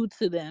be rude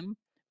to them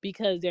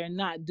because they're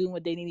not doing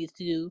what they need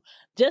to do.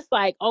 Just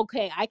like,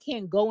 okay, I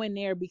can't go in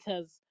there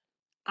because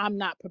I'm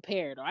not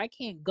prepared, or I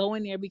can't go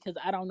in there because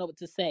I don't know what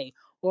to say,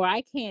 or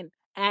I can't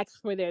ask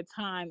for their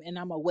time and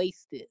I'm gonna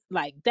waste it.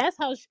 Like that's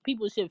how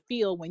people should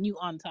feel when you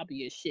on top of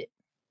your shit.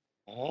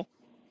 Mm-hmm.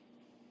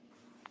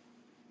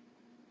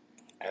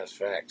 That's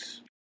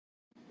facts.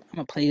 I'm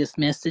gonna play this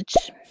message.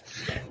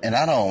 And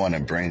I don't want to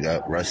bring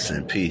up rest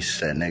in peace,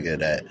 that nigga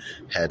that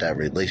had that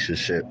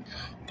relationship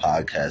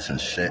podcast and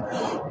shit,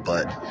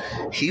 but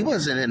he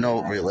wasn't in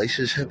no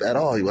relationship at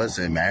all. He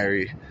wasn't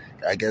married.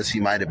 I guess he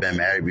might have been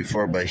married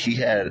before, but he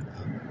had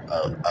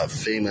a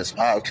famous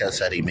podcast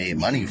that he made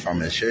money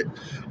from and shit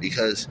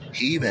because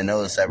he even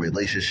knows that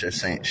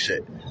relationships ain't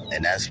shit,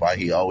 and that's why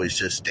he always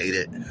just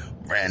dated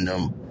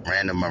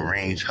random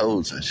arranged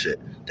hoes and shit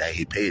that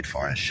he paid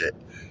for and shit.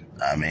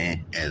 I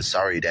mean, and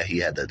sorry that he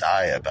had to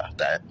die about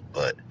that,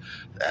 but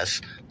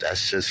that's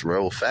that's just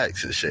real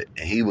facts and shit.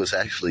 And he was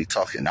actually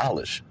talking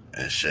knowledge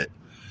and shit.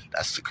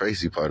 That's the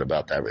crazy part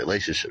about that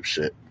relationship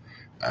shit.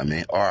 I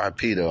mean,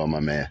 R.I.P. though, my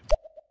man.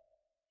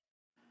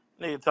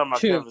 Nigga talking about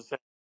True. Kevin Samuels.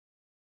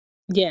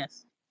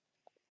 Yes.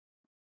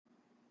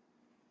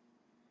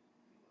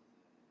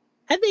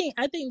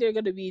 I think there are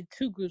going to be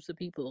two groups of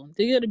people.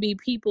 There are going to be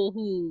people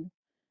who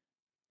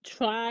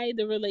try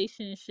the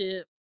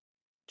relationship,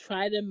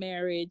 try the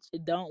marriage,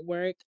 it don't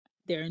work.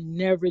 They're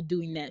never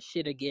doing that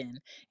shit again.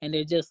 And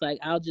they're just like,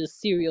 I'll just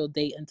serial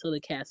date until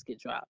the casket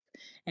drops.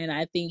 And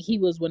I think he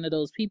was one of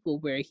those people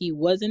where he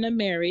was in a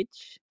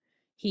marriage,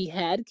 he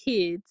had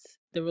kids,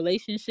 the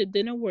relationship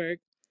didn't work.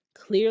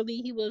 Clearly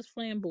he was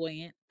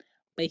flamboyant,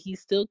 but he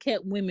still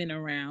kept women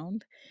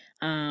around.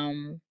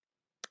 And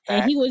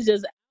Facts. he was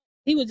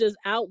just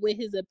out with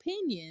his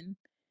opinion,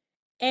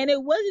 and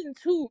it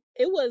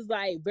was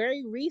like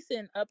very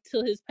recent up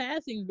till his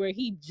passing where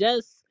he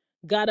just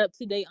got up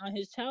to date on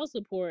his child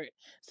support.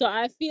 So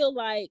I feel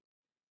like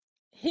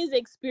his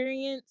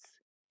experience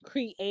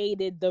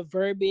created the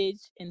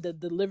verbiage and the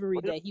delivery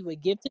that he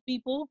would give to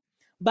people.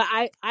 But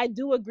I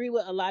do agree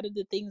with a lot of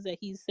the things that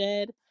he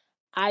said.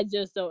 I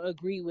just don't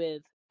agree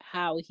with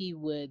how he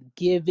would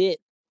give it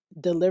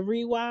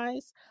delivery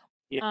wise.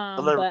 Yeah, um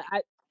delivery. but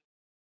i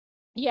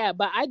Yeah,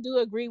 but I do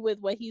agree with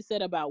what he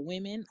said about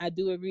women. I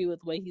do agree with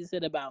what he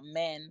said about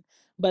men.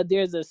 But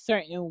there's a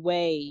certain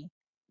way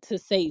to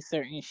say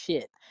certain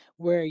shit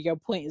where your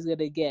point is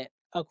gonna get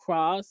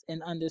across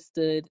and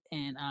understood,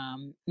 and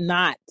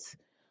not,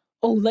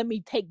 oh, let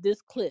me take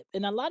this clip.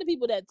 And a lot of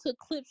people that took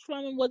clips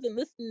from him wasn't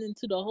listening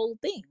to the whole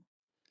thing.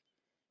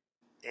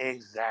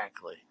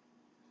 Exactly.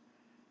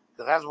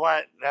 Cause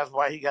that's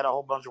why he got a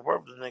whole bunch of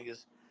worthless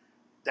niggas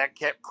that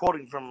kept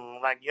quoting from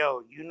him like,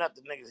 "Yo, you not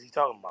the niggas he's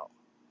talking about."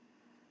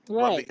 But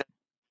Right, because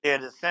he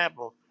had this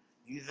sample,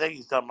 you think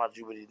he's talking about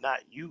you, but he's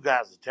not. You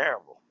guys are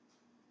terrible.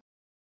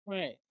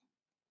 right.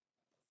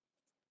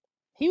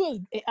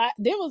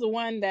 There was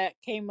one that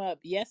came up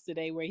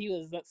yesterday where he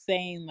was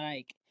saying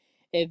like,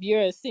 if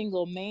you're a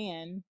single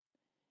man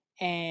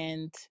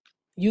and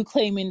you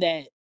claiming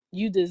that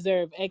you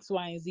deserve X,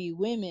 Y, and Z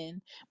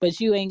women, but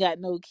you ain't got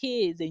no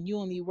kids and you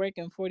only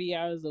working 40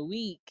 hours a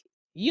week,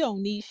 you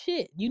don't need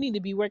shit. You need to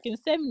be working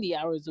 70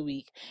 hours a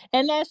week.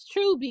 And that's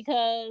true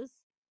because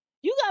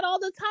you got all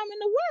the time in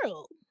the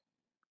world.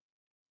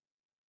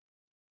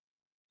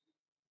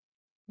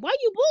 Why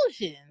you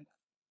bullshitting?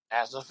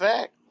 That's a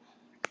fact.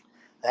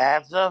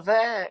 That's a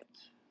fact.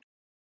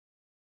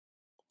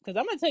 Because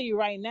I'm going to tell you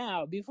right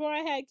now, before I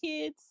had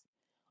kids,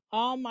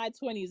 all my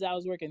 20s, I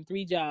was working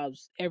 3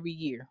 jobs every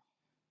year.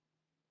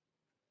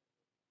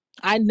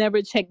 I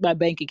never checked my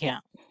bank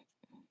account.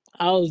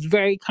 I was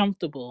very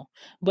comfortable.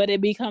 But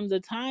it becomes a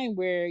time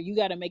where you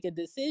got to make a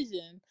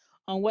decision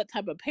on what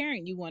type of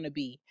parent you want to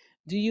be.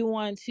 Do you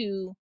want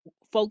to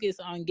focus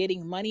on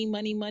getting money,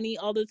 money, money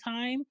all the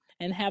time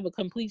and have a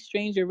complete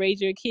stranger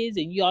raise your kids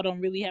and y'all don't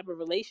really have a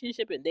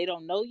relationship and they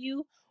don't know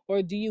you?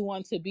 Or do you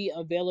want to be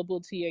available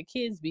to your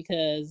kids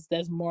because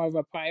that's more of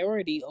a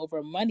priority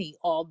over money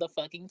all the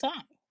fucking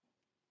time?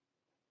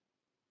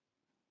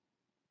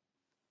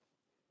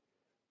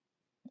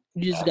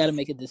 You just got to That's,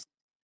 make a decision.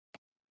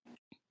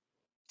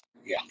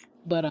 yeah.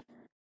 But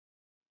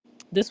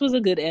this was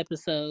a good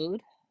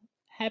episode.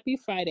 Happy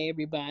Friday,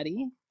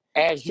 everybody.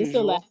 As This is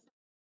the last. usual.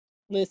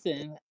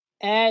 Listen,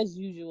 as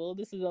usual,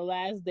 this is the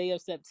last day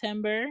of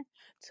September.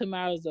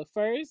 Tomorrow's the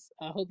first.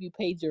 I hope you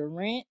paid your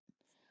rent.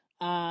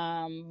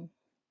 Um,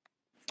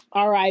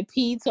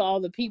 RIP to all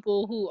the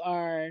people who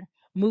are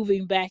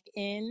moving back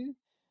in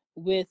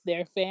with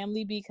their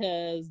family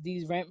because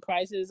these rent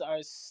prices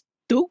are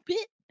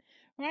stupid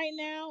right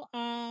now.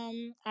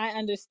 I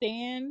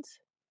understand.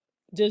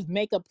 Just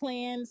make a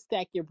plan,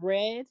 stack your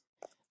bread.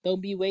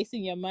 Don't be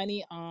wasting your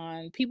money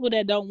on people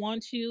that don't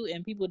want you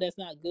and people that's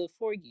not good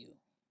for you.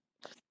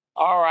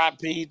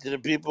 R.I.P. to the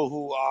people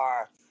who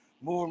are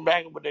moving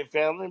back with their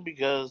family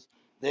because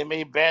they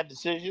made bad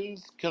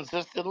decisions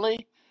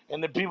consistently,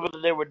 and the people that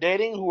they were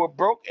dating who were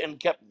broke and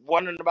kept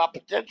wondering about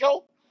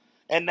potential,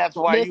 and that's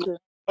why you Listen,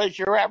 place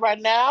you're at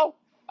right now.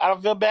 I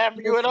don't feel bad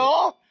for you at listen,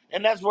 all,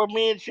 and that's where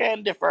me and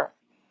Shan differ.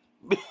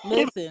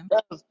 listen.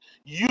 Because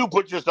you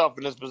put yourself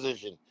in this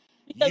position.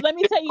 Because You let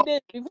me tell you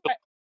this before.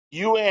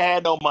 you ain't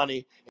had no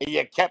money and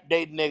you kept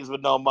dating niggas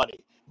with no money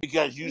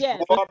because you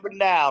Yes, swore up and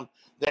down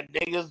that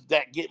niggas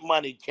that get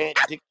money can't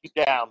dick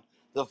you down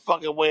the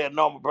fucking way a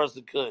normal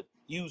person could.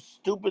 You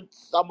stupid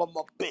son of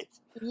a bitch.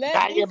 let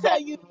Now me you're tell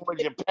back you. with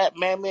your pet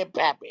mammy and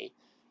pappy,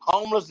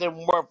 homeless and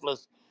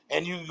worthless,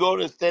 and you go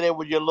to stay there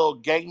with your little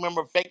gang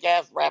member, fake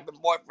ass rapping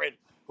boyfriend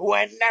who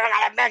ain't never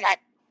gonna make it.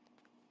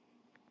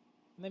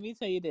 Let me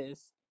tell you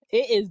this.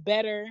 It is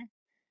better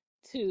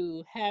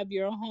to have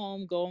your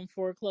home go in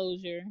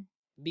foreclosure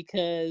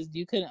because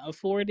you couldn't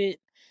afford it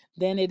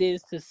than it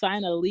is to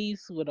sign a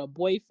lease with a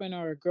boyfriend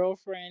or a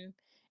girlfriend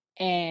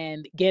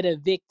and get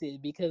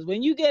evicted, because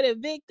when you get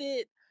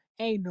evicted,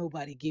 ain't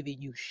nobody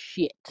giving you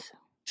shit.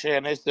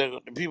 Sharon, they still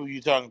the people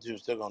you talking to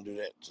still gonna do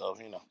that. So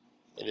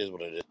it is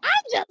what it is.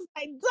 I'm just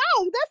like,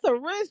 dog, that's a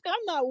risk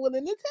I'm not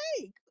willing to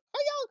take.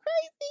 Are y'all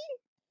crazy?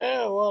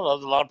 Yeah, well,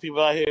 there's a lot of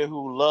people out here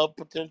who love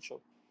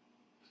potential.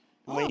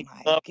 And when Oh you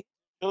my love god.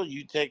 potential,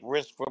 you take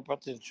risks for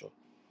potential.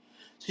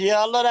 So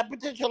yeah, I love that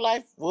potential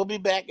life. We'll be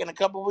back in a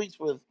couple weeks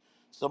with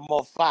some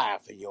more fire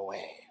for your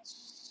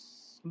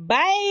ass.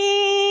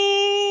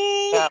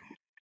 Bye.